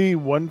is money,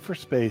 one for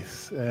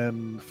space,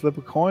 and flip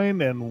a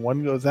coin, and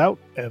one goes out.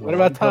 And What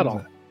about one comes Tuttle?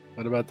 in.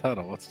 What about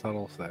Tuttle? What's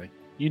Tuttle say?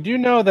 You do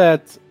know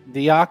that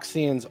the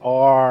Oxians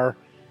are...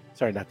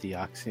 Sorry, not the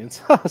Oxians.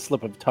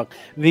 Slip of the tongue.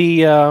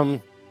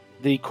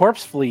 The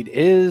Corpse Fleet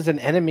is an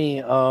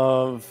enemy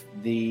of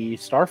the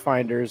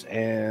Starfinders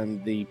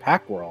and the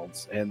Pack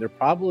Worlds, and there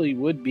probably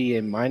would be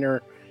a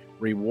minor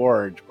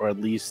reward, or at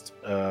least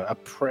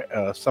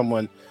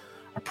someone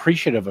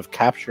appreciative of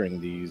capturing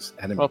these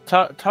enemies. Well,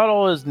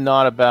 Tuttle is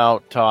not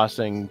about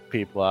tossing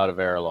people out of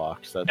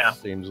airlocks. That Yeah.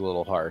 seems a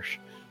little harsh.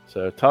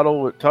 So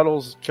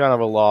Tuttle's kind of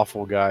a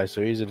lawful guy,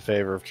 so he's in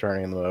favor of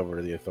turning them over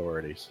to the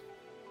authorities.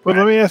 But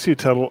let me ask you,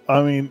 Tuttle.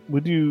 I mean,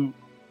 would you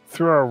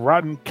throw a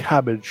rotten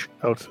cabbage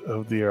out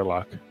of the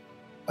airlock?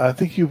 I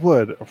think you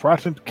would. A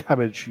rotten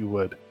cabbage, you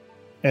would.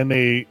 And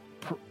a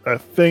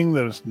thing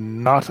that is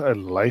not a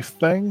life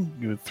thing,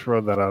 you would throw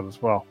that out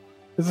as well.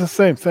 It's the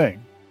same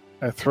thing.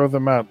 I throw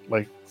them out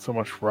like so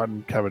much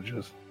rotten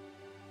cabbages.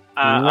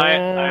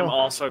 I'm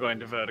also going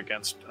to vote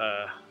against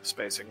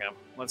spacing him.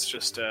 Let's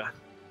just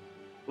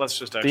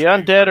actually The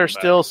undead are back.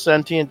 still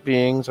sentient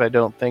beings. I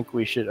think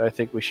we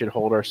should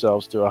hold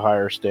ourselves to a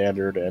higher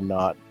standard and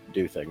not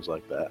do things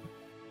like that.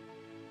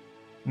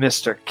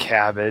 Mr.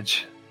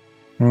 Cabbage.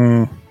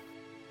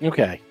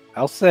 Okay,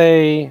 I'll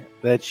say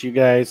that you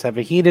guys have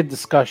a heated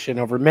discussion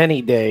over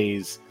many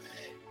days,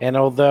 and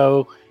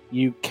although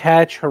you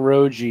catch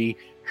Hiroji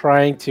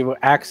trying to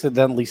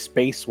accidentally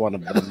space one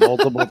of them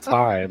multiple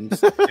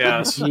times,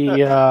 Yes.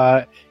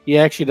 he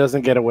actually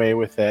doesn't get away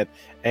with it,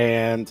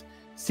 and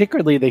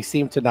secretly they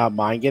seem to not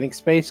mind getting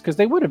spaced because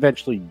they would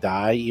eventually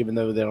die, even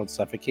though they don't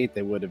suffocate.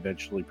 They would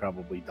eventually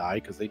probably die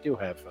because they do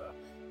have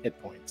hit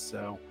points,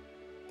 so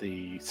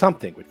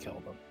something would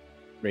kill them.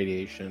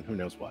 Radiation, who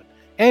knows what.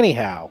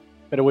 Anyhow,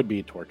 but it would be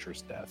a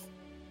torturous death.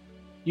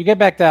 You get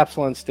back to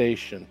Absalon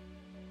Station.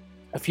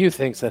 A few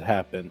things that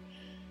happen.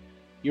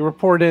 You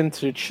report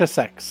into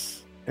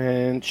Chisex,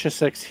 and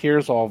Chisex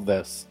hears all of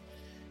this,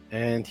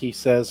 and he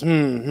says,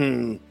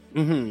 very,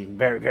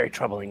 very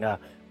troubling.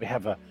 We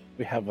have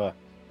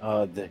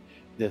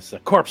this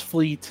corpse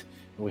fleet,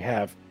 and we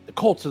have the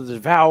Cult of the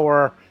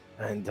Devourer,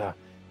 and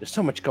there's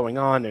so much going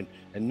on and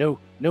no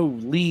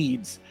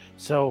leads.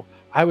 So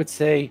I would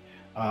say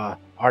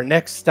our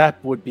next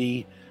step would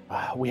be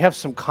we have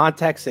some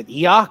contacts at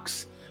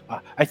EOX.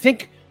 I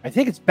think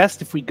it's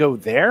best if we go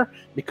there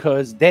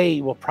because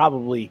they will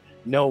probably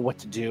know what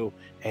to do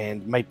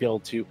and might be able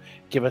to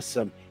give us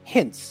some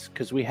hints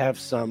because we have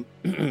some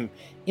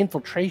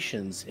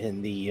infiltrations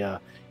in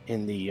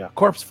the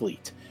corpse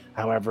fleet.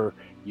 However,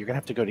 you're gonna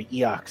have to go to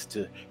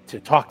EOX to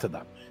talk to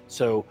them.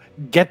 So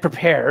get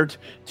prepared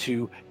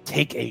to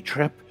take a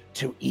trip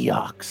to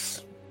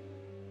EOX.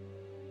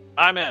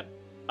 I'm in.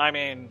 I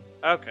mean,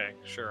 okay,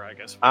 sure, I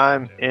guess.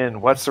 I'm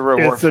in. What's the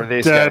reward for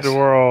these guys? It's a dead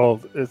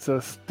world. It's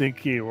a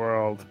stinky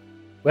world.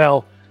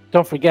 Well,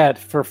 don't forget,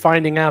 for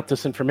finding out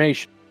this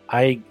information,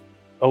 I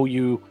owe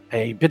you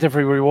a bit of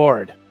a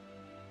reward.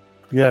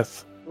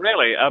 Yes.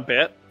 Really, a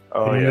bit?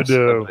 Oh, You yes.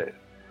 do.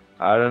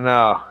 I don't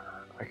know.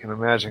 I can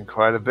imagine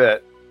quite a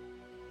bit.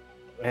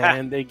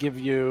 And they give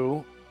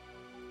you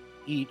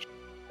each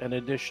an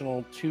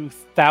additional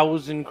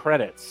 2,000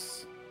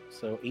 credits.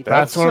 So each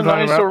That's That's what a I'm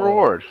talking nice about.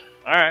 reward.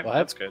 All right, What?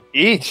 that's good.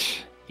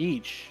 Each?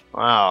 each.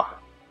 Wow.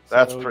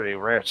 That's So- pretty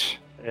rich.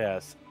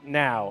 Yes.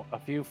 Now, a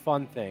few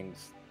fun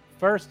things.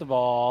 First of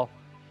all,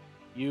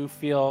 you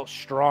feel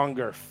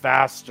stronger,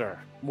 faster,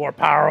 more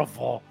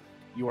powerful.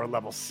 You are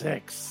level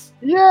 6.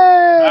 All Yay!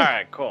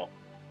 right, cool.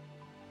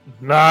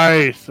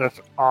 Nice.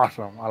 That's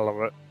awesome. I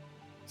love it.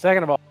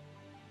 Second of all,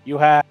 you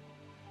have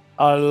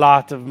a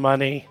lot of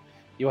money.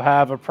 You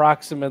have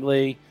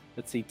approximately,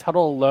 let's see,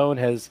 Tuttle alone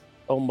has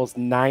almost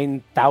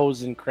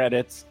 9,000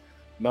 credits.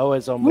 Mo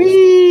has almost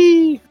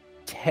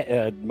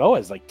Mo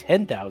has like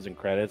 10,000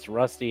 credits.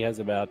 Rusty has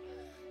about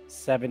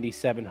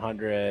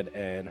 7,700,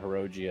 and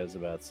Hiroji has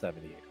about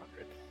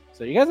 7,800.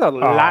 So you guys have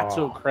lots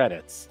of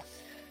credits.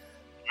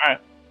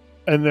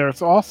 And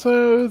there's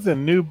also the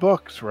new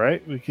books,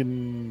 right? We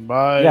can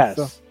buy Yes.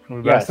 stuff. Can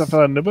we buy Yes. stuff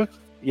out of new books?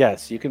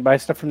 Yes, you can buy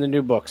stuff from the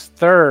new books.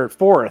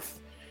 Fourth,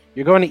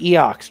 you're going to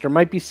EOX. There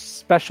might be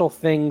special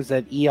things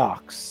at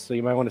EOX, so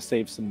you might want to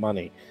save some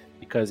money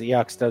because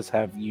EOX does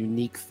have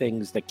unique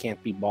things that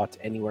can't be bought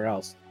anywhere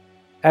else.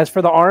 As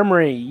for the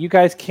armory, you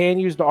guys can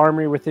use the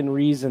armory within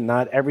reason.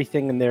 Not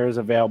everything in there is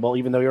available.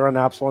 Even though you're on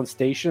Absalon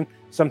Station,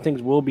 some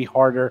things will be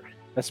harder,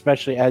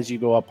 especially as you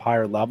go up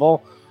higher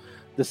level.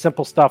 The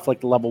simple stuff like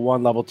the level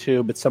 1, level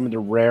 2, but some of the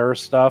rarer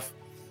stuff,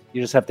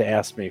 you just have to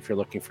ask me if you're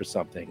looking for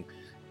something.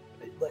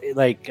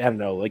 Like, I don't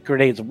know, like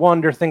Grenades of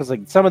Wonder, things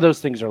like some of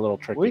those things are a little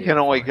tricky. We can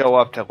only go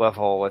up to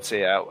level, let's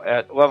see,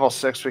 at level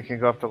 6 we can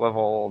go up to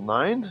level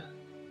 9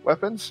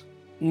 weapons?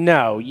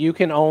 No, you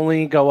can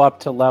only go up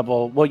to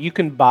level. Well, you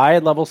can buy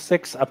level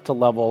 6 up to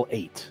level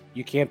 8.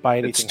 You can't buy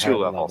anything. It's higher 2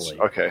 than levels.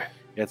 Level 8. Okay.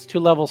 It's 2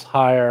 levels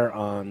higher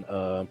on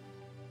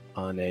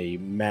a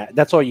mat.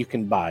 That's all you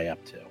can buy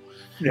up to.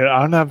 Yeah,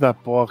 I don't have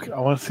that book. I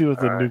want to see what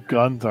the All new right.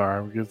 guns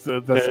are because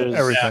that's There's-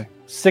 everything.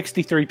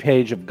 63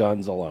 page of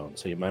guns alone,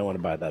 so you might want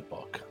to buy that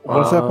book.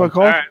 What's that book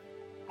All called? right.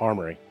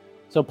 Armory.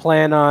 So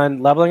plan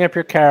on leveling up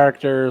your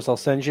characters. I'll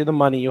send you the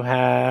money you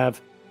have.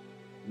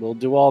 We'll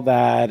do all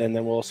that, and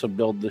then we'll also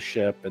build the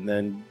ship, and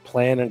then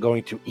plan on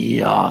going to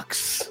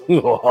EOX.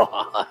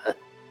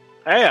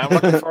 Hey, I'm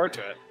looking forward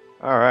to it.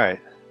 All right.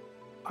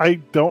 I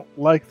don't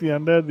like the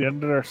undead. The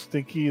undead are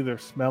stinky. They're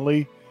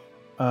smelly.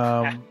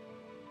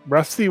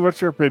 Rusty,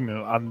 what's your opinion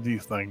on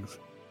these things?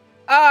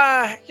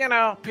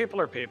 People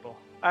are people.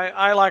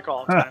 I like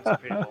all kinds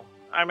of people.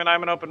 I mean,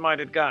 I'm an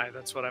open-minded guy.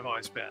 That's what I've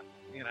always been.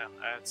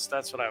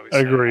 That's what I always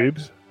say. Agreed.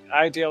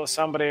 I deal with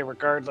somebody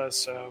regardless.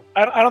 So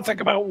I don't think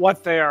about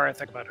what they are. I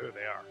think about who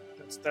they are.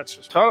 That's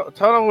just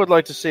Toto would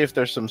like to see if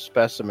there's some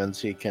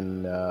specimens he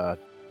can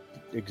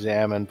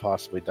examine,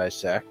 possibly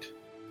dissect.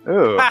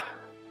 Ooh. Ha!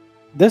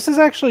 This is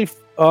actually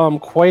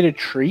quite a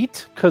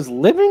treat because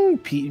living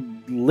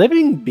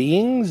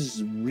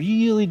beings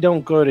really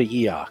don't go to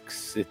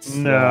EOX. It's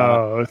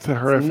No, it's a it's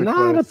horrific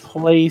not place. a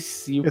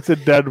place you. It's a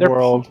dead they're-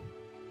 world.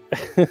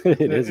 It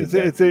is.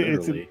 It's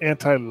an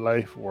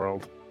anti-life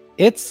world.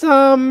 It's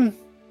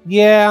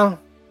yeah.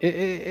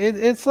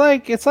 It's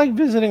like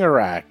visiting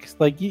Iraq.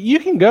 Like you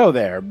can go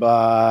there,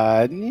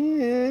 but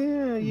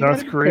yeah, you North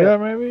gotta be Korea,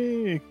 careful.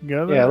 maybe? You can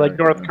go Yeah, there. like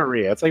North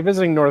Korea. It's like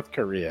visiting North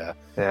Korea.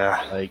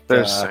 Yeah. Like They're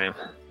the same.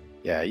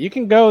 yeah, you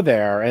can go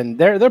there, and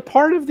they're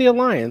part of the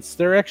Alliance.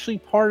 They're actually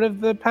part of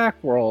the Pack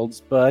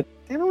Worlds, but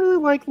they don't really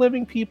like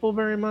living people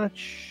very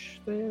much.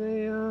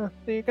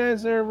 They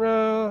guys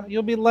are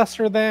you'll be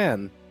lesser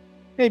than.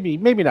 Maybe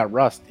not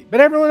Rusty, but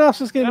everyone else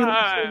is gonna be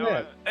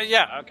lesser than.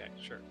 yeah. Okay,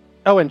 sure.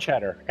 Oh, and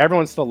Cheddar.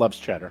 Everyone still loves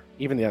Cheddar,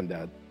 even the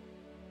undead.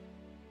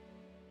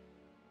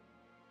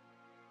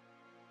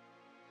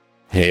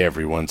 Hey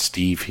everyone,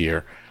 Steve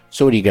here.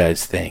 So what do you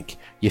guys think?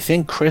 You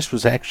think Chris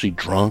was actually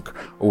drunk,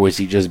 or was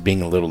he just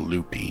being a little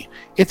loopy?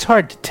 It's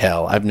hard to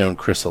tell. I've known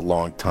Chris a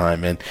long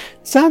time, and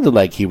it sounded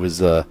like he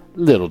was a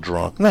little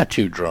drunk. Not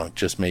too drunk,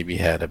 just maybe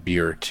had a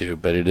beer or two,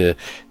 but it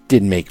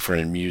did make for an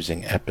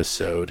amusing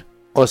episode.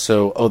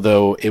 Also,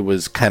 although it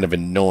was kind of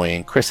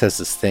annoying, Chris has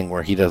this thing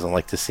where he doesn't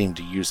like to seem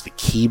to use the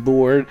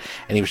keyboard,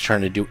 and he was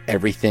trying to do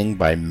everything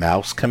by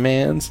mouse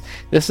commands.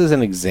 This is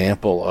an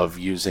example of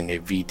using a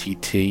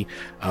VTT,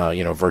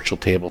 virtual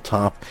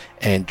tabletop,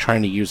 and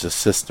trying to use a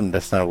system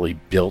that's not really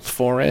built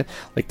for it.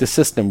 Like the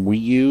system we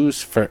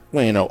use for,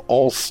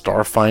 all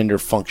Starfinder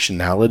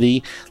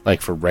functionality,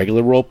 like for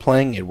regular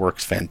role-playing, it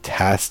works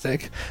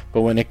fantastic.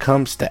 But when it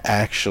comes to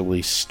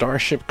actually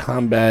Starship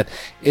combat,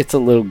 it's a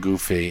little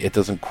goofy. It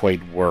doesn't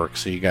quite work,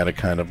 so you got to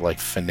kind of like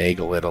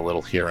finagle it a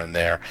little here and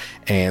there.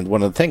 And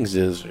one of the things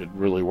is it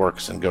really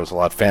works and goes a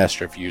lot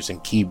faster if you're using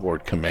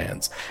keyboard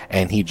commands,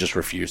 and he just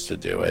refused to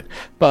do it.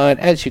 But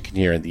as you can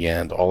hear in the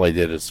end, all I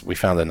did is we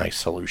found a nice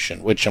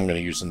solution, which I'm going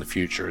to use in the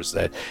future, is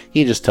that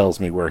he just tells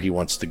me where he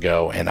wants to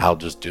go and I'll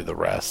just do the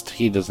rest.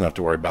 He doesn't have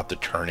to worry about the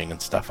turning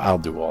and stuff. I'll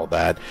do all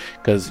that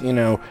because,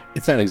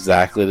 it's not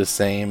exactly the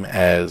same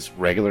as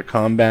regular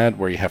combat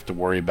where you have to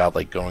worry about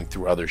like going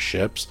through other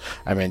ships.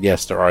 I mean,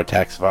 yes, there are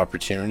attacks of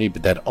opportunity,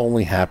 but that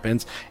only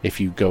happens if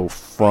you go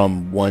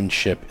from one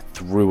ship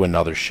through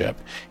another ship.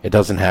 It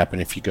doesn't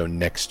happen if you go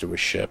next to a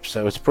ship.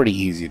 So it's pretty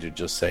easy to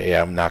just say,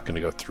 yeah, I'm not going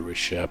to go through a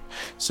ship.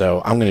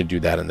 So I'm going to do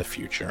that in the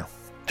future.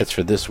 As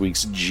for this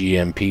week's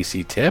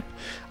GMPC tip,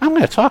 I'm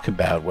going to talk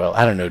about,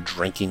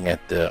 drinking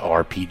at the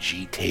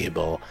RPG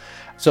table.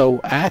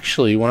 So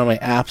actually, one of my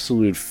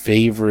absolute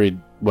favorite,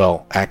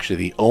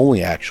 the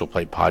only actual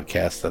play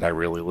podcast that I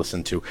really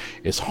listen to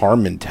is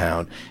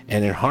Harmontown.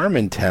 And in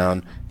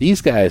Harmontown,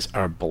 these guys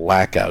are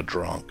blackout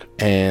drunk.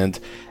 And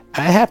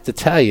I have to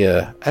tell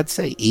you, I'd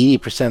say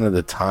 80% of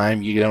the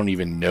time, you don't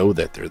even know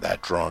that they're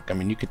that drunk. I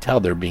mean, you could tell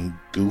they're being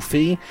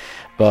goofy,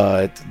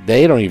 but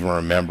they don't even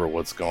remember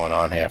what's going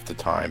on half the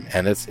time.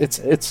 And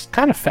it's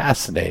kind of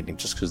fascinating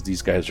just because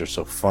these guys are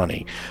so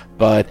funny.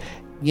 But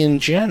in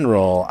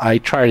general, I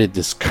try to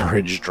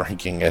discourage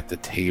drinking at the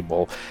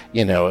table,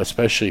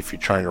 especially if you're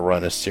trying to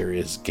run a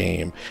serious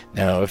game.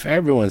 Now, if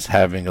everyone's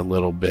having a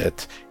little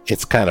bit,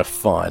 it's kind of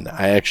fun.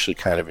 I actually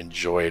kind of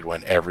enjoyed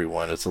when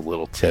everyone is a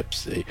little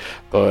tipsy,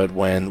 but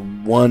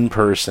when one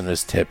person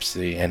is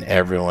tipsy and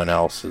everyone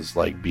else is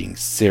like being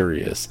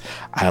serious,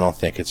 I don't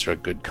think it's a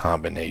good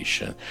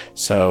combination.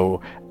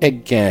 So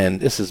again,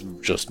 this is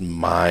just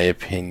my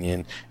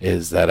opinion,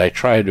 is that I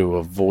try to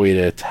avoid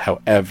it.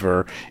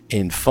 However,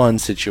 in fun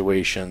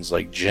situations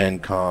like Gen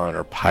Con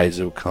or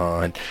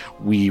PaizoCon,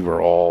 we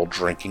were all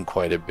drinking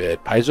quite a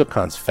bit.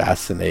 PaizoCon's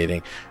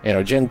fascinating.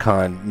 Gen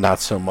Con,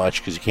 not so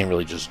much because you can't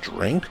really just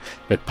drink,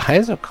 but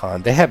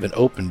PaizoCon, they have an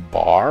open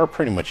bar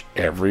pretty much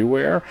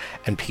everywhere,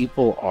 and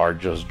people are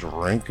just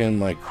drinking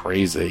like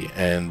crazy.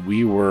 And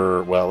we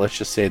were, let's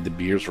just say the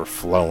beers were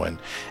flowing,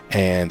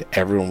 and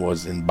everyone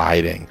was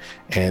imbibing,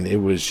 and it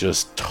was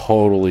just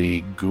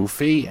totally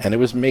goofy, and it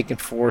was making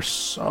for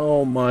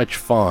so much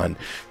fun.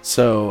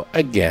 So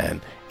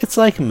again, it's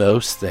like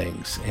most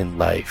things in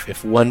life.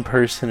 If one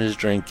person is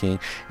drinking,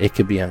 it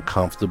could be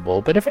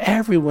uncomfortable. But if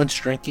everyone's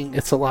drinking,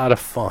 it's a lot of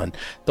fun.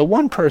 The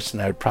one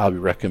person I would probably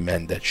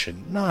recommend that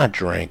should not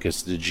drink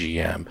is the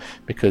GM,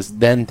 because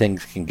then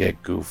things can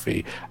get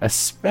goofy,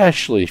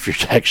 especially if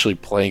you're actually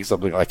playing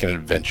something like an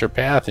adventure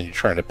path and you're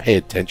trying to pay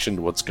attention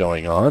to what's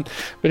going on.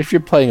 But if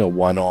you're playing a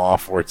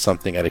one-off or it's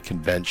something at a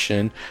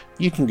convention,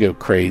 you can go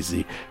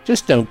crazy.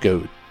 Just don't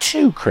go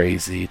too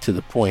crazy to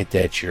the point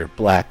that you're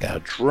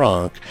blackout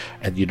drunk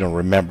and you don't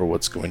remember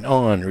what's going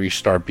on, or you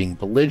start being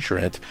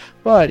belligerent.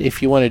 But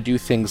if you want to do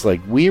things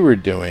like we were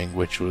doing,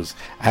 which was,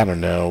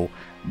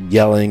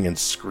 yelling and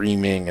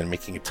screaming and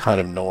making a ton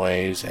of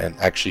noise and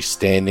actually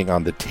standing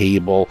on the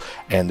table,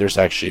 and there's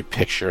actually a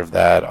picture of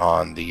that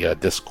on the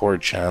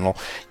Discord channel,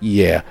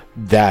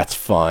 that's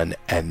fun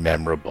and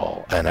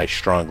memorable, and I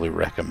strongly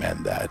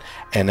recommend that.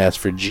 And as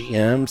for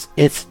GMs,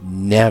 it's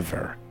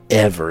never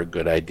ever a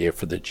good idea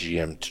for the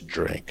GM to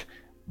drink.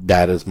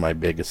 That is my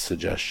biggest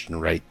suggestion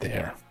right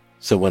there.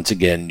 So once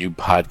again, new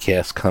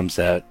podcast comes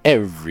out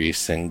every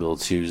single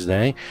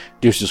Tuesday.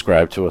 Do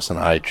subscribe to us on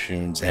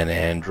iTunes and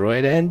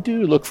Android, and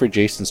do look for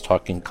Jason's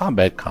Talking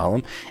Combat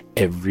column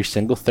every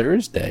single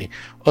Thursday.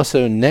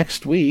 Also,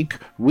 next week,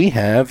 we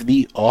have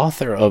the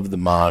author of the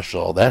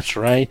module. That's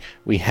right,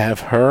 we have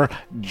her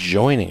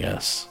joining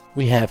us.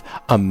 We have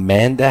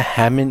Amanda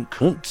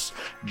Hammond-Kuntz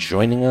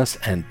joining us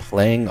and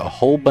playing a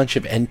whole bunch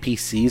of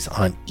NPCs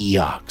on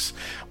Eox.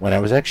 When I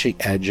was actually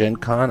at Gen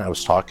Con, I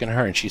was talking to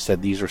her, and she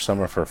said these are some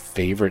of her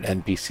favorite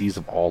NPCs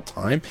of all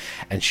time,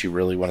 and she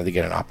really wanted to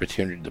get an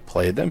opportunity to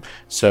play them.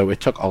 So it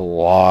took a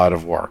lot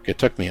of work. It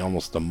took me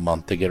almost a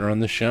month to get her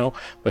on the show,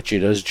 but she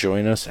does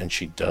join us, and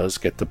she does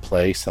get to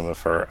play some of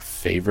her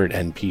favorite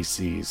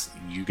NPCs.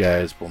 You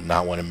guys will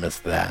not want to miss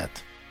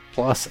that.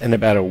 Plus, in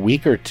about a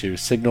week or two,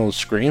 Signal of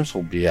Screams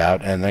will be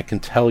out, and I can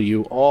tell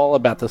you all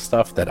about the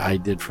stuff that I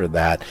did for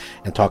that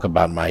and talk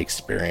about my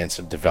experience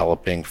of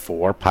developing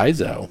for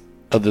Paizo.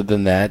 Other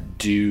than that,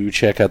 do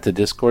check out the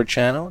Discord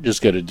channel.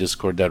 Just go to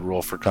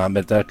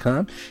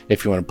discord.rollforcombat.com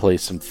if you want to play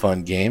some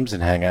fun games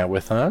and hang out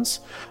with us.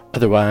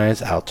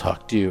 Otherwise, I'll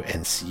talk to you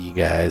and see you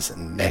guys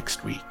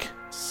next week.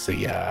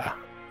 See ya.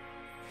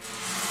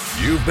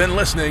 You've been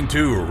listening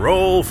to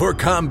Roll for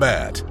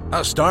Combat,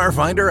 a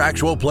Starfinder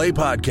actual play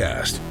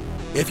podcast.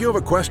 If you have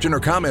a question or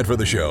comment for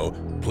the show,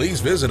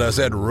 please visit us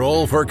at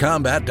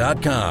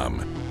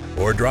rollforcombat.com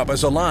or drop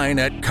us a line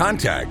at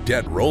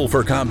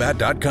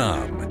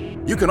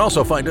contact@rollforcombat.com. You can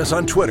also find us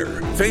on Twitter,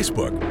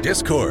 Facebook,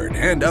 Discord,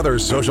 and other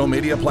social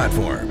media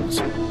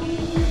platforms.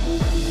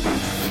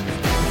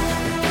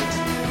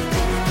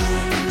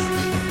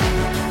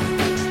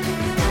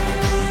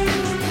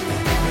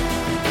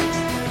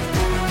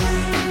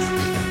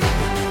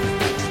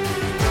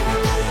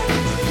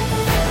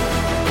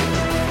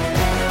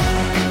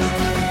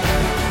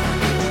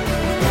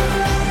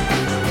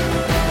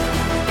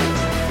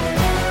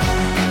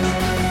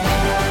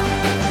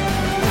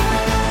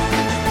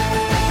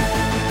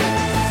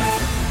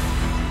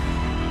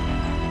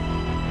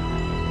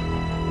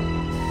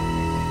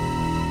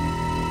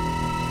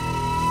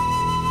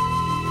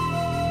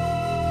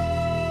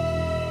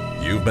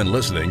 You've been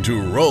listening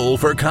to Roll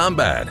for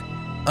Combat.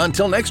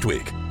 Until next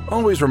week,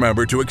 always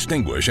remember to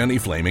extinguish any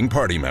flaming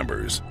party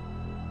members.